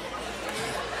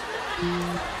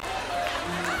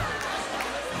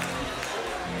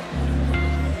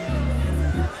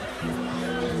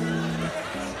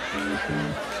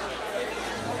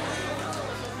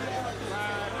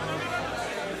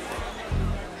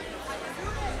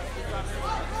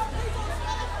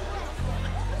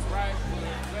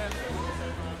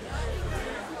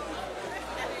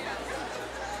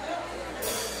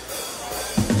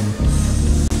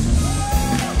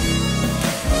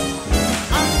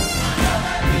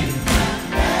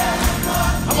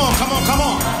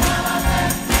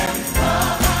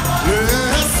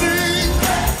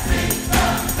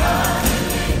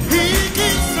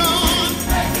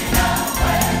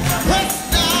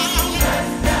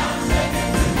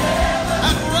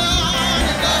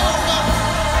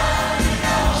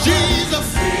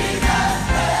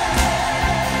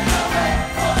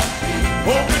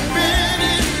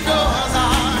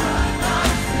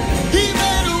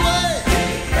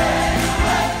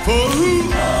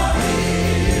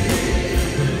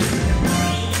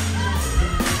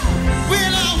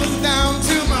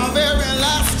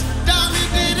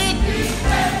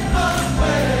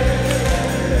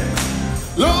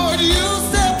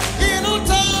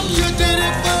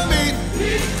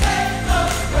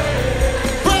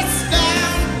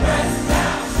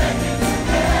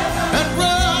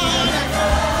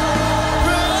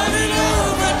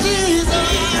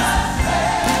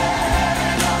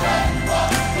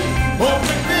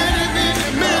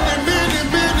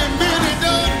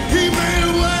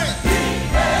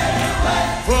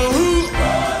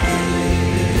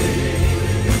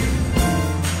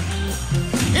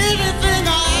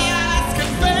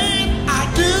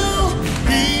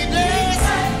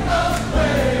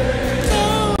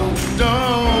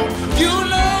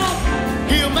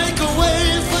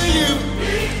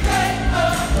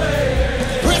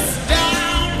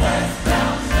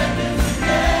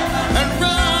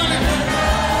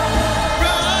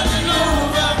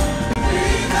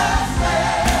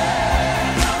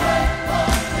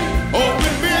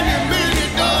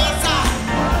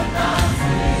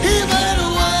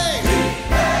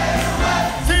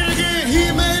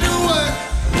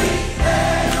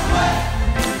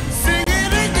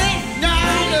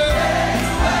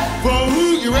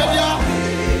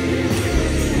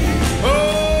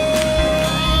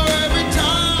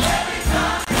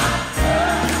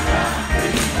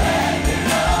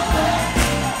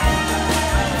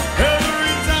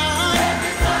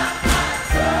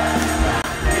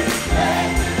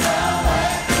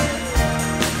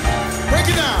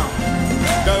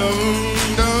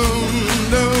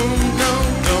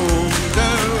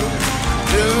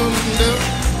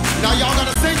 Now y'all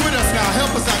gotta sing with us now.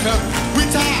 Help us out here. We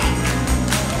tired.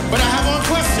 But I have one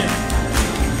question.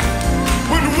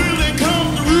 When will it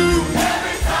come through?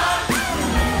 Every time.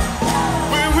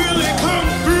 When will it come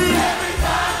through? Every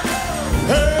time.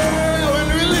 Hey, when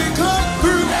will it come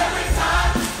through? Every time.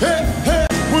 Hey, hey,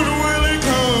 when will it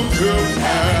come through?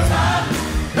 Every time.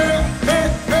 Hey, hey,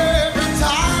 every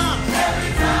time.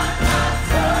 Every time I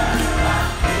turn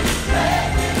around, he's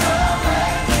making a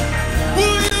way.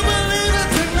 Will you believe it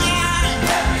tonight?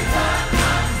 Every time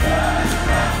I turn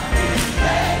around, he's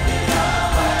making a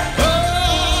way. Oh,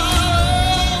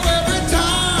 every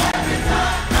time. Every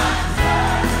time I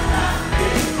turn around,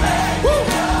 he's making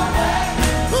a way.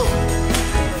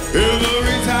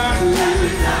 Every time.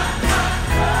 Every time I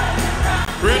turn around,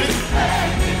 ready? He's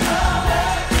making a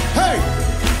way. Hey,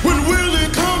 when will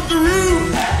it come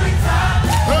through? Every time.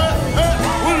 Hey, hey,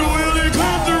 when will it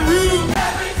come through?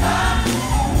 Every time.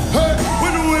 Hey,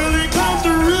 when will it come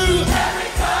through? Every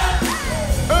time.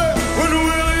 Hey, when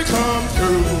will it come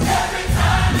through? Every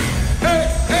time. Hey,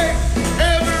 hey,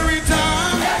 every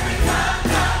time. Every time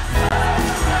I turn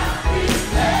around, he's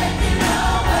making a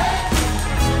way.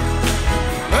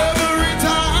 Every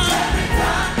time. Every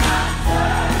time I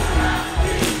turn around,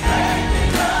 he's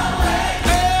making a way.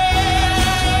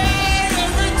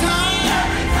 Every time.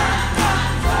 Every time I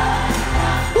turn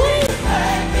around, he's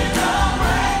making a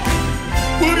way.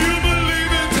 Will you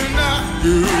believe it tonight?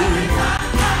 Every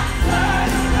time I turn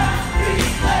around,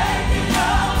 he's making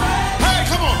a way. Hey,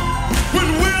 come on. When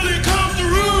will it come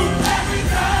through? Every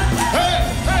time. Hey,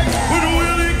 hey, when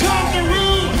will it come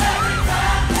through? Every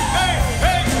time. Hey,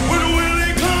 hey, when will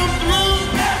it come through?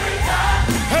 Every time.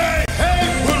 Hey, hey,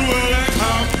 when will it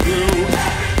come through?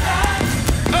 Every time.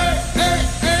 Hey, hey,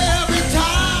 every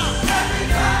time. Every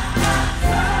time I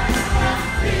turn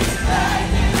around, he's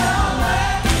making a way.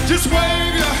 Just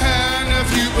wave your hand if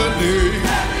you believe.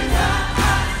 Every time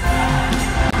I turn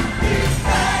around, he's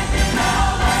making a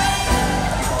way.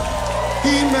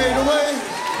 He made a way.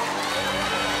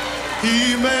 He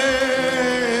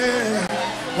made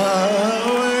a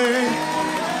way.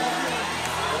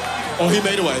 Oh, he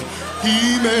made a way. He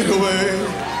made a way.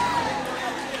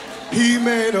 He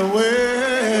made a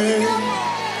way.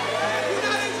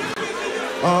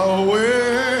 A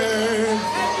way.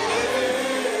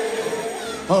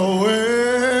 A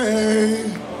way.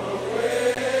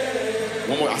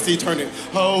 One more. I see you turn it.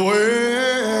 A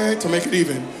way to make it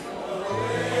even.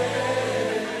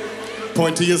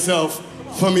 Point to yourself.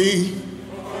 For me.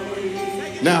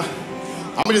 Now,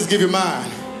 I'm gonna just give you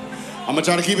mine. I'm gonna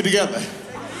try to keep it together.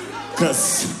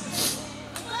 Cause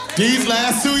these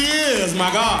last 2 years,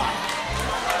 my God.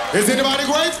 Is anybody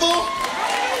grateful?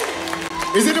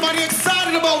 Is anybody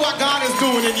excited about what God is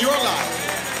doing in your life?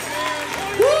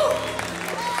 Woo!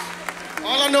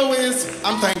 All I know is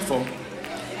I'm thankful.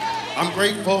 I'm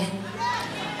grateful.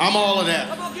 I'm all of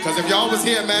that. Because if y'all was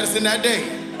here at Madison that day,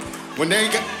 when they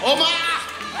got, oh my!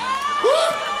 Woo!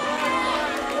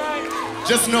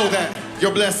 Just know that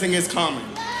your blessing is coming.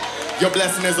 Your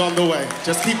blessing is on the way.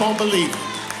 Just keep on believing.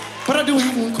 But I do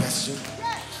have one question.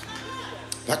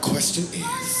 That question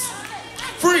is,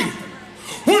 free.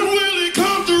 When will it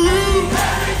come through?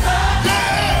 Every time.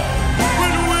 Yeah.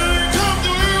 When will it come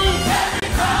through? Every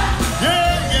time.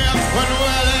 Yeah, yeah. When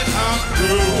will it come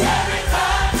through? Every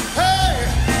time. Hey,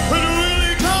 when will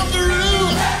it come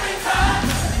through? Every time.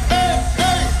 Hey,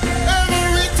 hey,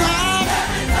 every time.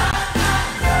 Every time I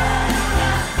turn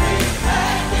around, he's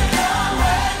making a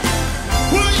way.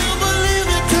 Will you believe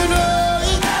it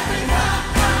tonight? Every time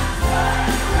I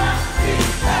turn around,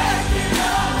 he's making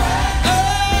a way.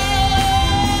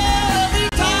 Every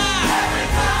time. Every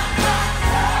time I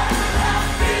turn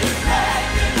around, he's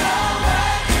making a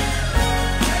way. Every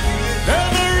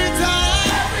time.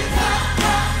 Every time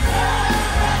I turn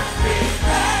around, he's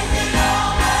making a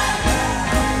way.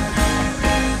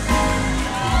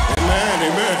 Amen,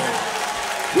 amen.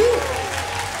 Woo.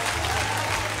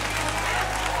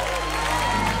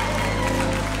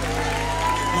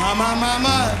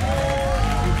 My.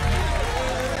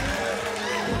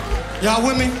 Y'all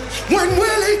with me? When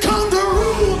will it come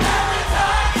through? Every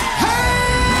time.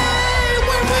 Hey,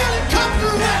 when will it come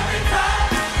through? Every time.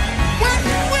 When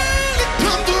will it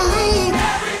come through?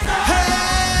 Every time.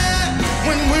 Hey,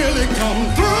 when will it come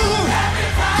through? Every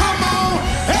time. Come on,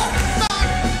 everybody,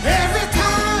 every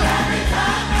time. Every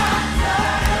time I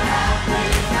turn around,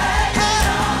 he's making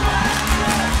a way.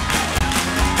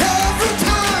 Every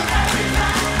time. Every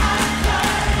time I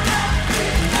turn around,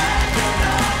 he's making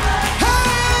a way.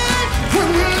 Hey, when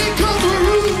will it come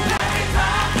through? Every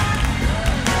time.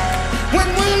 When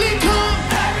will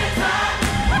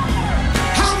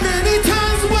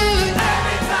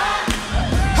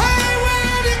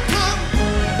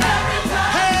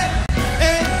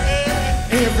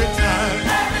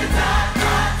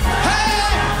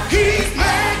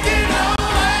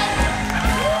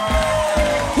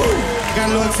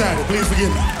table. Please forgive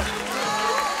me.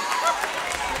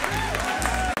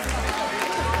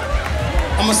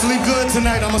 I'm gonna sleep good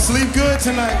tonight. I'm gonna sleep good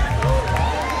tonight.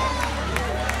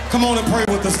 Come on and pray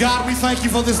with us. God, we thank you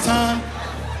for this time.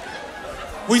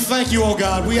 We thank you, oh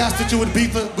God. We ask that you would be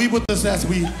with us as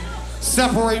we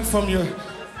separate from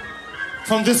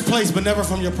this place, but never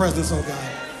from your presence, oh God.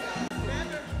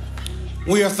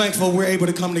 We are thankful we're able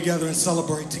to come together and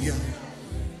celebrate together.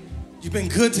 You've been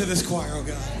good to this choir, oh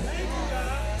God.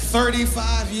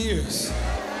 35 years.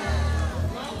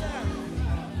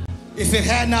 If it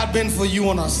had not been for you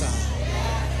on our side,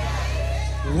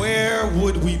 where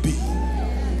would we be?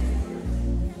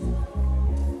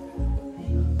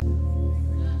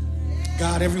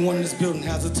 God, everyone in this building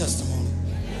has a testimony.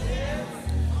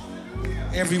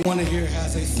 Everyone in here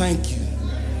has a thank you,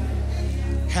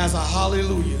 has a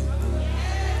hallelujah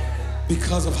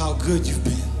because of how good you've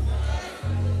been.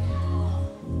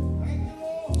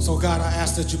 So God, I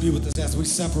ask that you be with us as we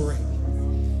separate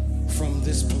from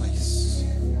this place.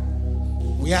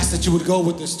 We ask that you would go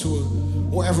with us to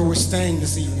wherever we're staying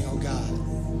this evening, oh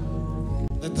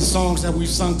God. Let the songs that we've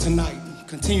sung tonight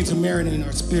continue to marinate in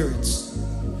our spirits,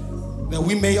 that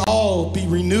we may all be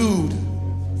renewed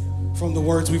from the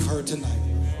words we've heard tonight.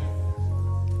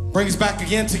 Bring us back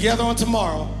again together on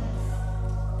tomorrow.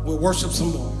 We'll worship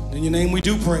some more. In your name we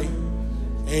do pray.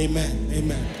 Amen.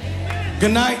 Amen.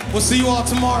 Good night. We'll see you all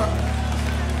tomorrow.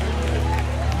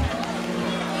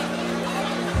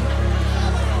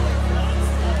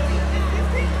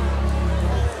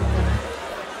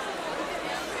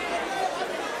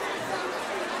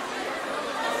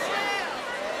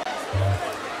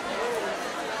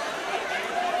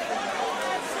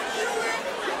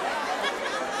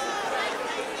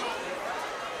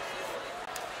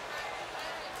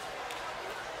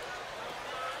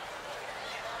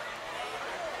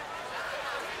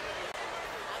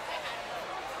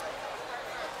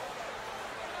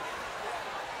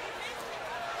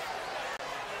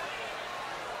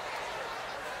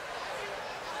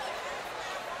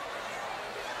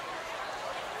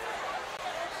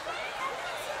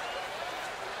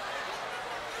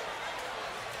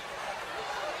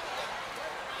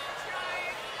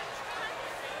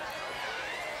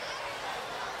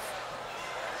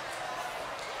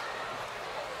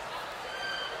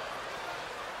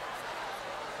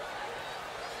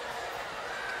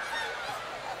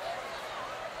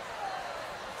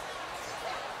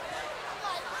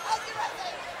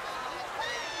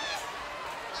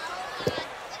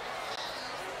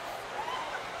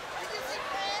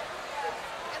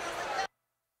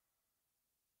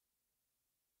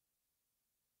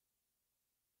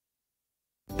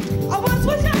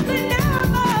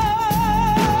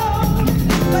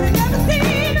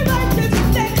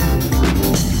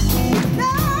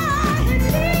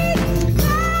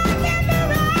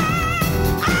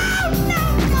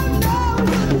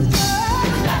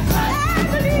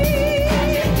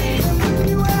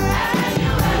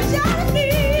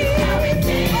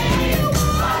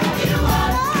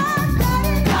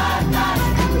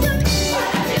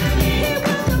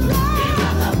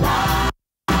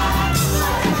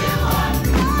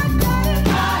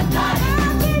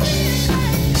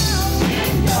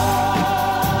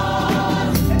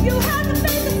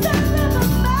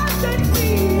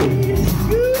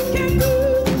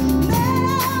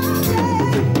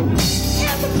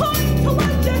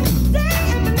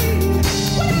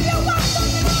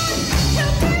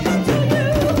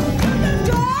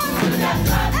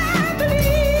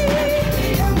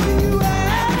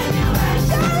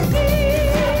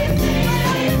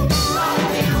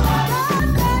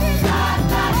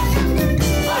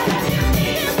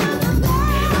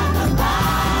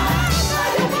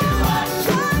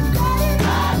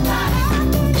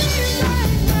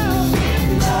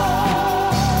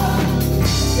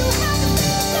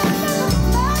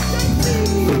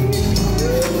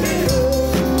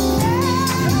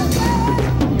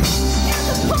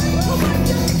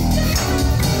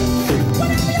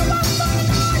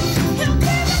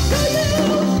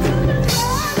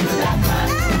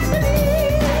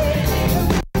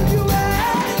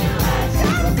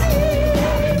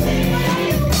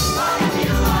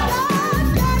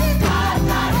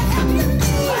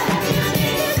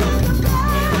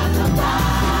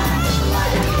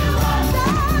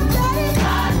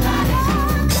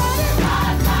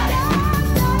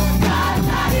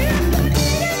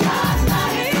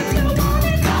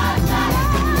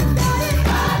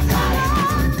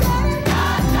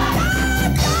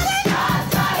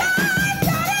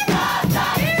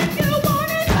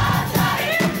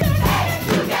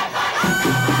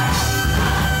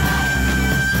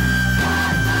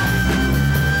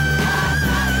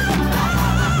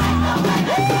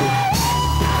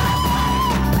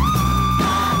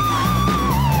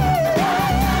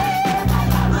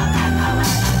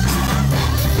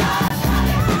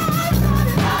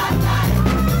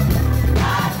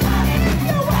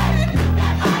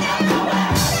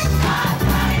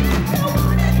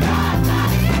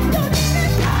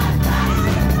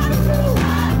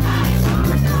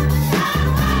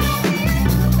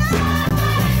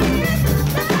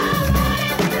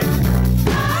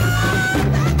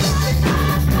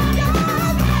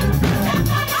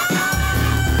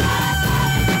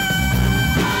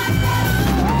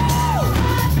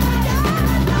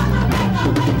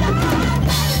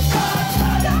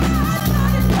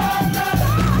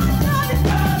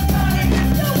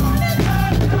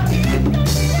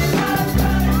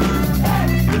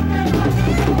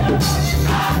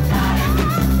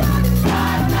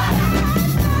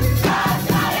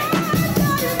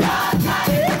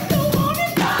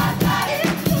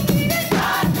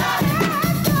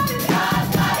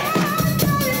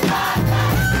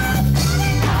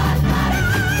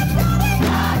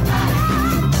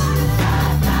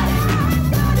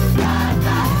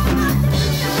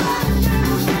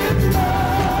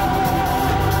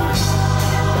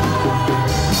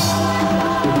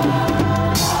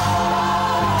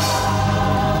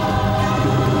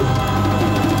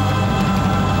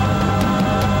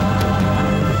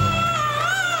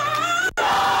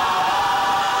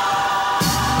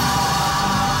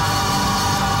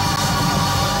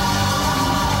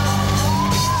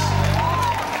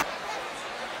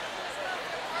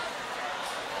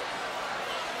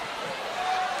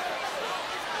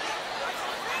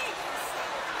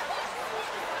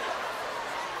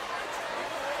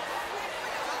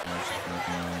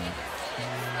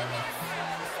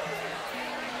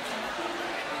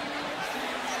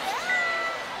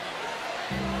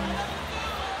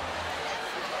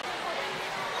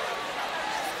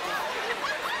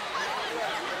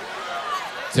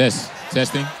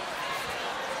 Testing.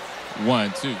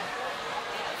 1, 2.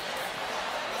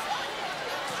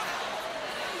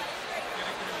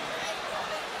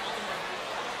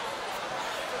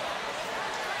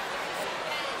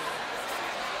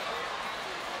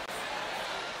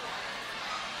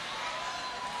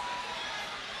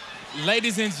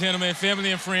 Ladies and gentlemen,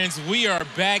 family and friends, we are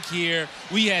back here.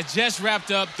 We had just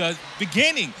wrapped up the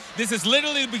beginning. This is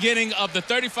literally the beginning of the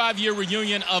 35-year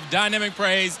reunion of Dynamic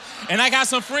Praise. And I got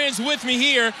some friends with me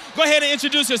here. Go ahead and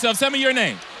introduce yourself. Tell me your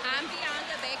name. I'm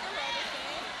Bianca Baker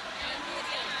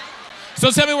Robertson.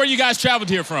 So tell me where you guys traveled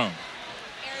here from.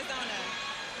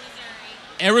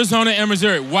 Arizona, Arizona and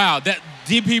Missouri. Wow, that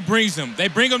DP brings them. They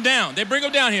bring them down. They bring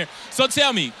them down here. So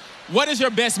tell me, what is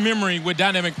your best memory with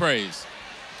Dynamic Praise?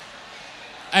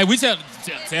 Hey, we tell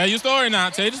your story now.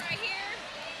 Tell you this. Right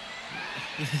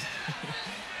here.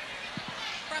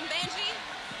 From Benji.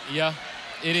 Yeah,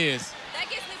 it is. That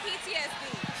gives me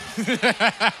PTSD.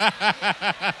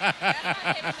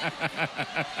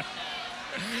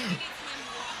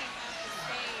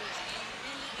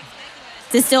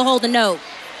 To still hold the note,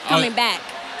 coming back.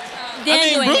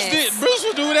 Then Bruce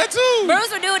would do that too.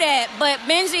 Bruce would do that, but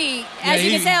Benji, as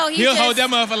you can tell, he'll hold that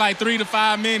mother for like 3 to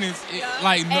 5 minutes.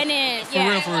 Like, and then,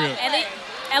 for real.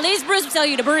 At least Bruce would tell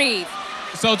you to breathe.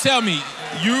 So tell me,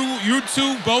 you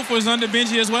two both was under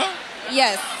Benji as well?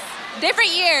 Yes.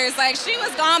 Different years. Like, she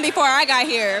was gone before I got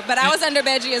here, but I was under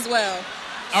Benji as well.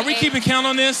 Are we keeping count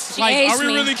on this? She Like, are aged we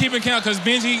me. really keeping count? Because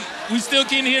Benji, we still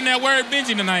keep hearing that word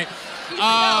Benji tonight.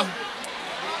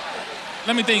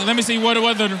 Let me think. Let me see what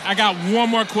other. I got one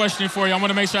more question for you. I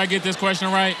want to make sure I get this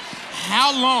question right.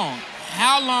 How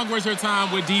long was your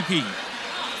time with DP?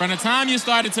 From the time you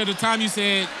started to the time you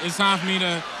said it's time for me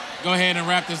to go ahead and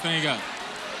wrap this thing up.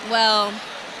 Well,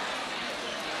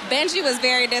 Benji was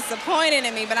very disappointed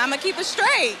in me, but I'm going to keep it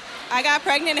straight. I got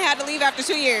pregnant and had to leave after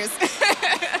 2 years.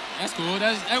 That's cool.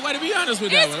 That's way to be honest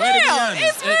with that It's one. Way to be real. honest.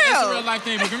 It's real. It's a real life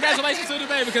thing. But congratulations to the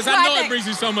baby, because I know it brings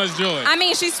you so much joy. I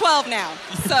mean, she's 12 now,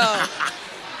 so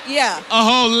yeah. A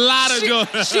whole lot of joy.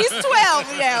 She's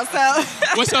 12 now, so.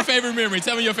 What's your favorite memory?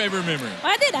 Tell me your favorite memory.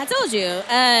 Well, I did. I told you.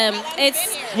 Well,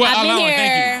 I've been Alana, here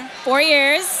thank 4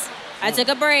 years. I took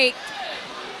a break,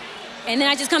 and then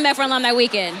I just come back for alumni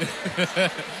weekend.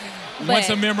 Once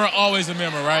a member, always a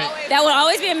member, right? That will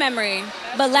always be a memory.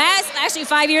 But actually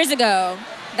 5 years ago,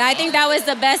 I think that was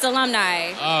the best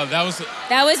alumni. Oh, that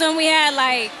was when we had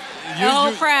like a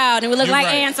whole crowd and we looked like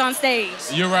ants on stage.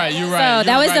 You're right. So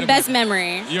that was the best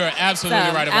memory. You're absolutely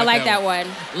right about that. I like that one.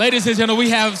 Ladies and gentlemen, we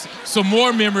have some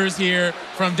more members here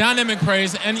from Dynamic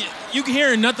Praise, and you can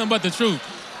hear nothing but the truth.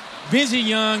 Benji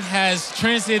Young has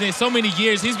transcended so many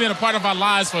years. He's been a part of our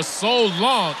lives for so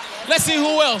long. Let's see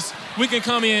who else we can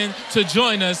come in to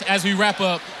join us as we wrap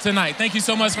up tonight. Thank you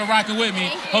so much for rocking with me.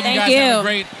 Hope you guys have a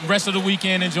great rest of the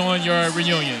weekend enjoying your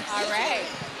reunion. All right.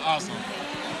 Awesome.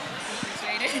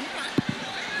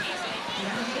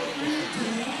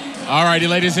 All righty,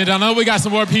 ladies and gentlemen, I know we got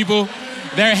some more people.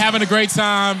 They're having a great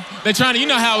time. They're trying to, you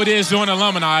know how it is during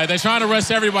alumni. They're trying to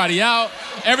rush everybody out.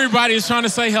 Everybody is trying to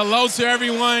say hello to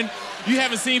everyone. You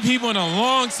haven't seen people in a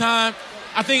long time.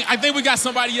 I think we got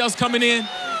somebody else coming in.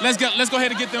 Let's go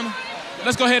ahead and get them.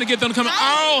 Let's go ahead and get them to come in.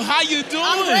 Oh, how you doing?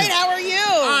 I'm great. How are you?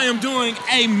 I am doing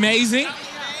amazing.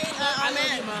 I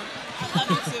love you, Mom. I love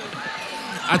you too.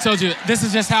 I told you, this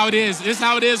is just how it is. This is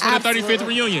how it is for Absolutely. the 35th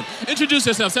reunion. Introduce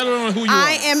yourself. Tell everyone who you are.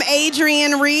 I am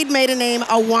Adrienne Reed, maiden name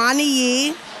Awani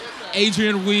Yee.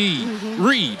 Adrienne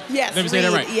Reed. Yes, Let me say that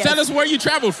Reed, right. yes. Tell us where you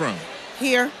traveled from.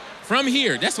 Here. From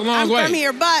here. That's a long I'm way. from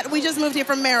here, but we just moved here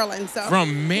from Maryland. So.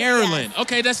 From Maryland. Yes.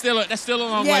 Okay, that's still a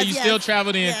long Yes, way. You yes, still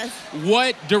traveled in. yes.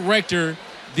 What director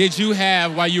did you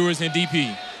have while you was in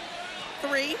DP?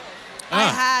 3. I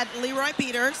had Leroy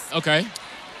Peters. Okay.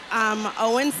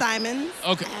 Owen Simons.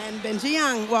 Okay. And Benji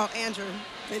Young. Well, Andrew.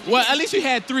 Benji Well, Young. at least you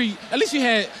had 3. At least you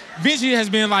had Benji has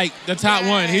been like the top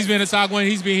one. He's been the top one.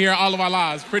 He's been here all of our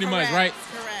lives, pretty much, right?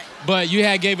 Correct. But you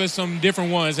gave us some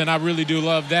different ones, and I really do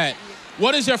love that.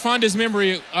 What is your fondest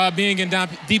memory being in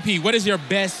DP? What is your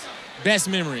best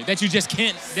memory that you just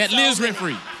can't, that lives rent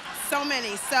free? So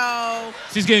many. So.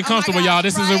 She's getting comfortable, Oh my y'all.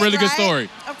 gosh, This is a really good story.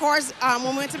 Of course, when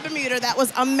we went to Bermuda, that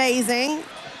was amazing.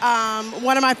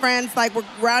 One of my friends, like, we're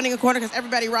rounding a corner because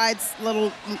everybody rides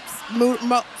little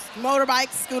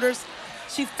motorbikes, scooters.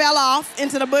 She fell off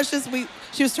into the bushes.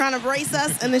 She was trying to race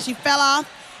us, and then she fell off,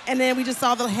 and then we just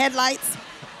saw the headlights.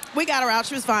 We got her out.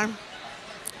 She was fine.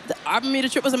 Our Bermuda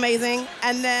trip was amazing.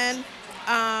 And then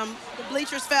the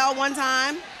bleachers fell one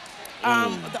time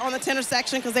on the tenor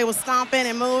section because they were stomping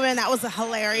and moving. That was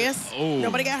hilarious. Ooh.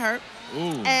 Nobody got hurt.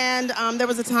 Ooh. And there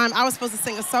was a time I was supposed to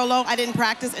sing a solo. I didn't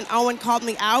practice, and Owen called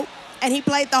me out. And he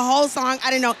played the whole song. I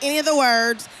didn't know any of the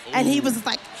words. Ooh. And he was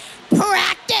like,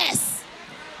 practice.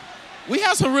 We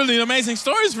have some really amazing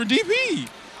stories for DP.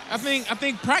 I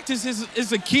think practice is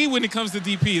the key when it comes to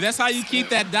DP. That's how you keep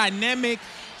that dynamic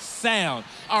sound.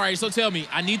 All right, so tell me,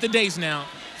 I need the dates now.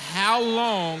 How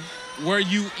long were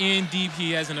you in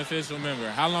DP as an official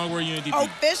member? How long were you in DP?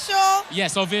 Official?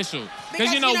 Yes, official.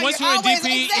 Because you know once you're in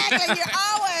DP. Exactly, you're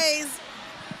always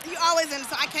in.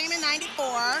 So I came in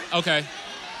 94. Okay.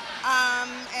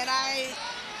 And I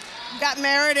got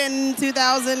married in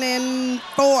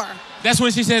 2004. That's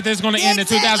when she said it's going to end in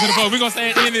 2004. We're going to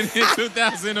say it ended in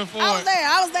 2004. I was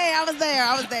there.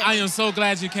 I am so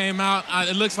glad you came out.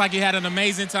 It looks like you had an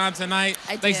amazing time tonight.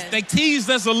 I did. They teased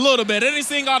us a little bit. They didn't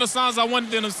sing all the songs I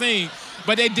wanted them to sing,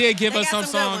 but they did give us some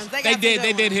songs. They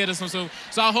did hit us some.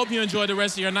 So I hope you enjoy the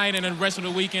rest of your night and the rest of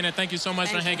the weekend, and thank you so much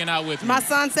for hanging out with me. My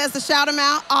son says to shout him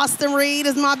out. Austin Reed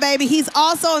is my baby. He's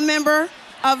also a member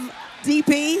of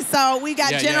DP, so we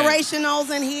got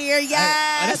generationals in here.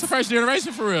 Yes. That's the first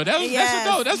generation for real. That's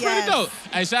dope. That's pretty dope.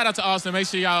 Hey, shout out to Austin. Make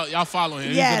sure y'all follow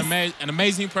him. Yes. He's an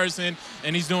amazing person,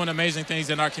 and he's doing amazing things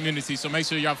in our community, so make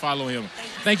sure y'all follow him.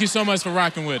 Thank you so much for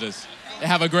rocking with us.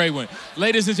 Have a great one.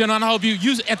 Ladies and gentlemen, I hope you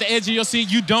at the edge of your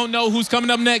seat, you don't know who's coming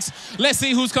up next. Let's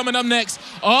see who's coming up next.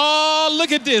 Oh,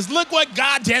 look at this. Look what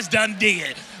God just done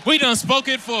did. We done spoke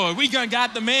it for. We done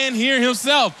got the man here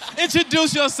himself.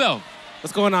 Introduce yourself.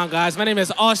 What's going on, guys? My name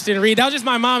is Austin Reed. That was just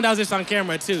my mom. That was just on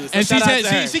camera, too. So and she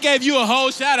said she gave you a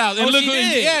whole shout-out. And she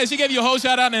did? Yeah, she gave you a whole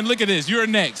shout-out, and look at this. You're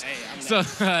next. Hey, I'm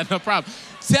next. So, no problem.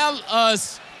 Tell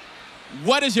us,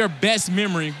 what is your best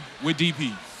memory with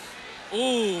DP?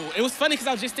 Ooh, it was funny because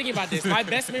I was just thinking about this. My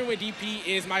best memory with DP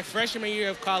is my freshman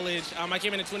year of college. I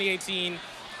came in 2018.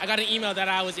 I got an email that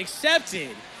I was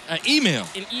accepted. An email?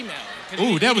 An email.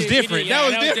 Ooh, that was different. That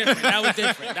was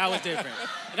different.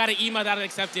 I got an email that I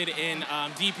accepted in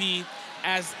DP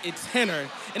as a tenor.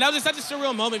 And that was just such a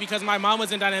surreal moment because my mom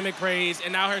was in Dynamic Praise,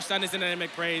 and now her son is in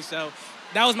Dynamic Praise. So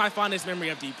that was my fondest memory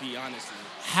of DP, honestly.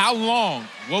 How long?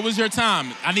 What was your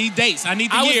time? I need dates. I need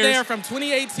the years. I was there from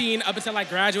 2018 up until I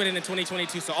graduated in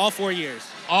 2022, so all 4 years.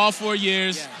 All 4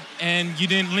 years. Yeah. And you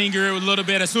didn't linger a little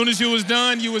bit. As soon as you was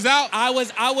done, you was out? I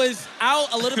was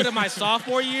out a little bit of my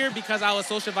sophomore year because I was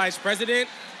social vice president,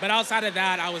 but outside of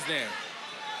that, I was there.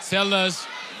 Tell us,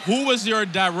 who was your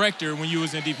director when you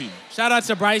was in DP? Shout out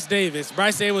to Bryce Davis.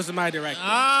 Bryce Davis was my director.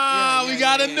 We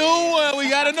got a new one.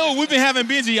 We got a new one. We've been having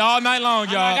Benji all night long,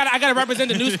 y'all. I got to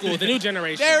represent the new school, the new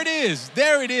generation. There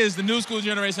it is, the new school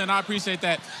generation. I appreciate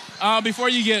that. Before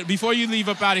you leave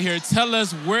up out of here, tell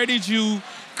us, where did you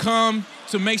come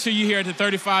to make sure you're here at the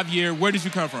 35 year? Where did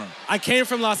you come from? I came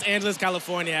from Los Angeles,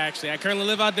 California, actually. I currently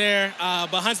live out there,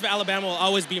 but Huntsville, Alabama will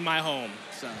always be my home.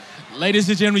 So. Ladies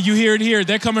and gentlemen, you hear it here.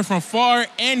 They're coming from far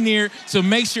and near to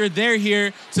make sure they're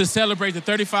here to celebrate the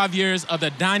 35 years of the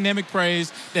dynamic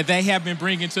praise that they have been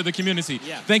bringing to the community.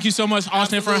 Yeah. Thank you so much,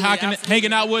 Austin, for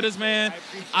hanging out with us, man.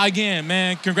 Again,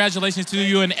 man, congratulations to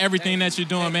you and everything that you're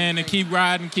doing, man. And keep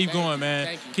riding, keep going,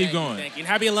 man. Keep going. Thank you. And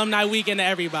happy Alumni Weekend to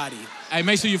everybody. Hey,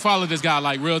 make sure you follow this guy,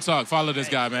 like real talk. Follow this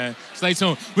guy, man. Stay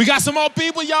tuned. We got some more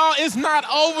people, y'all. It's not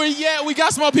over yet. We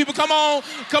got some more people. Come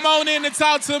on in and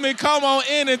talk to me. Come on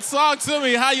in and talk to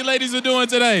me. How you ladies are doing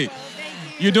today? Well,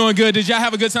 thank you. You're doing good. Did y'all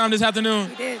have a good time this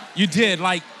afternoon? We did. You did.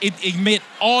 Like, it met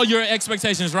all your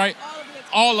expectations, right?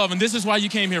 All of them. This is why you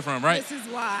came here from, right? This is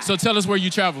why. So tell us where you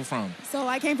traveled from. So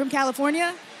I came from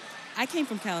California. I came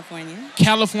from California.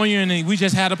 California, and we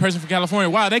just had a person from California.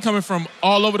 Wow, they coming from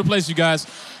all over the place, you guys.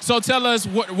 So tell us,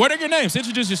 what are your names?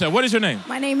 Introduce yourself. What is your name?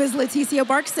 My name is Leticia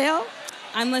Barksdale.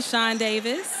 I'm LaShawn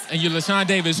Davis. And you're LaShawn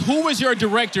Davis. Who was your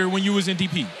director when you was in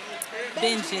DP?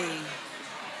 Benji.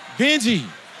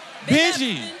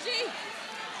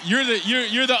 You're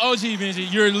the OG, Benji.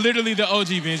 You're literally the OG,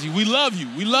 Benji. We love you.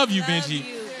 We love you,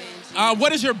 Benji.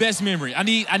 What is your best memory? I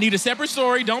need a separate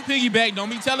story. Don't piggyback. Don't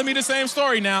be telling me the same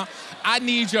story now. I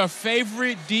need your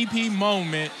favorite DP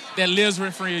moment that lives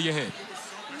rent free in your head.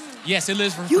 Yes, it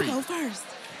lives rent free. You go first.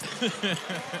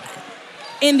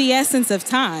 In the essence of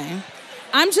time,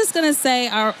 I'm just gonna say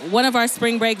one of our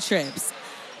spring break trips.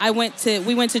 We went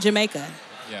to Jamaica.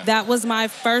 Yeah. That was my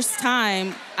first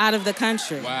time out of the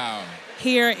country. Wow.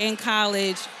 Here in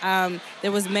college,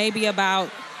 there was maybe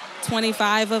about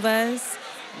 25 of us.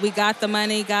 We got the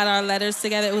money, got our letters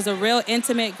together. It was a real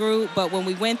intimate group, but when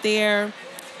we went there,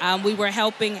 we were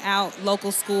helping out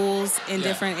local schools in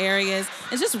different areas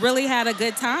and just really had a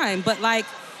good time. But like,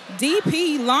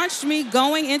 DP launched me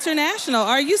going international.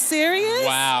 Are you serious?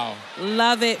 Wow.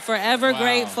 Love it. Forever Wow.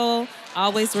 grateful.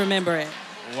 Always remember it.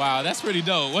 Wow, that's pretty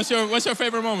dope. What's your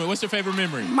favorite moment? What's your favorite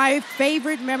memory? My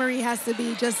favorite memory has to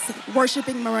be just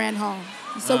worshiping Moran Hall.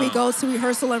 So we go to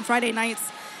rehearsal on Friday nights,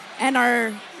 and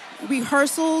our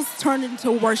rehearsals turned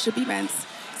into worship events.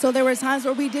 So there were times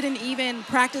where we didn't even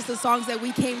practice the songs that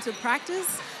we came to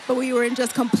practice, but we were in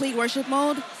just complete worship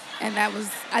mode. And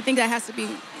I think that has to be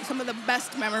some of the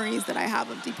best memories that I have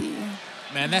of DP.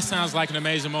 Man, that sounds like an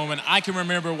amazing moment. I can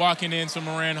remember walking into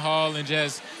Moran Hall and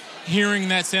just hearing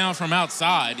that sound from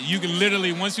outside. You could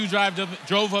literally, once you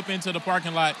drove up into the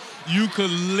parking lot, you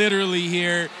could literally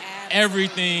hear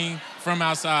everything from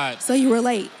outside. So you were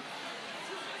late.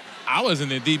 I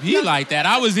wasn't in DP like that.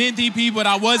 I was in DP, but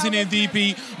I wasn't in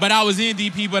DP, but I was in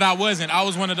DP, but I wasn't. I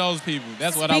was one of those people.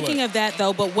 That's what I was. Speaking of that,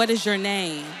 though, but what is your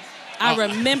name? I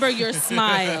remember your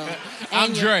smile.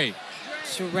 I'm Dray.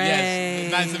 Dray.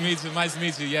 Yes, nice to meet you. Nice to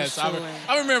meet you. Yes, Sure.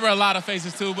 I remember a lot of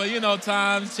faces too, but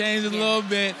times change a little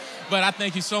bit. But I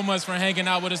thank you so much for hanging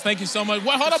out with us. Thank you so much.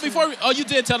 Well, hold up you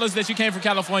did tell us that you came from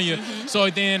California. Mm-hmm. So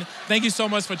then, thank you so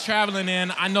much for traveling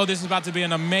in. I know this is about to be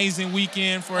an amazing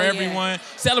weekend for everyone.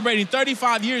 Celebrating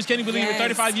 35 years. Can you believe it?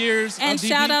 35 years. And of DP?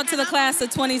 shout out to the class of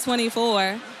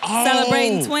 2024. Oh.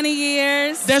 Celebrating 20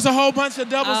 years. There's a whole bunch of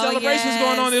double celebrations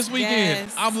going on this weekend.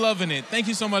 Yes. I'm loving it. Thank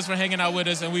you so much for hanging out with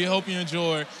us, and we hope you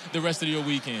enjoy the rest of your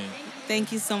weekend.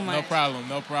 Thank you so much. No problem,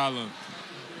 no problem.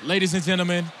 Ladies and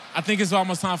gentlemen, I think it's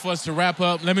almost time for us to wrap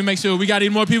up. Let me make sure we got any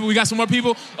more people. We got some more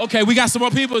people? Okay, we got some more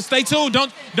people. Stay tuned.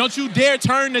 Don't you dare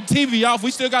turn the TV off.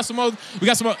 We still got some more. We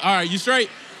got some more. All right, you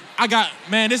straight?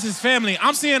 This is family.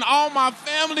 I'm seeing all my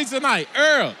family tonight.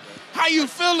 Earl, how you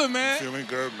feeling, man? Feeling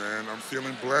good, man. I'm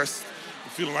feeling blessed.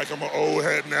 I'm feeling like I'm an old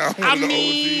head now. I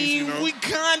mean, we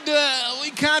kinda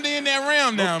in that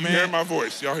realm now, man. You hear my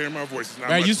voice. Y'all hear my voice. It's not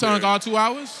Man, much you sung there. all 2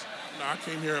 hours? No, I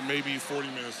came here maybe 40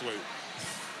 minutes late.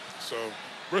 So,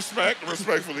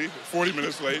 respectfully, 40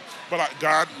 minutes late. But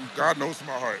God knows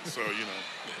my heart. So,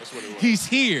 that's what it was. He's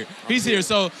here. He's here.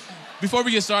 So, before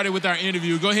we get started with our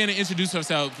interview, go ahead and introduce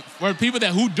yourself. For people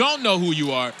who don't know who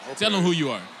you are, tell them who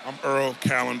you are. I'm Earl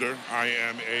Callender. I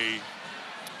am a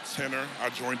tenor. I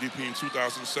joined DP in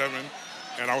 2007,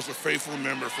 and I was a faithful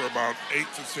member for about 8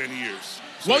 to 10 years.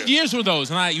 So, What years were those?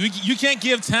 And you can't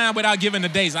give time without giving the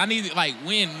dates. I need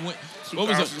when. What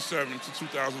was it? 2007 to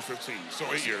 2015. So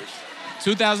 8 years.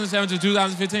 2007 to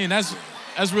 2015.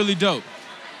 That's really dope.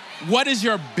 What is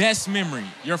your best memory?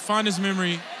 Your fondest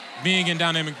memory being in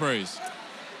Dynamic Praise?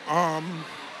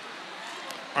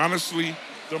 Honestly,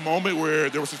 the moment where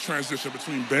there was a transition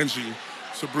between Benji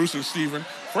to Bruce and Steven.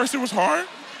 First, it was hard,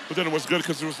 but then it was good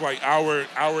because it was like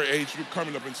our age group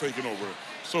coming up and taking over.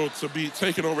 So to be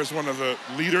taken over as one of the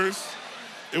leaders,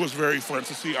 it was very fun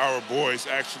to see our boys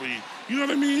actually, you know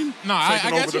what I mean? No, I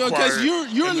got you, because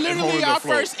you're literally our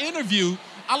first interview.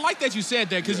 I like that you said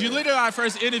that, because you're literally our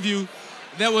first interview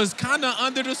that was kind of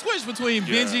under the switch between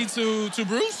Benji to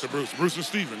Bruce. To Bruce and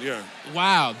Steven, yeah.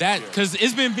 Wow, because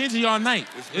it's been Benji all night.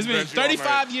 It's been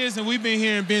 35 years and we've been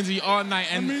hearing Benji all night,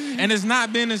 and it's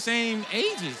not been the same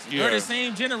ages or the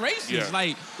same generations. Yeah,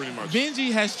 like pretty much.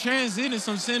 Benji has transited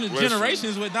some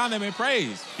generations with Dynamic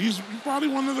Praise. He's probably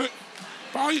one of the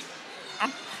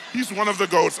he's one of the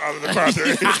GOATs out of the crowd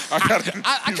there. I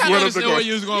kind of understand where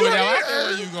you was going with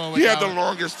that. He had the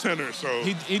longest tenure, so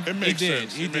it makes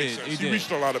sense. He did. He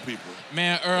reached a lot of people.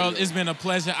 Man, Earl, it's been a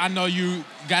pleasure. I know you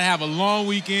got to have a long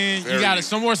weekend. You got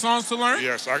some more songs to learn?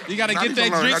 Yes. You got to get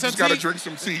that drink some tea. Got to drink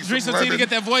some tea. Drink some tea to get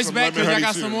that voice back, because I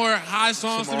got some more high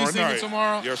songs to be singing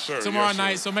tomorrow. Yes, sir. Tomorrow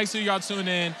night. So make sure y'all tune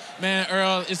in. Man,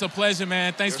 Earl, it's a pleasure,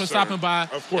 man. Thanks for stopping by.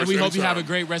 Of course. And we hope you have a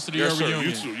great rest of your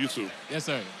reunion. You too. Yes,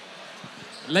 sir.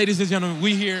 Ladies and gentlemen,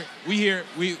 we here.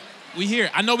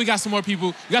 I know we got some more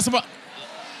people. We got some more.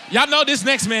 Y'all know this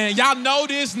next man. Come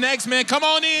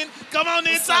on in. Talk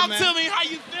to me. How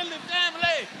you feeling,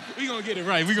 family? We gonna get it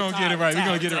right.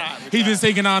 He's been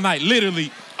singing all night,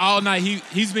 literally all night.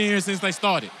 He's been here since they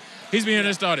started.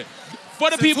 For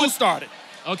the people who started.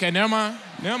 Okay, never mind.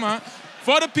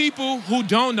 For the people who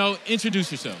don't know,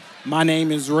 introduce yourself. My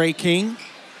name is Ray King,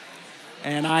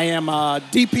 and I am a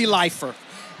DP lifer.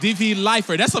 DP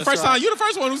lifer. That's the first time. You're the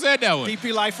first one who said that one.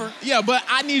 DP lifer. Yeah, but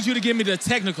I need you to give me the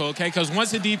technical, okay? Because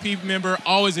once a DP member,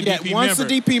 always a DP member. Once a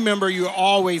DP member, you're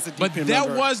always a DP member. But that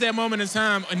was that moment in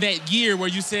time, in that year, where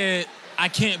you said, I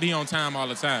can't be on time all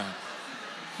the time.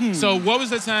 So what was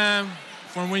the time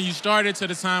from when you started to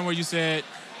the time where you said,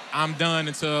 I'm done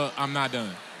until I'm not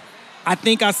done? I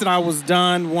think I said I was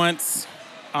done once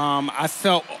I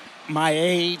felt my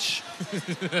age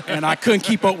and I couldn't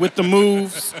keep up with the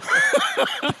moves.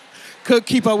 could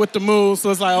keep up with the moves,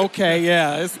 so it's like, okay,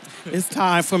 yeah, it's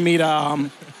time for me to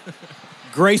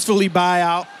gracefully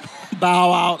bow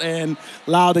out and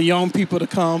allow the young people to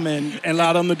come and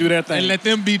allow them to do their thing. And let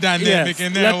them be dynamic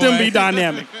in their let them way. be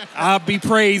dynamic. I'll be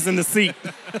praised in the seat.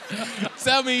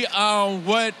 Tell me,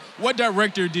 what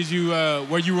director did you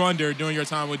were you under during your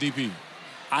time with DP?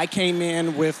 I came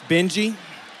in with Benji,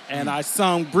 and I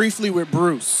sung briefly with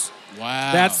Bruce.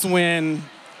 Wow. That's when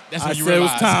I you said it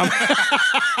was time.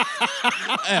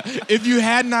 If you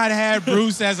had not had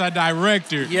Bruce as a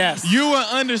director, yes, you would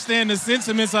understand the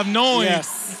sentiments of knowing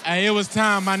it was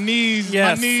time. My knees were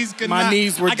my done.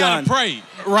 knees were I gotta done. pray.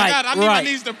 Right, I need my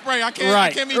knees to pray. I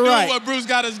can't be doing what Bruce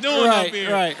got us doing up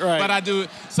here. Right. But I do.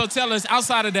 So tell us,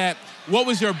 outside of that, what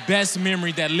was your best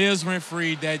memory that lives rent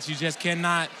free that you just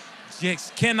cannot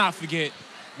forget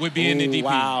with being in DP?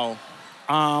 Wow.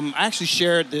 I actually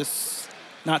shared this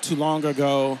not too long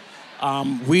ago.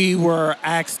 We were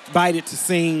invited to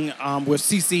sing with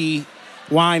CeCe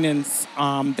Winans.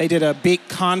 They did a big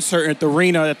concert at the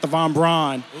arena at the Von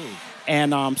Braun.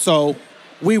 And so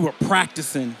we were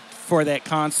practicing for that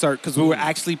concert because we were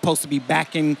actually supposed to be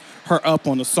backing her up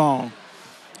on the song.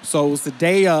 So it was the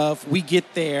day of, we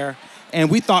get there, and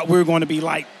we thought we were going to be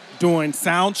like doing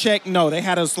sound check. No, they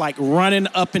had us like running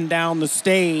up and down the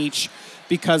stage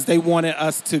because they wanted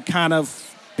us to kind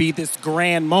of be this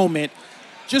grand moment,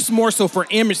 just more so for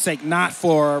image sake, not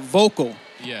for vocal.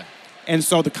 Yeah. And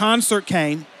so the concert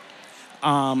came.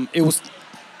 It was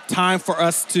time for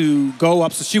us to go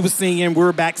up. So she was singing, we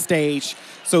were backstage.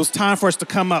 So it was time for us to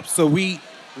come up. So we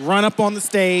run up on the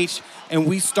stage and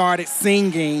we started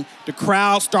singing. The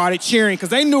crowd started cheering because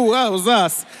they knew it was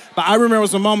us. But I remember it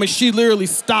was a moment she literally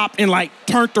stopped and like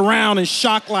turned around in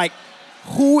shock, like,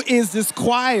 who is this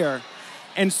choir?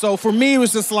 And so for me, it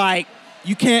was just like,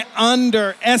 you can't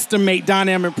underestimate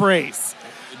dynamic praise.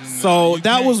 So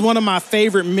that was one of my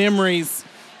favorite memories,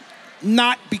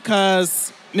 not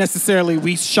because necessarily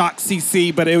we shocked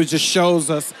CC, but it just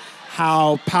shows us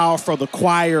how powerful the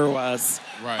choir was.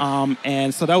 Right.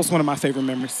 And so that was one of my favorite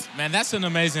memories. Man, that's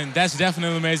definitely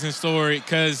an amazing story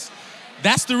because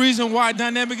that's the reason why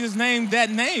Dynamic is named that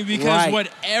name, because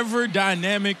whatever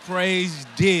Dynamic Praise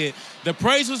did, the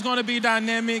praise was going to be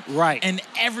dynamic, and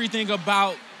everything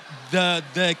about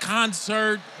the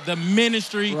concert, the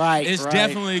ministry is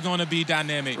definitely going to be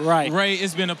dynamic. Ray,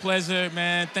 it's been a pleasure,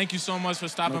 man. Thank you so much for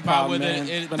stopping by with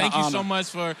it. Thank you so much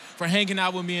for hanging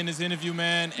out with me in this interview,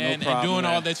 man, and doing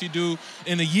all that you do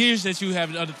in the years that you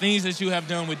have, the things that you have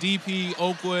done with DP,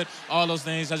 Oakwood, all those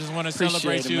things. I just want to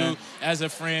celebrate you as a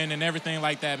friend and everything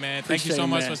like that, man. Thank you so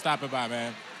much for stopping by,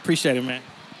 man. Appreciate it, man.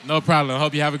 No problem.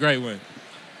 Hope you have a great one.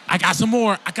 I got some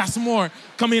more.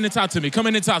 Come in and talk to me.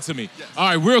 Yes. All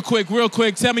right, real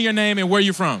quick. Tell me your name and where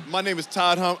you're from. My name is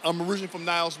Todd Hump. I'm originally from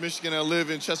Niles, Michigan. I live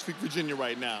in Chesapeake, Virginia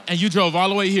right now. And you drove all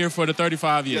the way here for the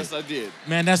 35 years. Yes, I did.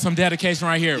 Man, that's some dedication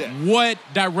right here. Yeah. What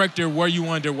director were you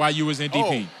under while you was in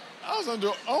DP? I was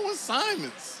under Owen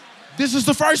Simons. This is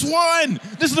the first one,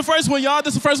 y'all.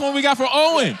 This is the first one we got for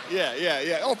Owen.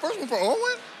 Yeah. Oh, first one for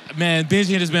Owen? Man,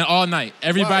 Benji has been all night.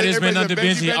 Everybody's been under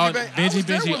Benji all night.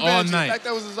 In fact,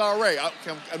 that was his RA.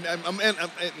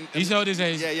 He showed his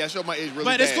age. Yeah, I showed my age really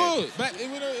bad. But it's cool.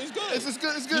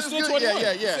 It's good. You're still 21.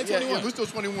 Yeah. We're still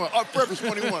 21. Forever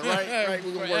 21, right?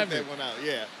 We're going to work that one out,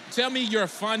 yeah. Tell me your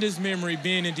fondest memory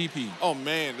being in DP. Oh,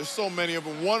 man, there's so many of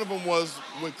them. One of them was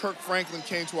when Kirk Franklin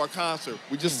came to our concert.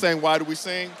 We just sang Why Do We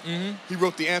Sing? Mm-hmm. He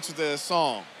wrote the answer to that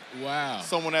song. Wow.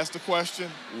 Someone asked the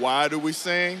question, why do we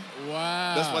sing?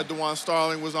 Wow. That's why DeJuan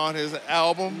Starling was on his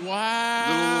album. Wow.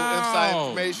 Little inside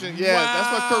information. Yeah,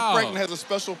 that's why Kirk Franklin has a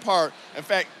special part. In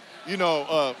fact,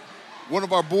 one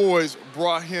of our boys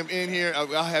brought him in here.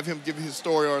 I'll have him give his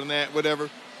story on that, whatever.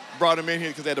 Brought him in here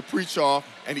because they had a preach-off,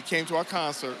 and he came to our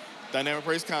concert, Dynamic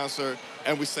Praise concert,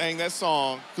 and we sang that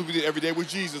song because we did Every Day with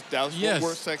Jesus, Dallas-Fort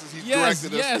Worth, Texas. He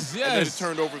directed us, and then it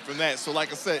turned over from that. So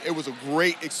like I said, it was a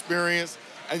great experience.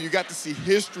 And you got to see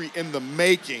history in the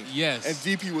making. Yes. And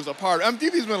DP was a part of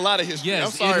it. DP's been a lot of history. Yes,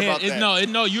 I'm sorry about that.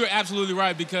 No, you're absolutely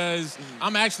right because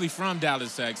I'm actually from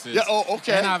Dallas, Texas. Yeah,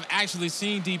 okay. And I've actually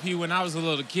seen DP when I was a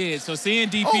little kid. So seeing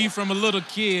DP from a little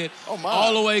kid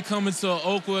all the way coming to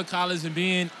Oakwood College and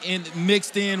being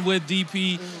mixed in with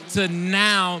DP to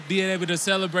now being able to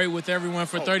celebrate with everyone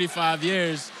for 35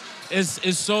 years.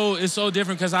 It's so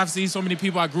different because I've seen so many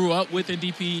people I grew up with in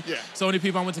DP, so many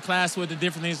people I went to class with and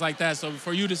different things like that. So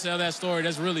for you to tell that story,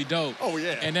 that's really dope. Oh,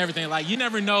 yeah. And everything. Like, you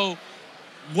never know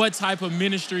what type of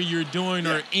ministry you're doing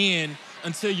or in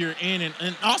until you're in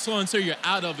and also until you're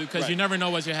out of it because you never know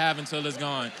what you have until it's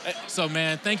gone. So,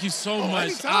 man, thank you so much.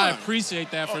 Anytime. I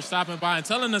appreciate that for stopping by and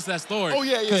telling us that story. Oh,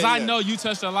 yeah. Because I know you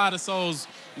touched a lot of souls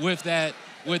with that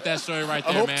story right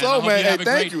there, I hope man. so, man. Hey, thank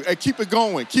thank you. Hey, keep it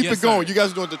going. Keep Yes, it going. sir. You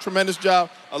guys are doing a tremendous job.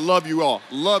 I love you all.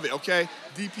 Love it, okay?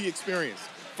 DP experience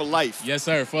for life. Yes,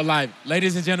 sir, for life.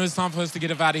 Ladies and gentlemen, it's time for us to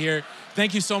get up out of here.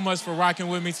 Thank you so much for rocking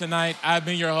with me tonight. I've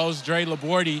been your host, Dray the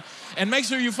Voice. And make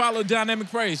sure you follow Dynamic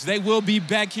Praise. They will be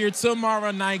back here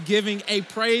tomorrow night giving a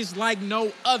praise like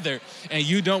no other, and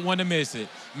you don't want to miss it.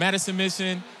 Madison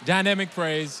Mission, Dynamic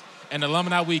Praise, and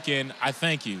Alumni Weekend, I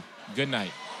thank you. Good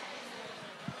night.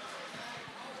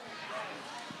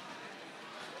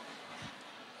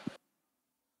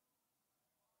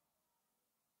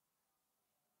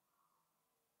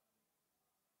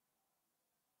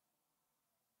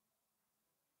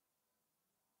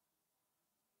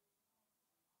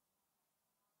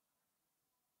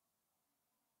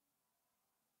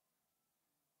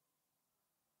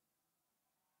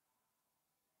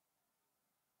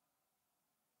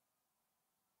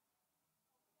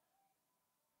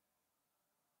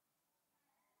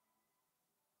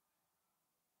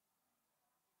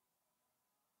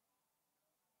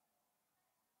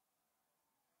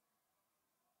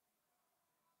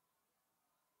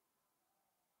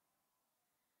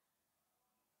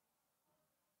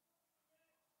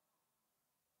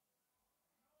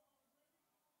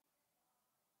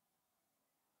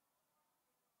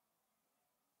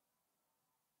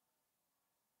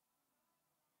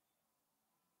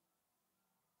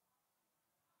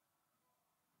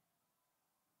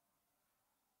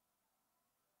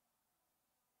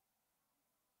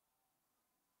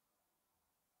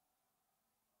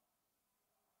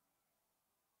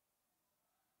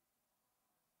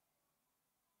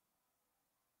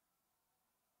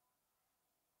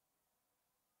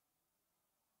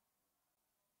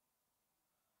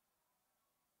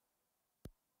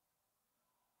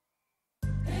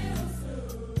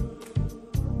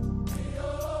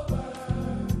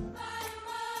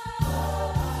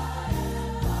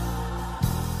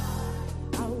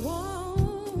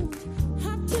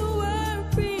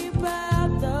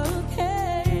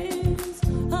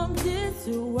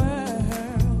 To worry